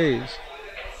 3 days.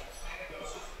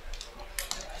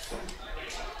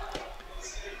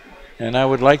 And I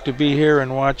would like to be here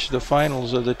and watch the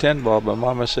finals of the 10 ball, but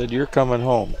Mama said, you're coming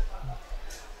home.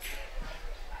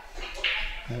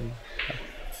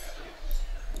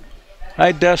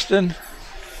 Hi, Dustin.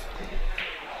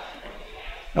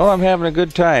 Oh, I'm having a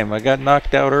good time. I got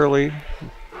knocked out early.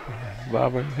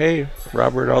 Bob, hey,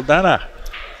 Robert Aldana.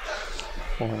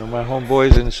 One of my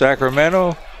homeboys in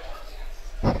Sacramento.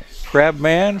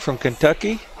 Crabman from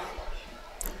Kentucky.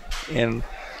 And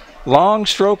Long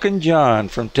Stroking John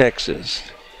from Texas.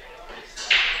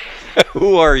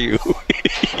 Who are you?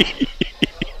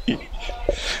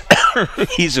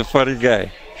 He's a funny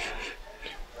guy.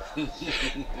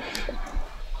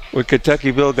 When Kentucky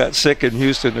Bill got sick in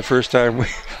Houston the first time,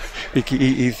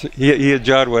 he and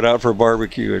John went out for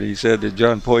barbecue, and he said that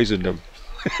John poisoned him.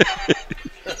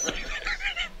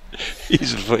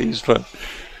 He's fun.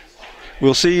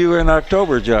 We'll see you in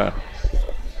October, John.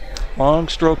 Long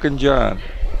Stroking John.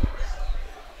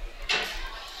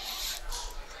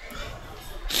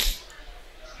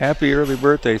 Happy early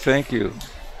birthday, thank you.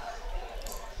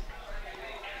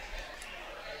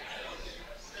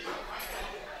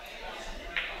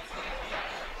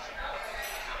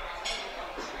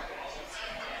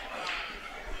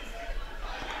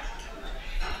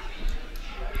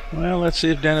 Well, let's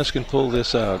see if Dennis can pull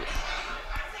this out.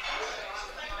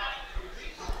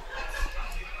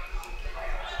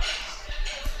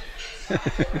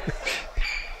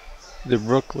 The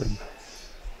Brooklyn.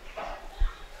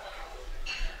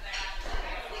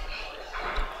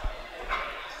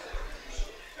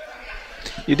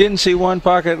 You didn't see one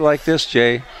pocket like this,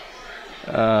 Jay.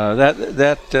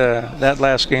 That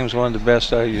last game's one of the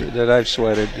best that I've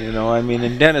sweated. You know, I mean,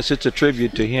 and Dennis, it's a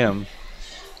tribute to him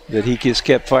that he just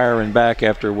kept firing back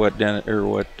after what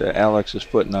Alex is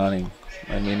putting on him.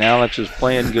 I mean, Alex is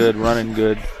playing good, running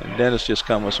good, and Dennis just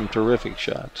come with some terrific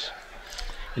shots.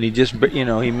 And he just, you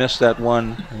know, he missed that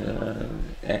one,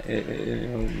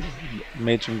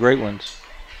 made some great ones.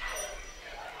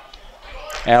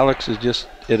 Alex is just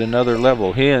at another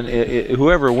level. He and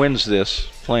whoever wins this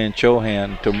playing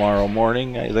Chohan tomorrow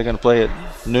morning, they're going to play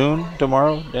at noon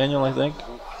tomorrow, Daniel, I think.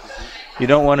 You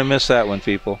don't want to miss that one,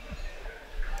 people.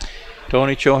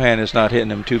 Tony Chohan is not hitting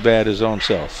him too bad his own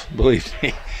self. Believe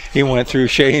me. He went through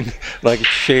Shane like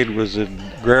Shane was in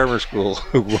grammar school.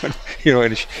 You know,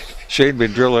 and Shane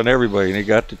been drilling everybody, and he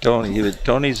got to Tony.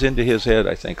 Tony's into his head,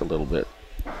 I think, a little bit.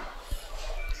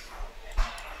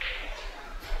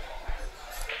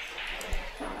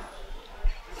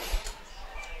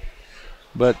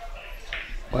 But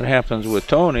what happens with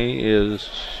Tony is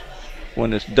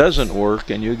when it doesn't work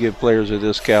and you give players of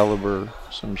this caliber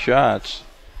some shots.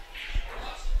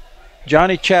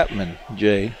 Johnny Chapman,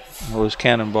 Jay, was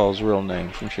Cannonball's real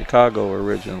name, from Chicago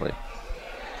originally.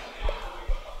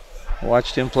 I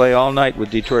watched him play all night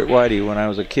with Detroit Whitey when I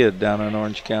was a kid down in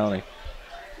Orange County.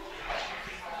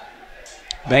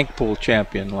 Bank pool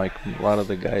champion like a lot of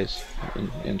the guys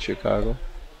in Chicago.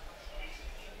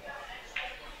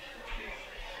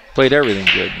 Played everything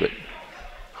good, but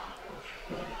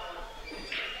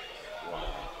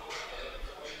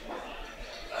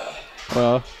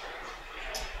well,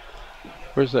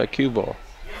 where's that cue ball?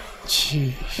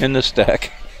 Jeez. In the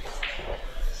stack.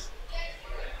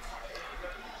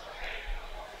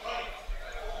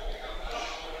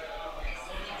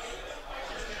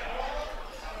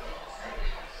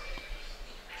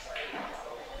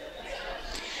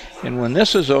 And when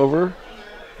this is over,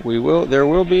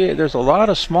 there's a lot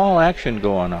of small action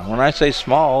going on. When I say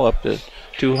small, up to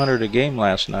 200 a game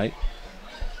last night.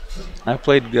 I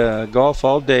played golf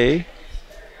all day.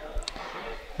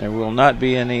 There will not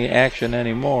be any action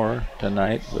anymore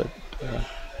tonight, but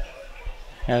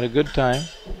had a good time.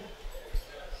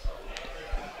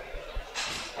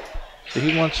 So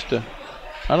he wants to,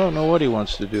 I don't know what he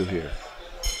wants to do here.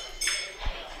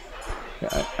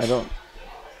 I don't,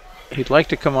 he'd like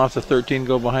to come off the 13,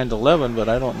 go behind 11, but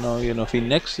I don't know, if he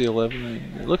nicks the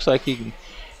 11, it looks like he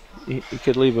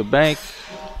could leave a bank.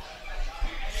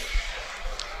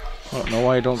 I don't know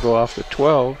why he don't go off the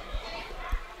 12.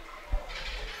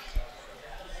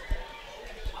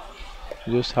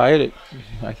 Just hide it.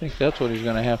 I think that's what he's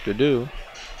going to have to do.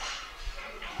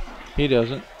 He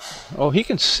doesn't. Oh, he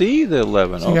can see the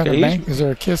 11. So okay, bank. Is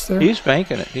there a kiss there? He's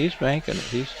banking it. He's banking it.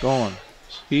 He's going.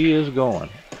 He is going.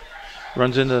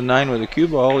 Runs into the 9 with a cue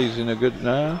ball. He's in a good.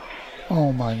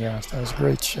 Oh my gosh, that was a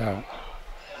great shot.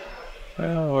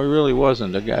 Well, he really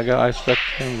wasn't. I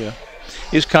expected him to.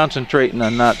 He's concentrating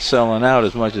on not selling out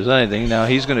as much as anything. Now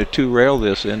he's going to 2-rail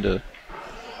this into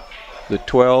the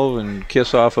 12 and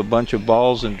kiss off a bunch of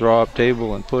balls and draw up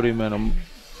table and put him in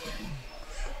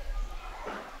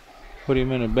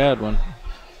a bad one.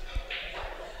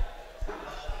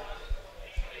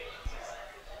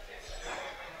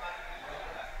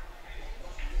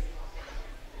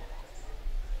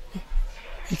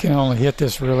 You can only hit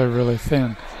this really, really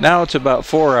thin. Now it's about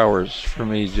 4 hours for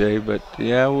me, Jay. But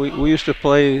yeah, we used to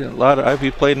play a lot of. I've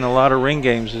played in a lot of ring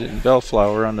games in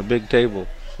Bellflower on the big table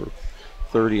for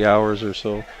 30 hours or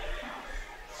so.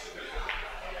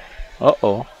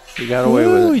 Uh-oh, he got away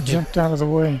with it. He jumped out of the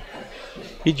way.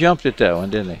 He jumped at that one,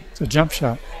 didn't he? It's a jump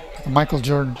shot, like a Michael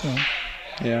Jordan shot.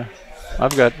 Yeah,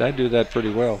 I do that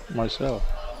pretty well myself.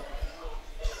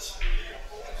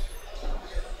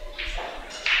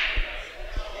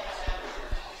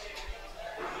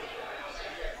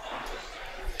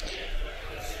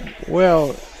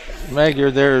 Well,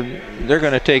 Magyar, they're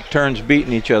going to take turns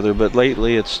beating each other, but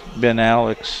lately it's been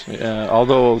Alex.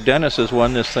 Although Dennis has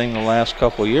won this thing the last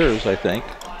couple years, I think,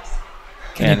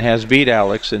 and has beat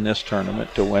Alex in this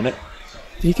tournament to win it.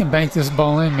 He can bank this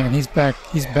ball in, man. He's back.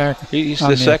 He's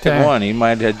the second attack. one. He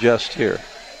might adjust here,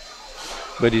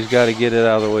 but he's got to get it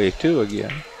out of the way too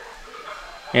again.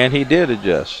 And he did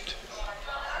adjust.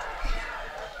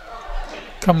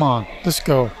 Come on, let's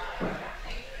go.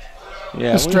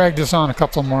 Yeah, let's drag this on a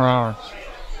couple more hours.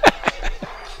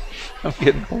 I'm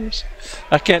getting hoarse.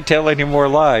 I can't tell any more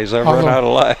lies. I've run out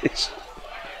of lies.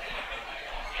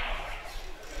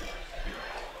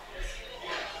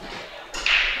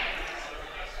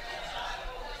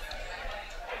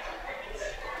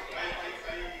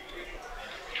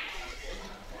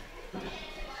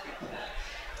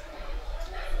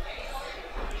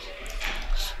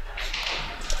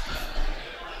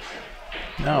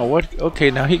 Now what?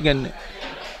 Okay, now he can.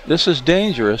 This is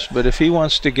dangerous, but if he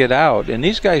wants to get out, and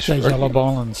these guys, yellow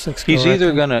ball and 6. He's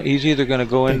either gonna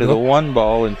go into the 1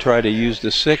 ball and try to use the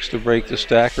 6 to break the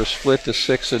stack, or split the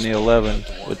 6 and the 11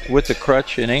 with the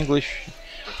crutch in English.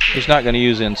 He's not going to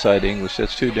use inside English.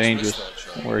 That's too dangerous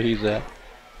where he's at.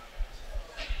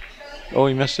 Oh,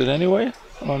 he missed it anyway?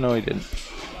 Oh no, he didn't.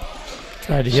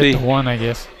 Tried to hit the 1, I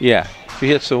guess. Yeah, if he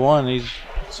hits the 1,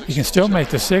 he can still make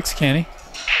the 6, can he?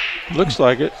 Looks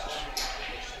like it.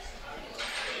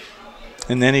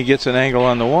 And then he gets an angle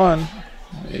on the 1.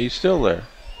 He's still there.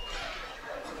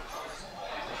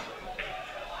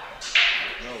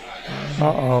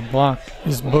 Uh-oh, blocked.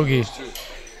 His boogie.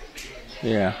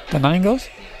 Yeah. The 9 goes?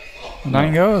 The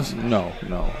 9 goes? No.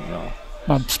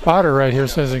 My spotter right here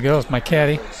says it goes. My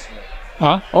caddy.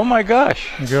 Huh? Oh my gosh.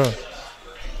 It goes.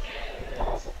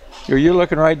 You're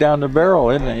looking right down the barrel,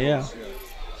 isn't it? Yeah.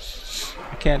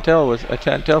 can't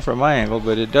tell from my angle,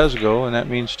 but it does go, and that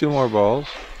means 2 more balls.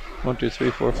 1, 2,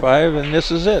 3, 4, 5, and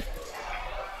this is it.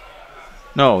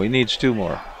 No, he needs 2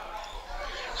 more.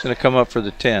 He's going to come up for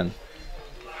the 10.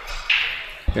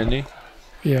 Isn't he?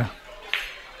 Yeah.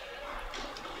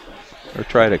 Or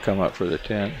try to come up for the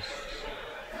 10.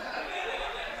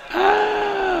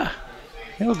 Ah!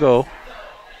 He'll go.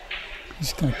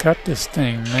 He's going to cut this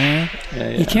thing, man. Yeah.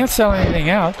 You can't sell anything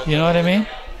out, you know what I mean?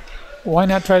 Why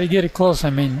not try to get it close? I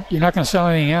mean, you're not going to sell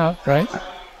anything out, right?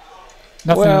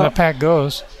 Nothing in the pack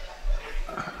goes.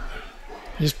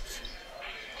 Just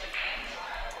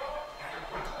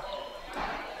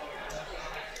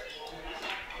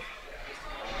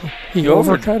he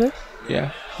overcut it?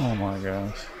 Yeah. Oh my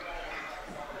gosh.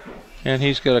 And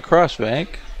he's got a cross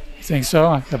bank. You think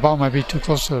so? The ball might be too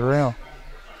close to the rail.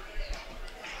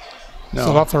 No.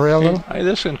 Still off the rail, though?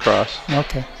 This can cross.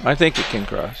 Okay. I think it can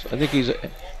cross. I think he's a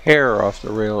hair off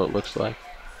the rail, it looks like.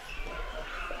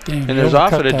 Dang, and there's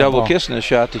often a double kiss in the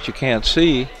shot that you can't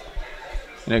see,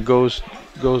 and it goes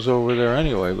over there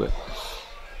anyway. But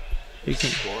he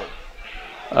can.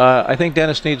 I think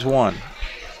Dennis needs 1.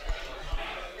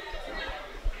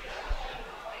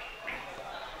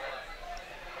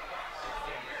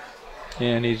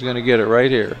 And he's going to get it right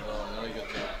here.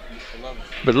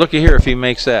 But looky here, if he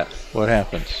makes that, what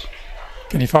happens?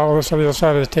 Can he follow this on the other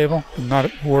side of the table and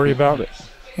not worry about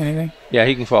anything? Yeah,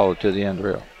 he can follow it to the end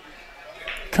rail.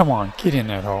 Come on, get in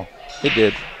that hole. It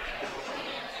did.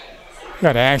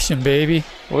 Got action, baby.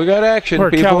 We got action, We're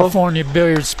people. California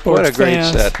Billiards sports What a great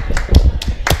fans. set.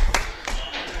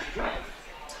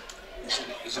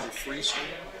 Is it a free stream?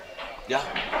 Yeah.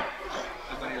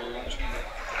 How many are watching?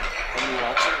 How many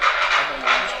watching?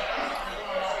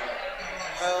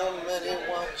 How many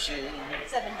watching?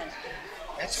 700.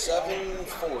 That's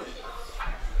 740.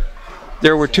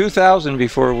 There were 2,000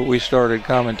 before we started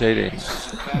commentating.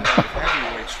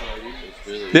 heavyweights fighting.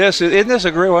 Isn't this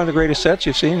a great one of the greatest sets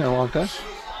you've seen in a long time?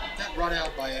 That run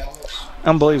out by Alex.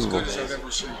 Unbelievable. As I've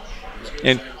ever seen.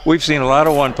 And we've seen a lot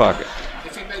of one pocket.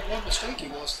 If he made one mistake, he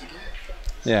lost the game.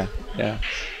 Yeah, yeah.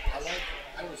 I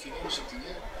don't know if you noticed at the end,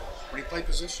 when he played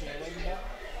position and let him ball,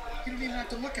 he didn't even have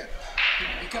to look at it.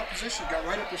 He got position, got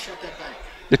right up and shut that bank.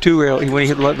 The 2 rail, when he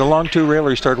hit the long 2 railer,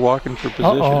 he started walking for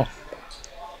position. Uh-oh.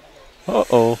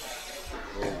 Uh-oh.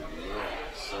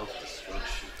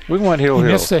 We want Hill. He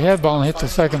missed the head ball and hit the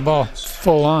second ball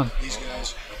full on. These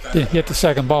guys. Did hit the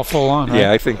second ball full on, right?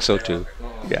 Yeah, I think so too.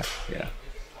 Yeah, yeah.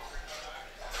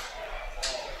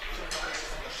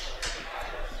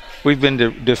 We've been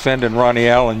defending Ronnie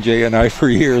Allen, Jay and I, for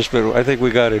years, but I think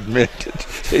we got to admit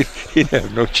that he'd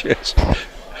have no chance.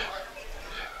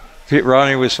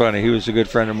 Ronnie was funny. He was a good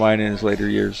friend of mine in his later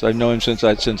years. I've known him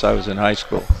since I was in high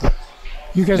school.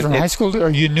 You guys were in high school, or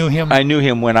you knew him? I knew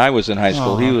him when I was in high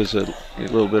school. Oh. He was a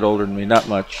little bit older than me, not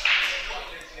much.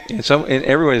 And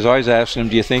everybody's always asking him,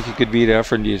 "Do you think you could beat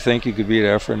Efren? Do you think you could beat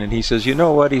Efren?" And he says, "You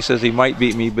know what?" He says, "He might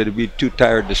beat me, but he'd be too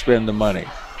tired to spend the money."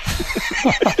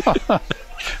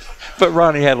 But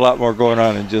Ronnie had a lot more going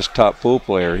on than just top pool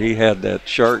player. He had that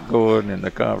shark going and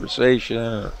the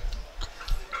conversation.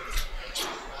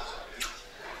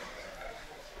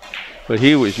 But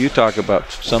he was, you talk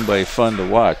about somebody fun to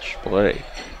watch play.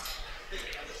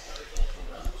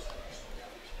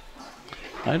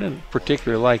 I didn't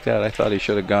particularly like that. I thought he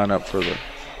should have gone up for the...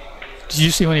 Did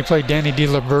you see when he played Danny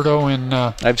DiLiberto in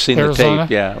I've seen Arizona? the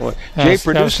tape, yeah. Well, Jay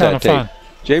produced that tape. Fun.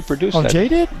 Jay produced that. Oh, Jay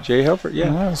did? Jay Helfert, yeah.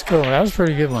 Oh, that was cool. That was a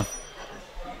pretty good one.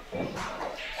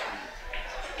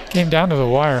 Came down to the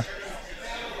wire.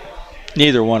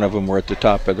 Neither one of them were at the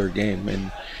top of their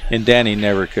game, and Danny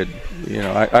never could. You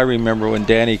know, I remember when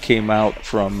Danny came out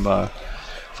from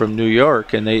New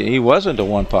York, and he wasn't a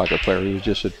one-pocket player. He was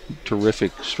just a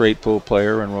terrific straight pool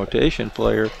player and rotation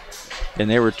player, and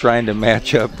they were trying to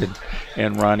match up.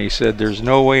 And Ronnie said, "There's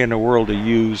no way in the world a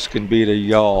Hughes can beat a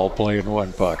y'all playing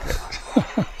one pocket."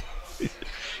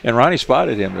 And Ronnie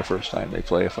spotted him the first time they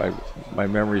play. If my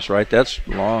memory's right, that's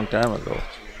a long time ago.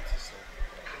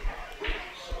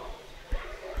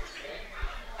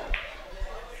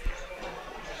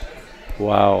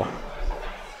 Wow.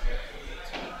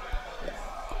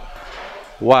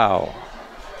 Wow.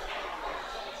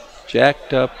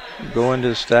 Jacked up, go into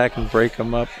the stack and break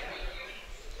them up.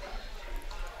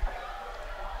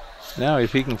 Now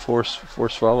if he can force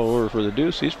follow over for the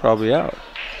deuce, he's probably out.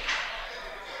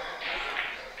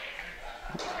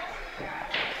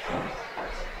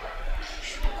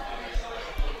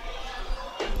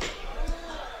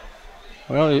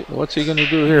 Well, what's he going to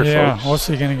do here, folks? What's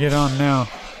he going to get on now?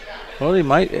 Well, he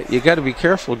might. You got to be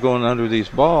careful going under these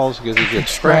balls because he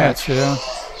gets scratched. Yeah.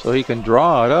 So he can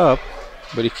draw it up.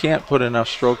 But he can't put enough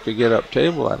stroke to get up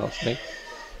table, I don't think.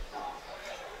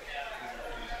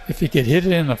 If he could hit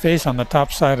it in the face on the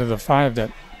top side of the 5,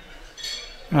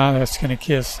 that's going to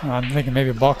kiss. I'm thinking maybe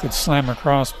a ball could slam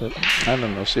across, but I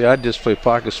don't know. See, I'd just play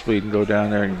pocket speed and go down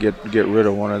there and get rid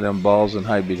of one of them balls and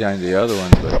hide behind the other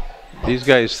one. But these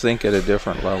guys think at a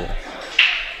different level.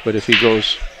 But if he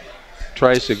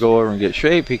tries to go over and get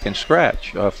shape, he can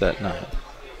scratch off that 9.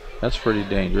 That's pretty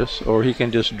dangerous. Or he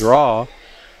can just draw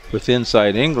with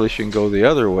inside English and go the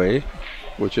other way,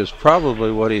 which is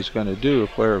probably what he's going to do, a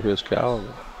player of his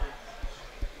caliber.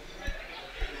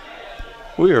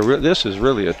 This is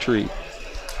really a treat.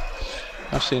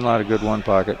 I've seen a lot of good one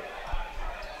pocket.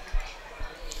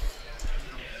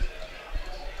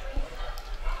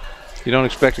 You don't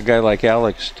expect a guy like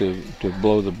Alex to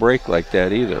blow the break like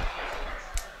that either.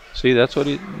 See, that's what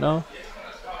no.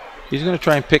 He's going to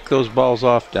try and pick those balls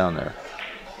off down there.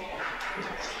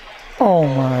 Oh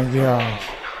my gosh.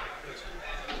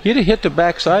 He'd have hit the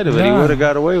backside of it. He would have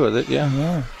got away with it,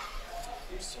 yeah.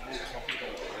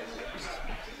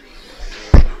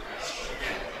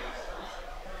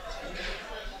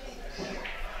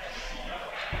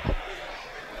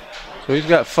 So he's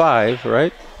got 5,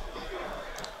 right?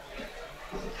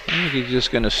 I think he's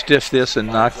just going to stiff this and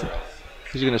knock.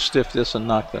 He's going to stiff this and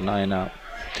knock the 9 out.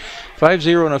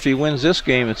 5-0, and if he wins this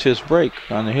game, it's his break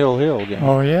on the Hill game.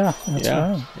 Oh yeah, that's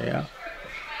right.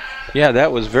 Yeah,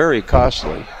 that was very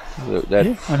costly.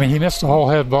 I mean, he missed the whole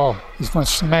head ball. He's going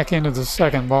to smack into the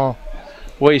second ball.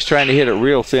 Well, he's trying to hit it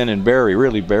real thin and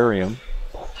really bury him.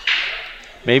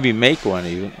 Maybe make one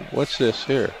even. What's this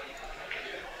here?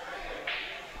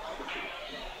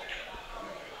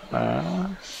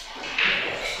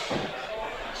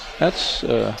 That's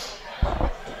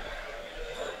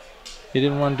he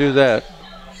didn't want to do that.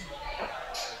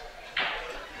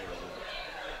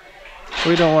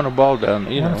 We don't want a ball down.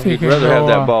 You know, he'd rather have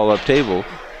that ball up table.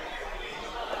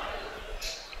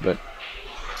 But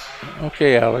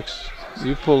okay, Alex,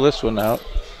 you pull this one out.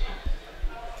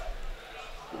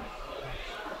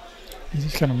 He's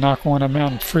just gonna knock one of them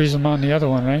out and freeze him on the other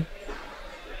one, right?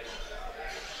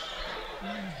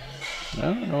 I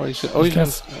don't know what he's doing.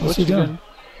 Oh, what's he doing?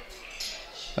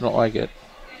 I don't like it.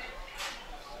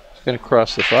 He's going to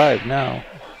cross the 5 now.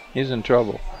 He's in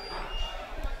trouble.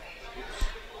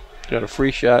 Got a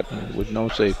free shot with no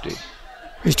safety.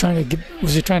 He's trying to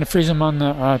was he trying to freeze him on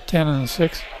the 10 and the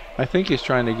 6? I think he's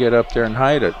trying to get up there and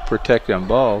hide it, protect them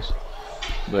balls.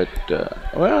 But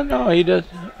well, no, he does.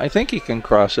 I think he can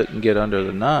cross it and get under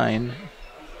the 9.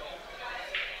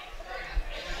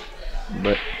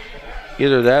 But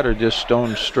either that or just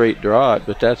stone straight draw it,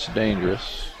 but that's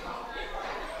dangerous.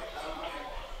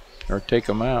 Or take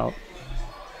him out.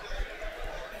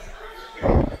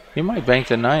 He might bank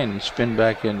the 9 and spin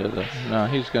back into the. No,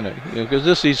 he's gonna,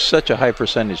 because he's such a high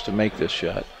percentage to make this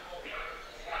shot.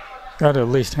 Got to at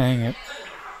least hang it.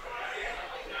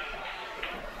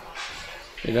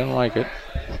 He doesn't like it.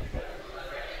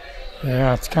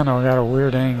 Yeah, it's kind of got a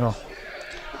weird angle.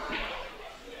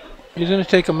 He's gonna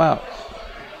take them out.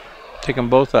 Take them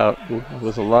both out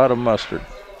with a lot of mustard.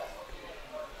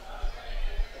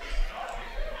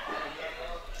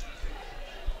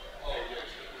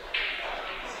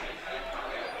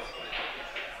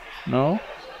 No?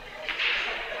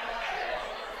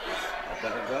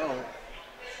 Better go.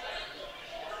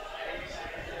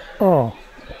 Oh.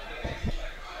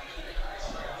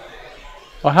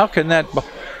 Well, how can that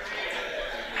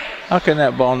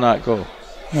ball not go?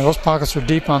 Yeah, those pockets are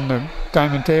deep on the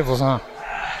diamond tables, huh?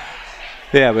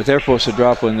 Yeah, but they're supposed to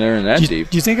drop when they're in that deep.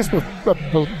 Do you think it's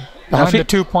behind the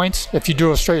 2 points? If you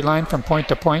drew a straight line from point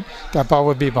to point, that ball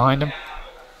would be behind him?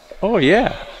 Oh,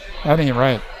 yeah. That ain't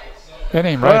right. That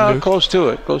ain't right, well, Luke. Close to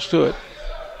it. Close to it.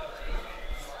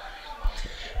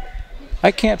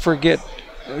 I can't forget.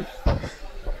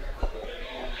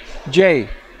 Jay.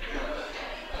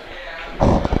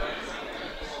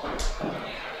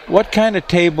 What kind of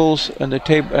tables and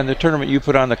the tournament you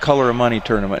put on, the Color of Money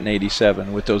tournament in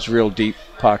 '87 with those real deep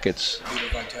pockets?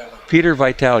 Peter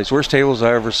Vitale's worst tables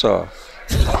I ever saw.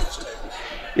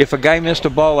 If a guy missed a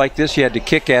ball like this, you had to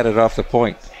kick at it off the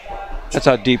point. That's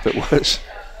how deep it was.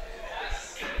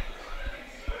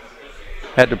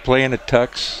 Had to play in a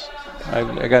tux.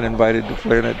 I got invited to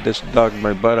play in it. This dogged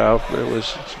my butt out, but it was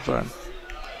fun.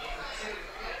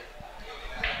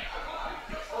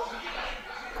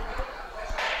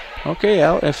 Okay,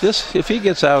 Al, if he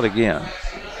gets out again,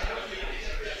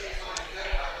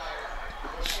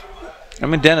 I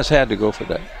mean, Dennis had to go for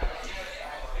that.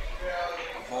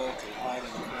 Ball to hide in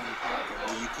the corner pocket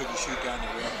where you couldn't shoot down the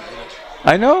rim and hit it.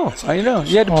 I know.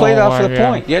 You had to play it off the yeah.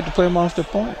 point. You had to play them off the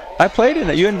point. I played in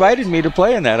it. You invited me to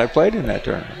play in that. I played in that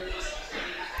tournament.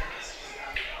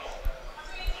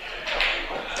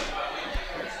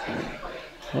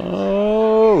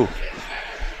 Oh.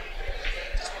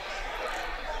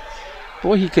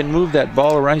 Boy, he can move that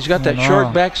ball around. He's got that short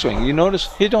backswing. You notice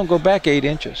he don't go back 8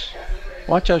 inches.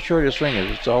 Watch how short his swing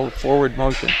is. It's all forward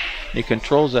motion. He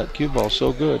controls that cue ball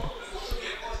so good.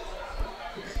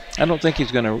 I don't think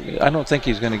he's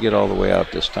gonna get all the way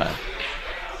out this time.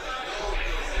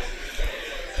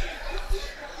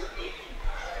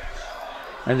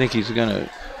 I think he's gonna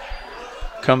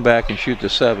come back and shoot the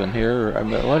 7 here. I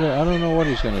don't know what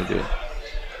he's gonna do.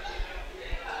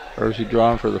 Or is he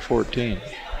drawing for the 14?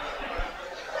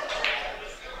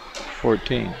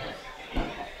 14.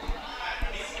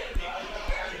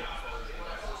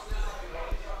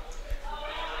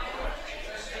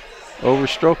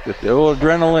 Overstroked it. The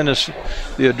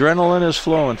adrenaline is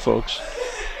flowing, folks.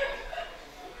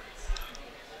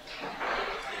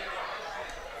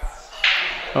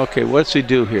 Okay, what's he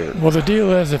do here? Well, the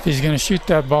deal is if he's going to shoot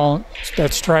that ball,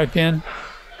 that stripe in,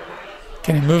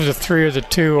 can he move the 3 or the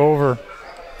 2 over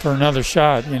for another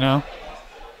shot, you know?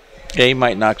 Yeah, he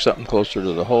might knock something closer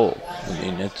to the hole. I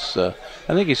mean, it's. I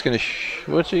think he's going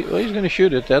to. Well, he's going to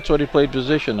shoot it. That's what he played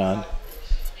position on.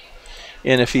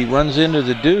 And if he runs into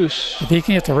the deuce, if he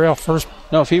can hit the rail first.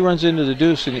 No, if he runs into the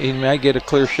deuce, he might get a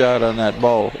clear shot on that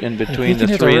ball in between the 3 and the 6. If he can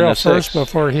hit the rail first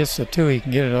before he hits the 2, he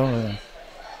can get it over there.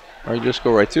 Or just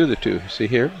go right through the 2. See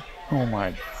here? Oh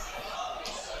my!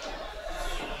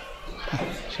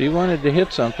 So he wanted to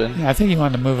hit something. Yeah, I think he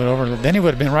wanted to move it over. Then he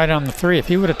would have been right on the 3. If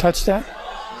he would have touched that,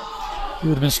 he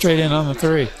would have been straight in on the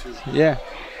 3. Yeah.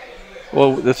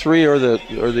 Well, the 3 or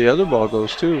the other ball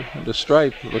goes too. The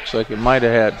stripe looks like it might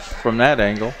have had from that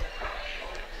angle.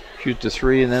 Shoot the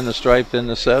 3 and then the stripe, then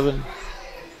the 7.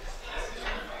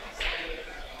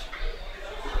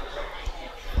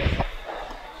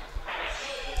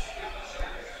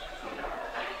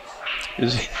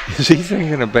 Is he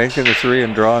thinking of banking the 3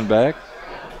 and drawing back?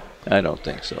 I don't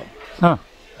think so. Huh.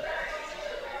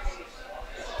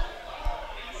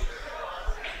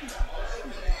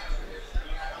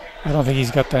 I don't think he's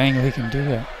got the angle he can do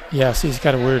that. Yes, he's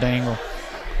got a weird angle.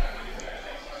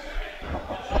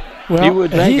 Well,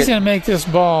 he's going to make this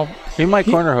ball. He might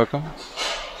corner hook him.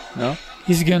 No?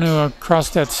 He's going to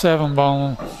cross that 7 ball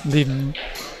and leave him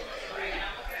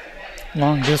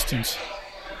long distance.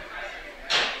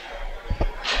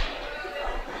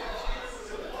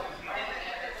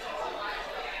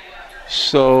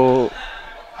 So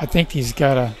I think he's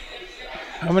got to.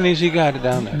 How many's he got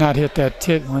down there? Not hit that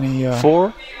tit when he.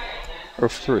 4 or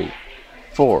 3?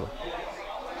 4.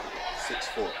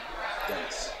 6-4.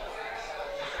 Dennis.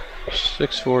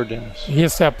 6-4 Dennis. He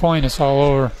hits that point, it's all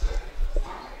over.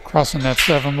 Crossing that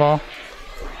 7 ball.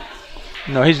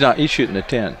 No, he's not. He's shooting a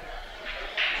 10.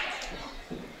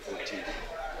 14.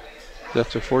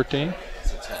 That's a 14?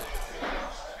 It's a 10.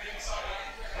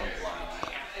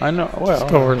 I know. Well,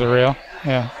 let's go over the rail.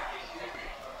 Yeah.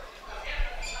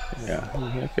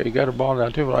 Yeah. Okay, you got a ball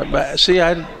down too. But see,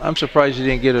 I'm surprised he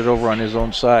didn't get it over on his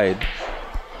own side.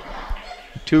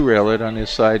 2 rail it on his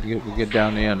side to get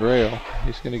down the end rail.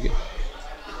 He's going to get.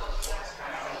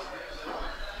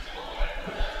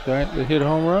 Trying to hit a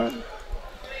home run?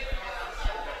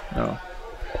 No.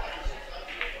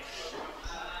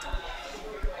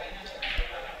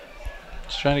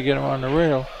 Just trying to get him on the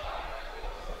rail.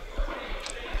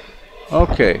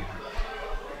 Okay.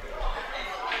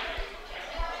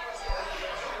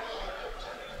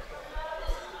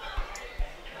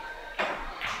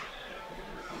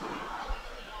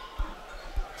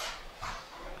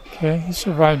 Okay, he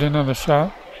survived another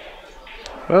shot.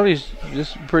 Well, he's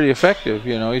just pretty effective.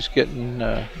 You know, he's getting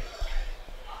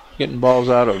balls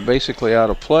basically out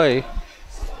of play.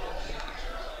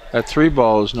 That 3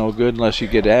 ball is no good unless you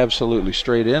get absolutely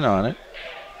straight in on it.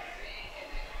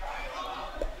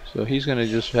 So he's going to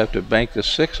just have to bank the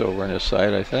 6 over on his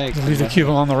side, I think. Leave the cue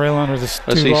ball on the rail under the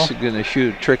 2 ball. He's going to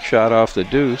shoot a trick shot off the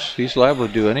deuce. He's liable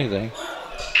to do anything.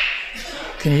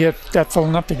 Can he get that full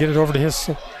enough to get it over to his?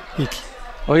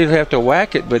 Well, he'd have to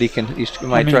whack it, but he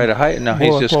might try to hide it. No,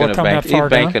 he's just going to bank. He's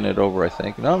banking it over, I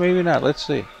think. No, maybe not. Let's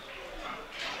see.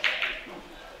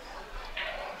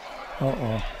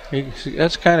 Uh-oh.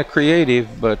 That's kind of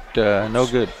creative, but no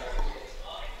good.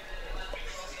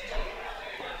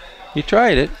 He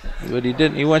tried it, but he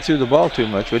didn't. He went through the ball too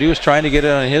much. But he was trying to get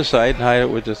it on his side and hide it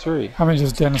with the 3. How many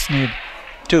does Dennis need?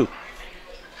 2.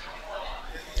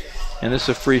 And this is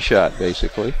a free shot,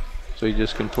 basically. So he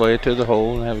just can play it to the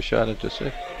hole and have a shot at the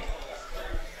 6.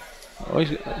 Oh,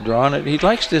 he's drawing it. He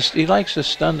likes this. He likes to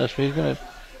stun us. He's going to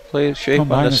Play shape Come on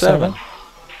behind the the 7. 7.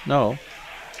 No.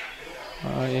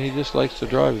 He just likes to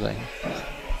drive things.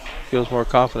 Feels more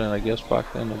confident, I guess,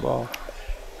 pocketing the ball.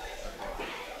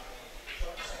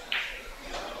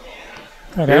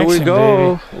 Got Here we action,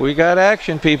 go. baby. We got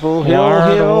action, people. Wire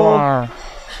to Hill. wire.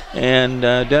 And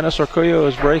Dennis ORCOLLO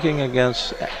is breaking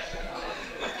against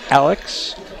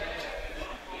Alex. I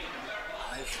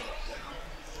thought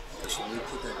that when we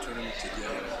put that tournament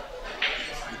together,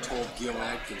 we told Gil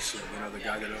Atkinson, you know, the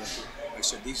guy that owns it, I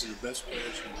said, these are the best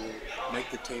players in the world.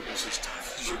 Make the tables as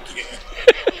tough as you can.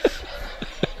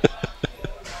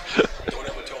 Don't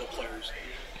ever tell the players.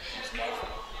 It's my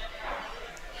fault.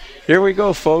 Here we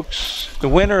go, folks. The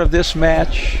winner of this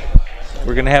match,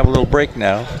 we're going to have a little break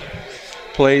now,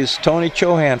 plays Tony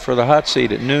Chohan for the hot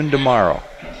seat at noon tomorrow.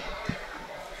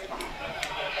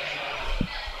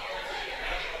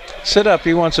 Sit up,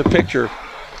 he wants a picture.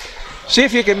 See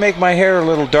if you can make my hair a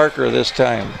little darker this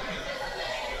time.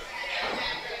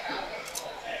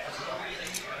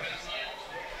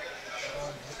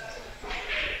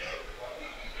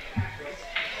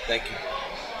 Thank you.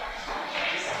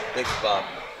 Thanks, Bob.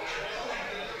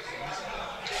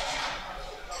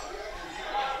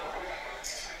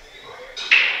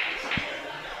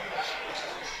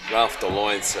 Ralph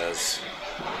DeLoyne says,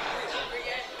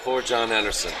 poor John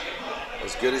Henderson.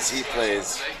 As good as he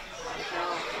plays,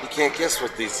 you can't guess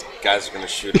what these guys are going to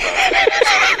shoot about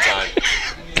 50% of the time.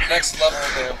 Next level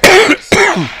of their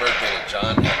birthday to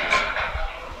John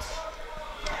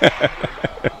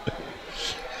Henderson.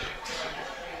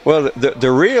 Well,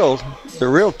 the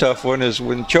real tough one is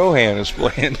when Chohan is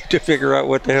playing to figure out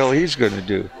what the hell he's going to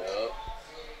do.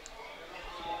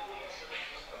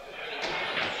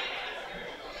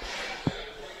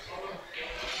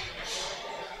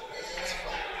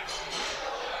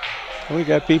 We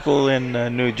got people in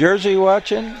New Jersey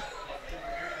watching.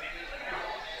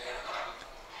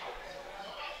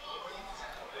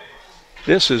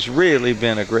 This has really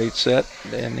been a great set,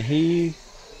 and he.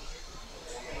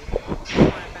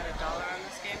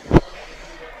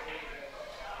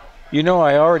 You know,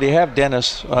 I already have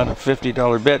Dennis on a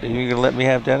 $50 bet. Are you going to let me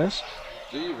have Dennis?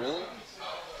 Do you really?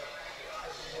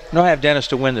 No, I have Dennis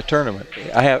to win the tournament.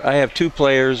 I have 2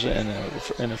 players, and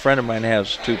a friend of mine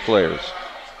has 2 players.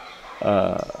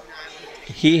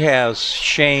 He has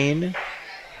Shane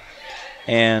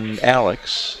and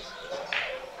Alex,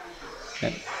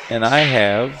 and I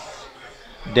have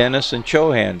Dennis and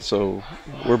Chohan. So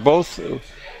we're both.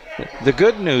 The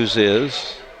good news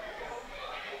is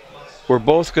we're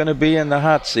both going to be in the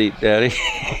hot seat, Daddy,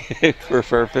 for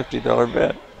a $50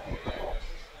 bet.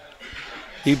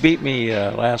 He beat me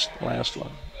last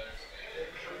one.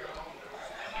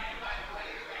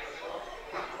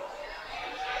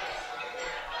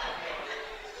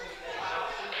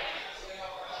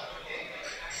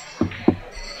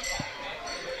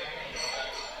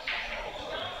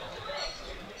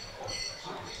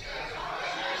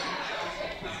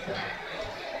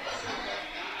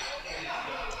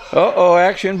 Uh-oh,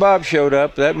 Action Bob showed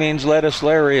up. That means Lettuce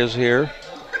Larry is here.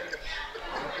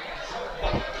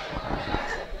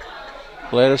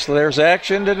 There's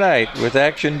action tonight with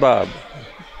Action Bob.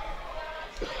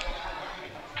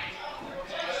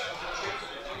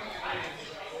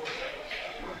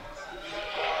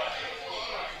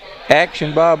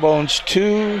 Action Bob owns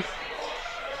 2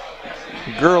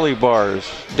 girly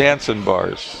bars, dancing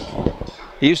bars.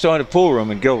 He used to own a pool room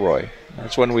in Gilroy.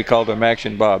 That's when we called him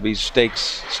Action Bob. He's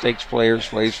stakes player,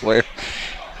 slaves player.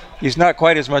 He's not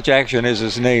quite as much action as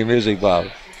his name, is he, Bob?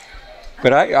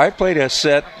 But I played a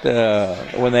set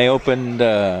when they opened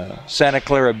Santa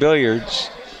Clara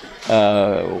Billiards.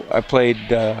 I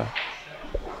played,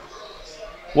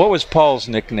 what was Paul's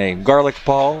nickname? Garlic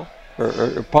Paul?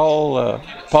 Or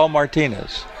Paul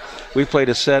Martinez. We played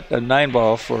a set, a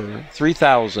 9-ball for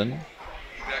 $3,000.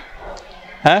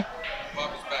 Huh?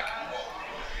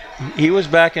 He was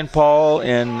back in Paul,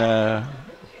 and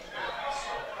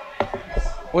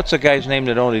what's the guy's name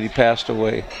that owned it? He passed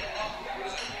away.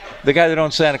 The guy that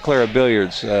owned Santa Clara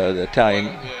Billiards, the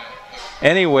Italian.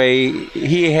 Anyway,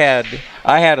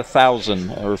 I had 1,000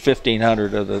 or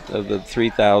 1,500 of the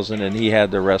 3,000, and he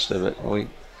had the rest of it.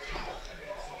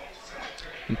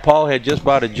 And Paul had just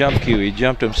bought a jump cue. He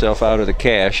jumped himself out of the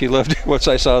cash. He loved it. Once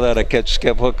I saw that, I kept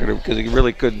hooking him because he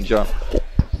really couldn't jump.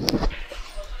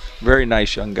 Very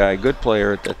nice young guy, good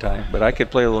player at that time, but I could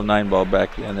play a little 9-ball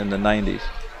back then in the 90s.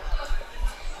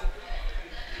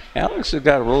 Alex has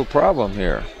got a little problem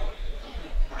here.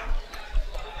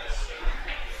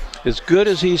 As good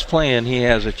as he's playing, he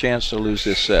has a chance to lose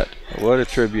this set. What a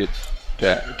tribute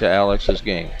to Alex's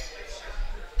game.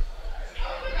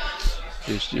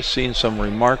 He's just seen some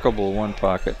remarkable one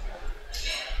pocket.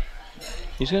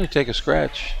 He's going to take a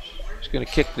scratch. He's going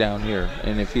to kick down here,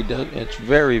 and if he does, it's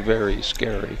very, very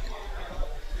scary.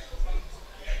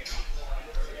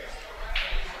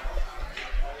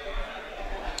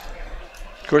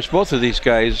 Of course, both of these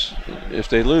guys, if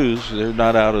they lose, they're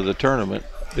not out of the tournament.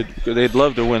 They'd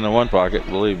love to win the one pocket,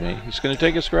 believe me. He's going to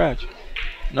take a scratch.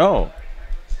 No.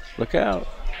 Look out.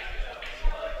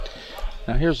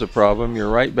 Now here's the problem. You're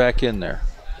right back in there.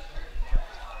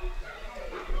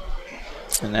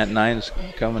 And that 9's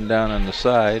coming down on the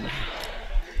side.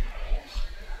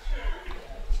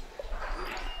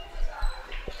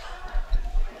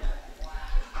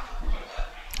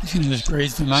 You can just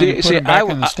raise the 9 and put it back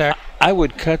in the stack. I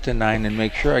would cut the 9 and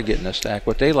make sure I get in the stack.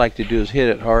 What they like to do is hit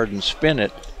it hard and spin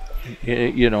it,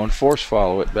 you know, and force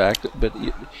follow it back. But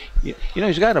you know,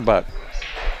 he's got about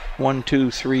 1, 2,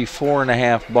 3,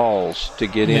 4.5 balls to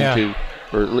get into,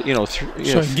 or you know,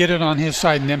 so get it on his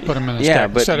side and then put him in the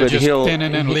stack instead of just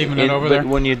spinning and leaving it over there. But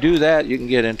when you do that, you can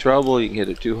get in trouble. You can hit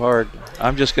it too hard.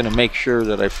 I'm just going to make sure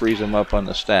that I freeze him up on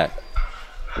the stack.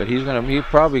 But he's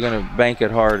probably going to bank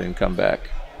it hard and come back.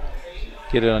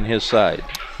 Get it on his side.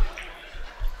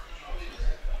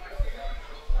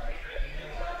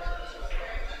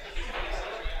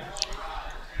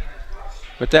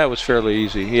 But that was fairly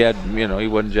easy. He had, you know, he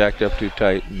wasn't jacked up too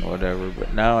tight and whatever.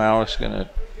 But now Alex is going to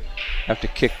have to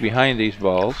kick behind these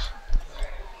balls.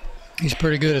 He's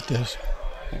pretty good at this.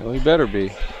 Well, he better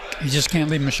be. You just can't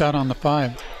leave him a shot on the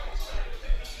 5.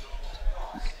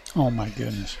 Oh my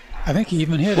goodness. I think he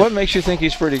even hit it. What makes you think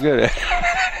he's pretty good at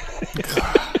it?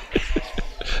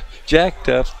 Jacked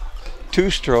up, 2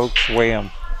 strokes,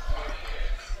 wham.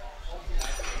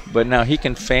 But now he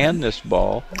can fan this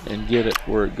ball and get it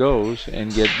where it goes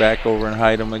and get back over and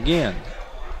hide him again.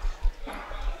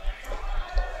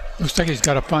 Looks like he's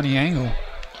got a funny angle.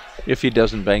 If he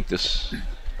doesn't bank this,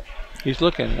 he's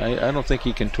looking. I don't think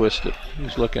he can twist it.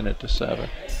 He's looking at the 7.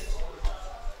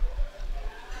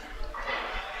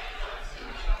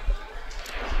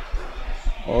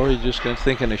 Or he's just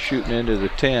thinking of shooting into the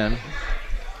 10.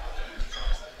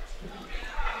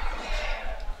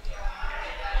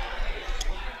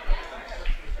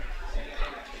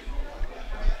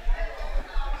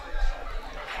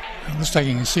 Looks like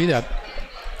you can see that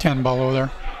 10 ball over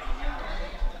there.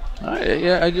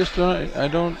 I just don't. I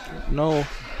don't know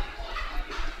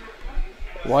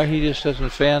why he just doesn't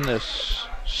fan this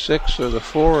 6 or the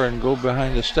 4 and go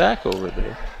behind the stack over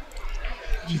there.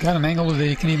 You got an angle that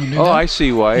he can even do that? Oh, I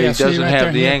see why. Yeah, he doesn't right have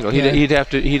there, the angle.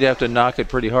 He'd have to knock it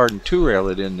pretty hard and 2-rail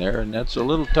it in there, and that's a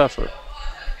little tougher.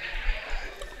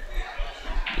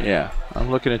 Yeah,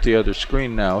 I'm looking at the other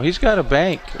screen now. He's got a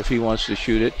bank if he wants to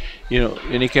shoot it, you know,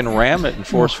 and he can ram it and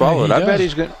force follow it. I bet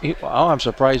he's going. Oh, I'm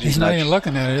surprised he's not even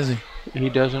looking at it, is he? He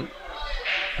doesn't.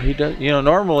 He does. You know,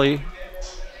 normally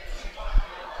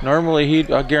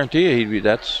I guarantee you he'd be.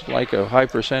 That's like a high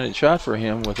percentage shot for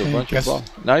him with a bunch of balls.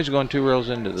 Now he's going 2 rails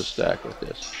into the stack with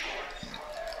this.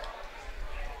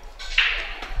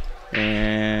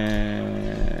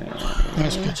 And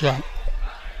nice, good shot.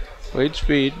 Played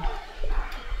speed.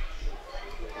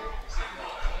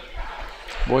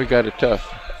 Boy, got it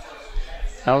tough.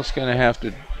 Al's going to have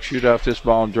to shoot off this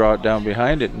ball and draw it down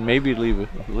behind it and maybe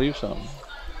leave something.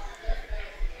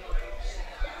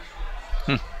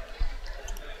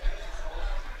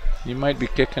 You might be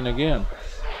kicking again.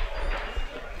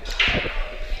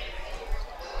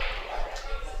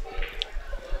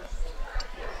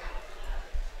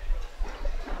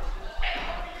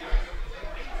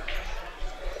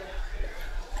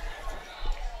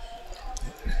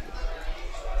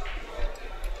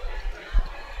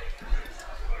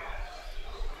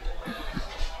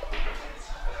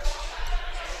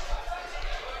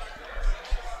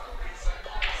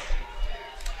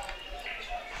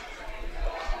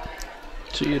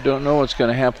 So you don't know what's going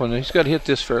to happen. He's got to hit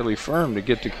this fairly firm to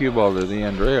get the cue ball to the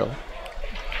end rail.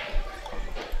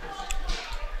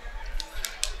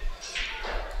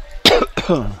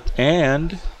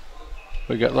 And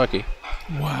we got lucky.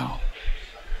 Wow.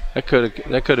 That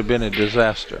could have been a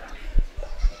disaster.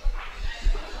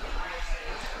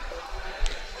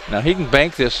 Now he can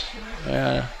bank this.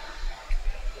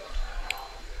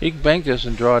 He can bank this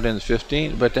and draw it in the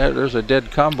 15, but there's a dead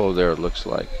combo there, it looks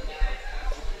like.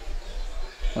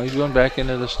 Well, he's going back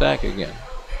into the stack again.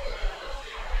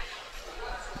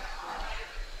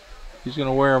 He's going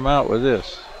to wear him out with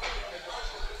this.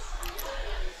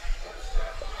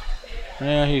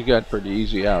 Yeah, he got pretty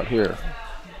easy out here.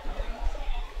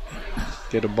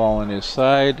 Get a ball on his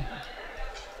side.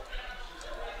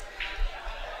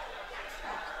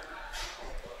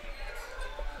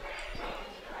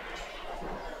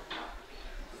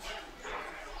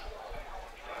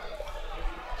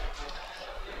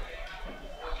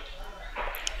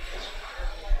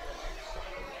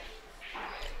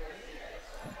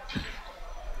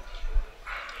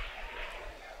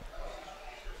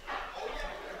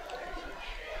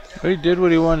 He did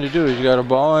what he wanted to do. He's got a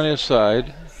ball on his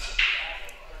side.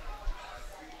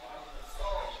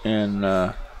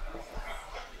 And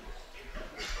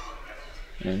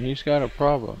he's got a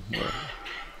problem here.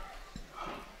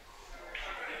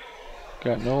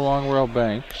 Got no long rail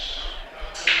banks.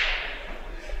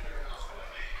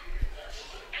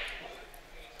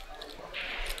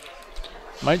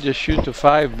 Might just shoot the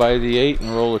 5 by the 8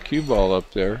 and roll a cue ball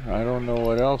up there. I don't know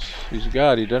what else he's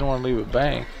got. He doesn't want to leave a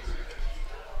bank.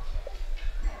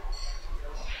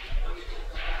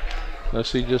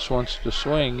 Unless he just wants to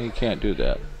swing, he can't do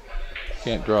that.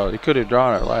 Can't draw it. He could have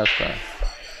drawn it last time.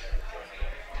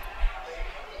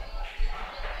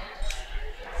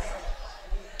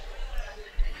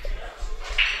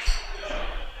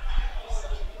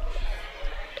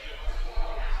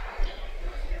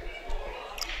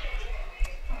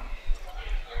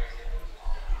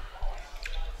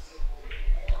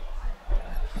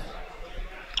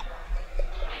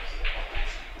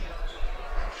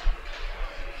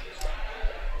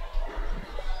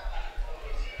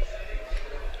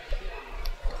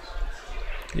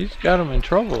 He's got him in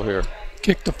trouble here.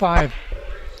 Kick the 5.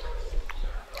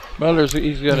 Well,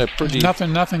 he's got a pretty...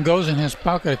 Nothing goes in his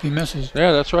pocket if he misses.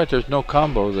 Yeah, that's right. There's no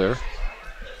combo there.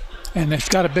 And it's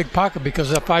got a big pocket because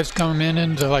that 5's coming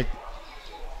into like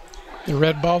the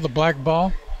red ball, the black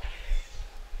ball.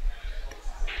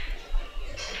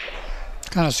 It's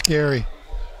kind of scary.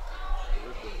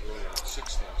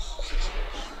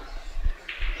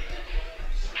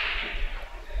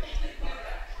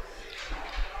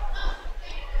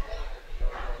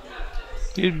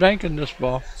 He's banking this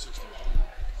ball.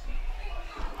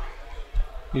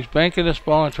 He's banking this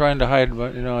ball and trying to hide,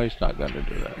 but you know he's not going to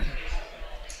do that.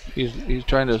 He's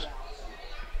trying to.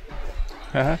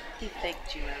 He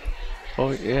faked you out.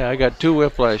 Oh yeah, I got 2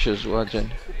 whiplashes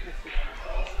watching.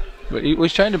 But he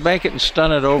was trying to bank it and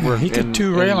stun it over. He could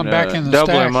 2-rail him back in the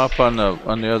double stack. him up on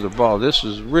the other ball. This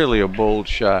is really a bold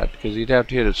shot because he'd have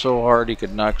to hit it so hard he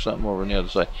could knock something over on the other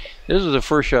side. This is the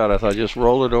first shot I thought. Just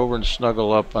roll it over and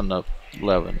snuggle up on the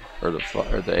 11 or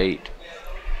the 8.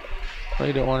 Well,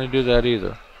 you don't want to do that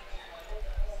either.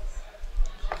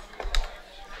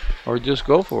 Or just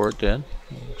go for it then.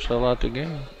 Sell out the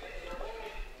game.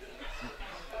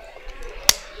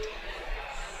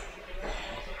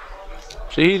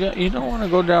 See, you don't want to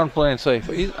go down playing safe.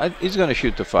 He's going to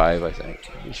shoot the 5, I think.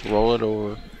 Just roll it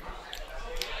over.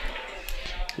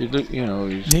 You know,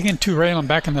 he can 2-rail him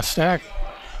back in the stack.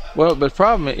 Well, but the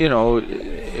problem, you know,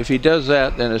 if he does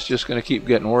that, then it's just going to keep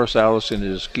getting worse. Allison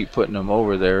just keep putting him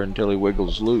over there until he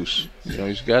wiggles loose. You know,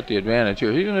 he's got the advantage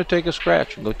here. He's going to take a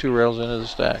scratch and go 2 rails into the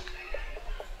stack.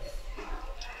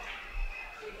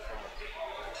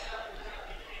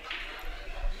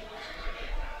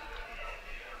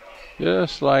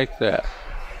 Just like that.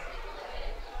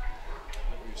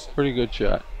 Pretty good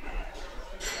shot.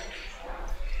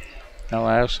 Now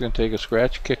Alex is going to take a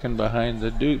scratch, kicking behind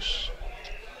the deuce.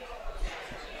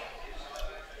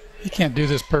 He can't do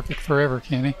this perfect forever,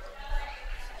 can he?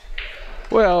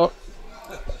 Well,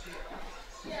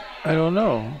 I don't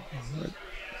know.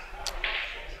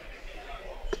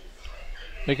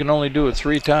 They can only do it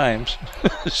 3 times,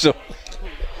 so.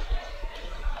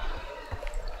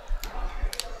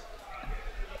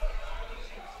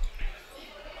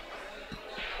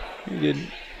 He didn't.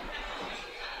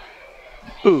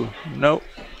 Ooh, nope.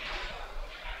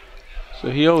 So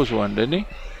he owes one, didn't he?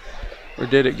 Or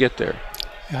did it get there?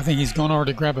 I think he's going over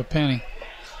to grab a penny.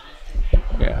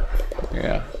 Yeah,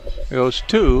 yeah. He owes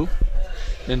 2,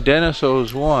 and Dennis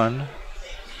owes 1.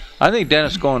 I think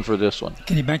Dennis going for this one.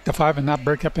 Can he bank the 5 and not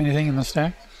break up anything in the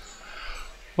stack?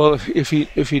 Well, if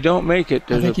he don't make it,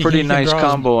 there's a pretty nice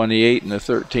combo on the 8 and the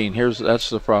 13. That's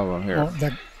the problem here. Oh,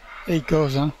 that 8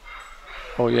 goes, huh?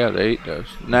 Oh yeah, the 8 does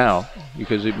now,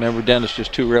 because remember Dennis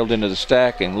just 2-railed into the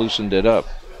stack and loosened it up.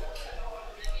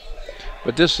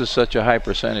 But this is such a high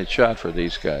percentage shot for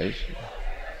these guys.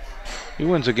 He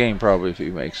wins the game probably if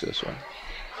he makes this one.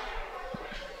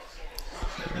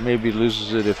 Maybe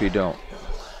loses it if he don't.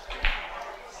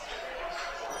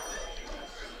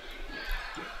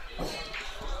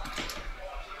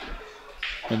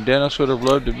 And Dennis would have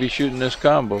loved to be shooting this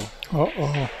combo.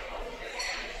 Uh-oh.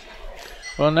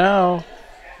 Well now,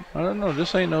 I don't know,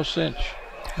 this ain't no cinch.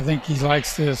 I think he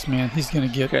likes this, man. He's going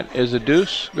to get... Is a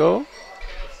deuce go?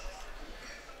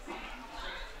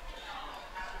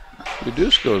 If the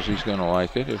deuce goes, he's going to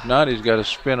like it. If not, he's got to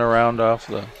spin around off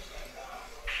the...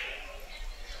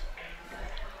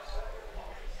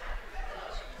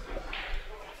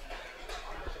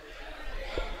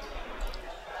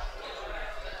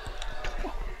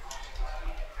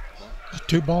 Does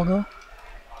 2 ball go?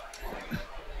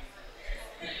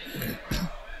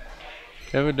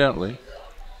 Evidently.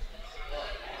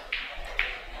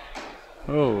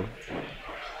 Oh.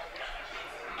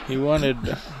 He wanted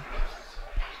it.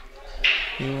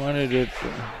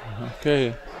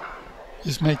 Okay.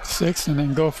 Just make 6 and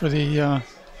then go for the.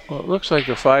 Well, it looks like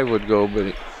the 5 would go,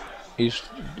 but he's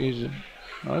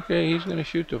okay. He's going to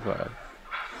shoot the 5.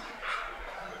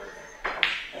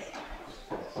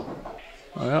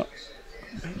 Well,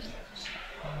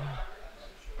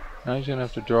 now he's going to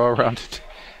have to draw around it.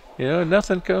 You know,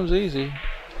 nothing comes easy.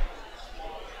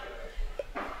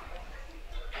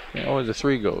 Oh, the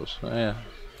 3 goes. Oh, yeah.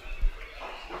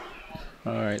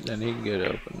 All right, then he can get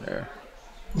open there.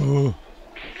 Ooh.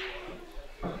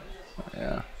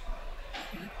 Yeah.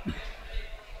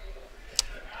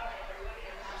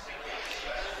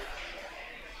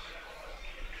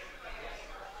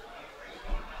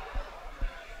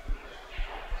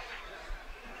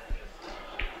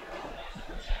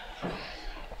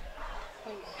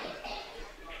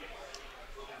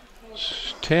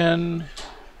 It's 10.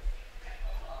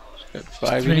 He's got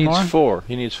 5. He needs 4.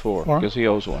 He needs 4 because he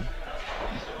owes 1.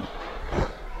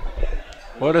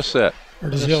 What a set. Or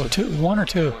does he owe 2? 1 or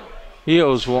 2? He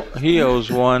owes 1. He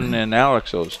owes 1, and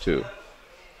Alex owes 2.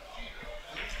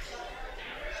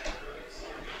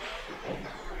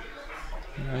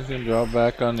 I can draw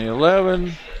back on the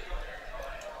 11.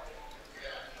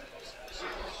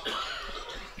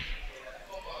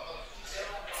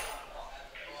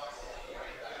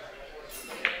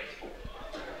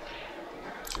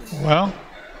 Well,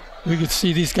 we could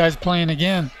see these guys playing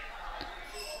again.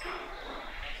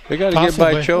 They got to get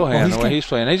by Chohan the way he's he's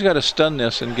playing. He's got to stun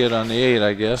this and get on the 8,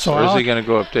 I guess. So or is he going to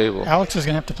go up table? Alex is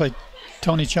going to have to play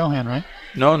Tony Chohan, right?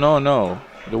 No, no, no.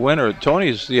 The winner,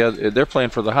 Tony's they're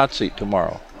playing for the hot seat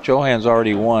tomorrow. Chohan's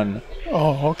already won.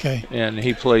 Oh, okay. And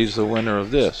he plays the winner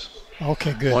of this.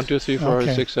 Okay, good. 1, 2, 3, 4,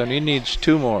 okay. 6, 7. He needs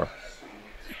 2 more.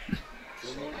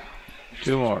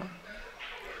 2 more.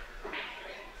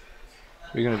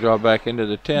 We're going to draw back into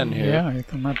the 10 here. Yeah, you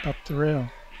come up the rail.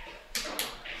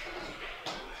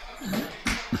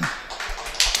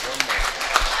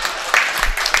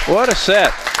 What a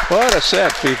set. What a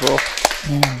set, people.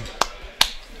 Yeah.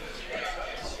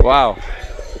 Wow.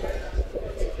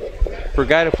 For a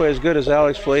guy to play as good as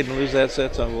Alex played and lose that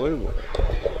set's unbelievable.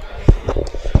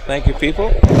 Thank you,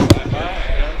 people.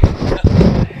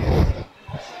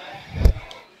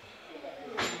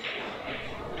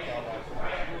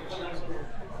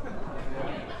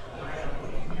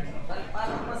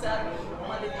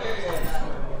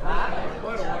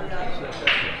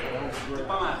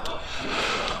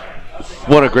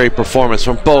 What a great performance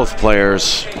from both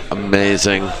players.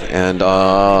 Amazing. And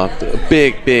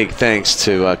big thanks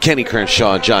to Kenny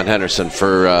Crenshaw and John Henderson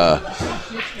for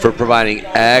providing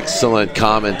excellent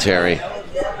commentary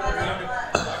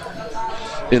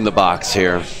in the box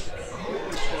here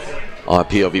on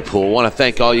POV Pool. Want to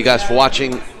thank all you guys for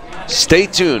watching. Stay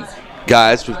tuned,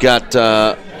 guys. We've got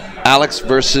Alex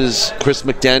versus Chris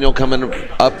McDaniel coming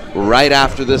up right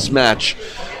after this match.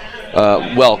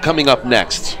 Well, coming up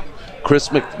next. Who's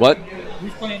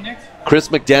playing next? Chris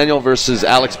McDaniel versus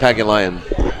Alex Pagulayan.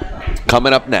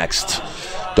 Coming up next.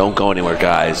 Don't go anywhere,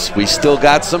 guys. We still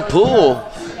got some pool.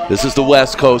 This is the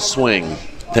West Coast Swing.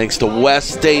 Thanks to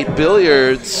West State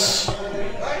Billiards.